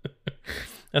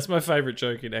 That's my favourite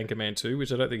joke in Anchorman 2,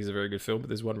 which I don't think is a very good film, but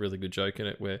there's one really good joke in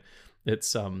it where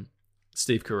it's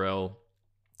Steve Carell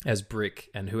as Brick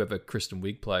and whoever Kristen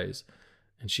Wiig plays,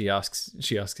 and she asks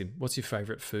him, "What's your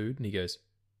favourite food?" And he goes,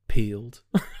 "Peeled."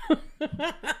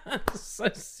 So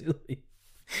silly.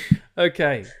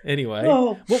 Okay. Anyway,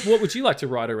 what would you like to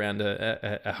write around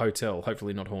a hotel?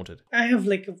 Hopefully not haunted. I have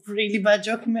like a really bad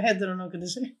joke in my head that I'm not going to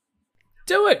say.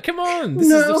 Do it. Come on.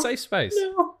 This is the safe space.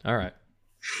 No. All right.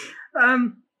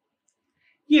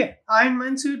 Yeah, Iron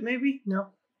Man suit maybe. No.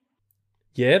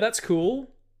 Yeah, that's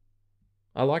cool.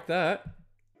 I like that.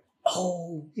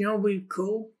 Oh, you know what would be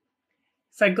cool?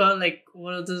 If I got like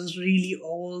one of those really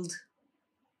old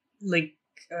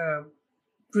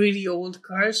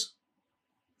cars,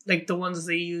 like the ones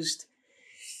they used,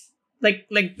 like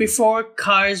before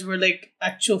cars were like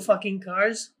actual fucking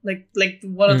cars, like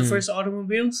one of the first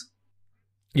automobiles.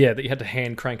 Yeah, that you had to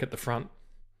hand crank at the front.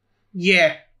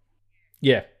 Yeah.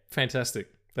 Yeah, fantastic.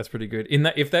 That's pretty good.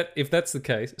 If that's the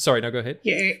case, sorry, no, go ahead.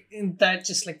 Yeah, and that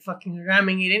just like fucking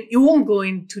ramming it in. It won't go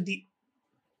in too deep.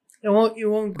 It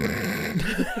won't.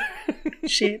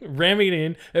 Shit. Ramming it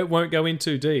in, it won't go in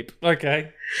too deep.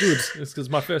 Okay, good. It's because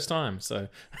my first time, so.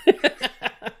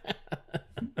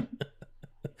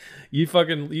 You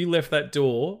left that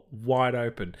door wide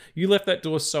open. You left that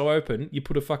door so open, you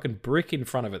put a fucking brick in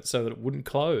front of it so that it wouldn't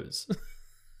close.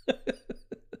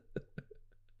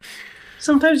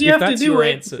 Sometimes you have to do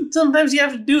it. Sometimes you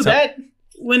have to do that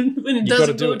when it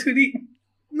doesn't go too deep.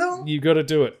 No. You got to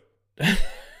do it.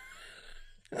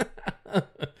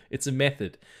 It's a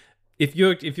method. If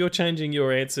you're changing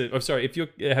your answer, if you're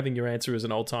having your answer as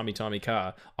an old-timey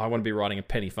car, I want to be riding a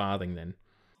penny farthing then.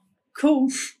 Cool.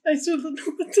 I still don't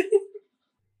know what to do.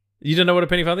 You don't know what a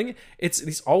penny farthing is? It's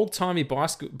this old-timey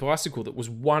bicycle that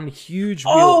was one huge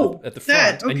wheel at the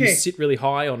front, and you sit really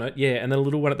high on it, yeah, and then a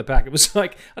little one at the back. It was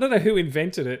like, I don't know who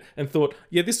invented it and thought,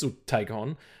 yeah, this will take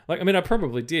on. Like, I mean, I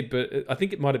probably did, but I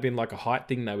think it might have been like a height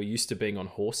thing. They were used to being on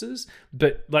horses.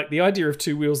 But like the idea of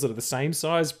two wheels that are the same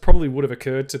size probably would have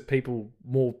occurred to people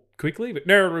more quickly. But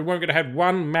no, we're going to have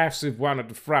one massive one at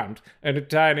the front and a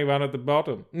tiny one at the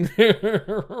bottom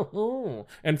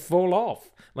and fall off.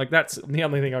 Like, that's the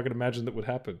only thing I could imagine that would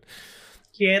happen.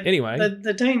 Yeah. Anyway.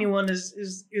 The tiny one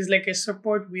is like a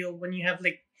support wheel when you have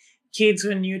like kids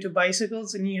who are new to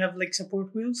bicycles and you have like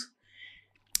support wheels.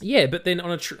 Yeah, but then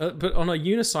on a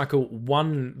unicycle,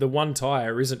 the one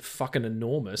tire isn't fucking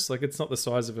enormous. Like, it's not the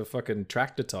size of a fucking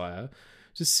tractor tire.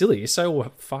 It's just silly. You're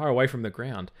so far away from the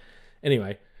ground.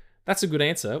 Anyway, that's a good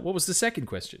answer. What was the second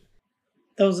question?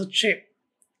 That was a trip.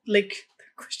 Like, the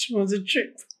question was a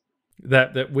trip.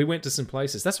 that we went to some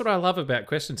places. That's what I love about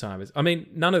Question Time. I mean,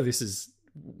 none of this is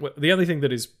the only thing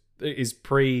that is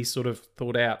pre sort of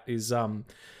thought out is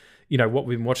what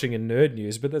we've been watching in nerd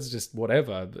news, but that's just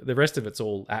whatever. The rest of it's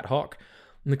all ad hoc.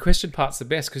 And the question part's the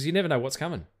best because you never know what's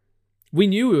coming. We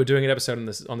knew we were doing an episode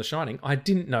on The Shining. I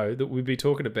didn't know that we'd be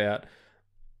talking about,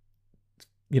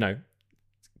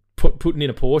 putting in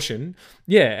a portion,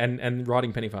 and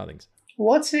writing penny farthings.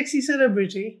 What sexy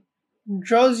celebrity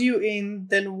draws you in?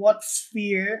 Then what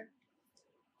fear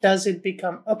does it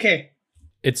become? Okay,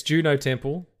 it's Juno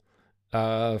Temple,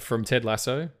 from Ted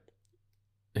Lasso,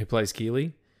 who plays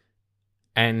Keely,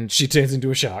 and she turns into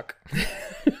a shark.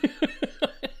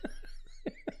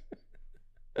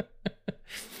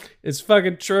 It's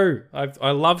fucking true.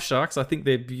 I love sharks. I think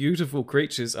they're beautiful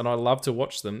creatures, and I love to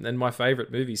watch them. And my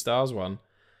favorite movie, Stars one,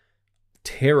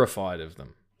 terrified of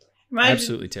them.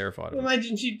 Absolutely terrified of them.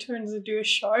 Imagine she turns into a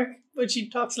shark, but she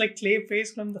talks like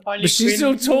Clayface from the Harley Quinn. But she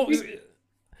still talks.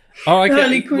 Oh, okay.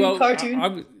 Harley Quinn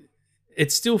cartoon.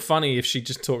 It's still funny if she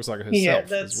just talks like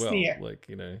herself as well. Yeah.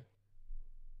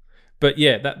 But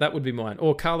yeah, that would be mine.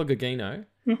 Or Carla Gugino.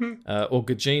 Mm-hmm. Or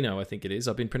Gugino, I think it is.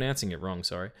 I've been pronouncing it wrong,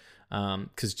 sorry.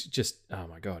 Because oh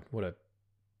my God, what a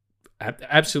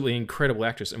absolutely incredible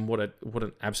actress, and what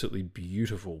an absolutely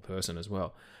beautiful person as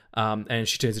well. And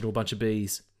she turns into a bunch of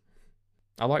bees.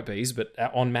 I like bees, but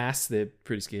en masse, they're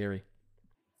pretty scary.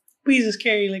 Bees are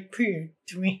scary, like period,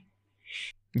 to me.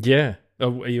 Yeah.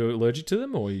 Are you allergic to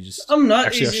them, or are you just... I'm not.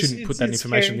 Actually, I shouldn't put that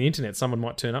information scary on the internet. Someone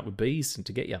might turn up with bees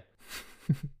to get you.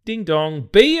 Ding dong.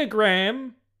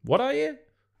 Beagram. What are you?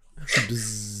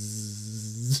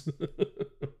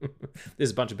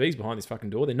 There's a bunch of bees behind this fucking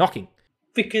door. They're knocking.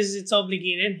 Because it's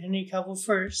obligated. Henry Cavill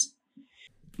first.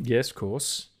 Yes, of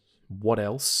course. What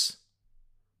else?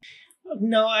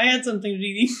 No, I had something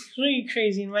really, really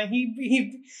crazy in mind.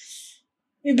 He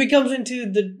becomes into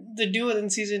the dude in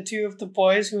season 2 of The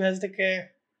Boys who has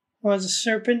a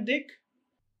serpent dick.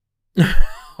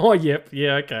 Oh, yep.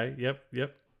 Yeah, okay.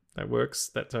 Yep. That works.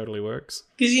 That totally works.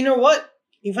 Because you know what?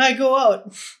 If I go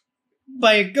out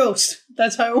by a ghost,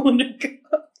 that's how I want to go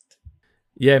out.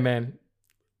 Yeah, man.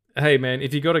 Hey, man,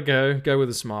 if you got to go with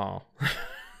a smile.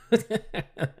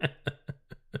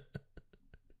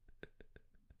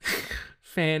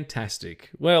 Fantastic.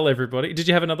 Well, everybody, did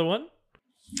you have another one?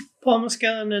 Paul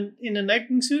Mescal in a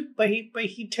Nightwing suit, but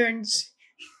he turns...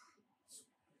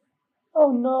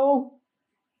 Oh, no.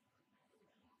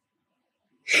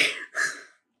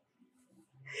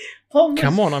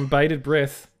 Come on, I'm bated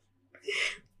breath.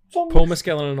 Paul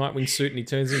Mescal in a Nightwing suit, and he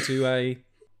turns into a...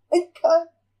 I can't.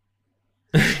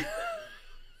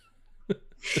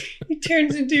 He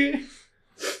turns into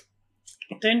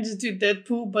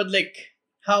Deadpool, but like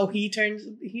how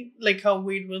how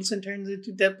Wade Wilson turns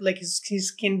into Deadpool, like his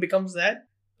skin becomes that.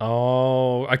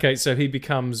 Oh, okay. So he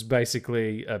becomes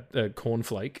basically a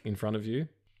cornflake in front of you.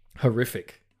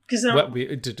 Horrific.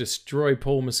 To destroy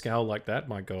Paul Mescal like that,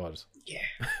 my God. Yeah.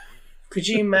 Could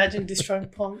you imagine destroying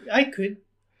Paul? I could.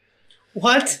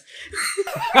 What?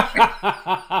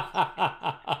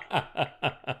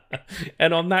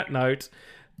 And on that note,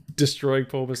 destroying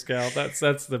Paul Mescal.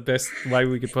 That's the best way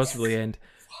we could possibly end.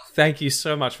 Thank you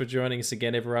so much for joining us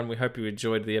again, everyone. We hope you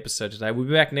enjoyed the episode today. We'll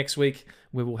be back next week.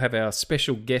 We will have our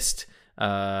special guest,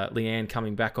 Leanne,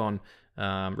 coming back on,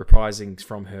 reprising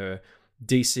from her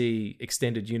DC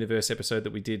Extended Universe episode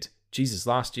that we did,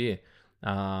 last year.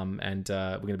 And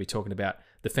we're going to be talking about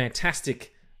the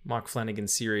fantastic Mike Flanagan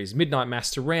series, Midnight Mass,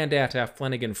 to round out our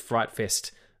Flanagan Fright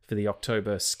Fest for the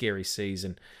October scary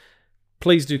season.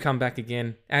 Please do come back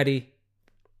again. Addie,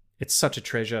 it's such a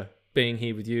treasure being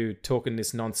here with you, talking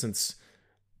this nonsense,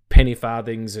 penny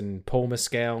farthings and Paul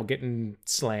Mescal getting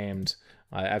slammed.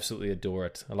 I absolutely adore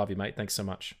it. I love you, mate. Thanks so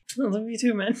much. I love you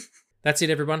too, man. That's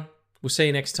it, everyone. We'll see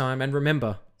you next time. And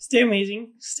remember, stay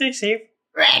amazing, stay safe.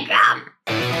 Red rum.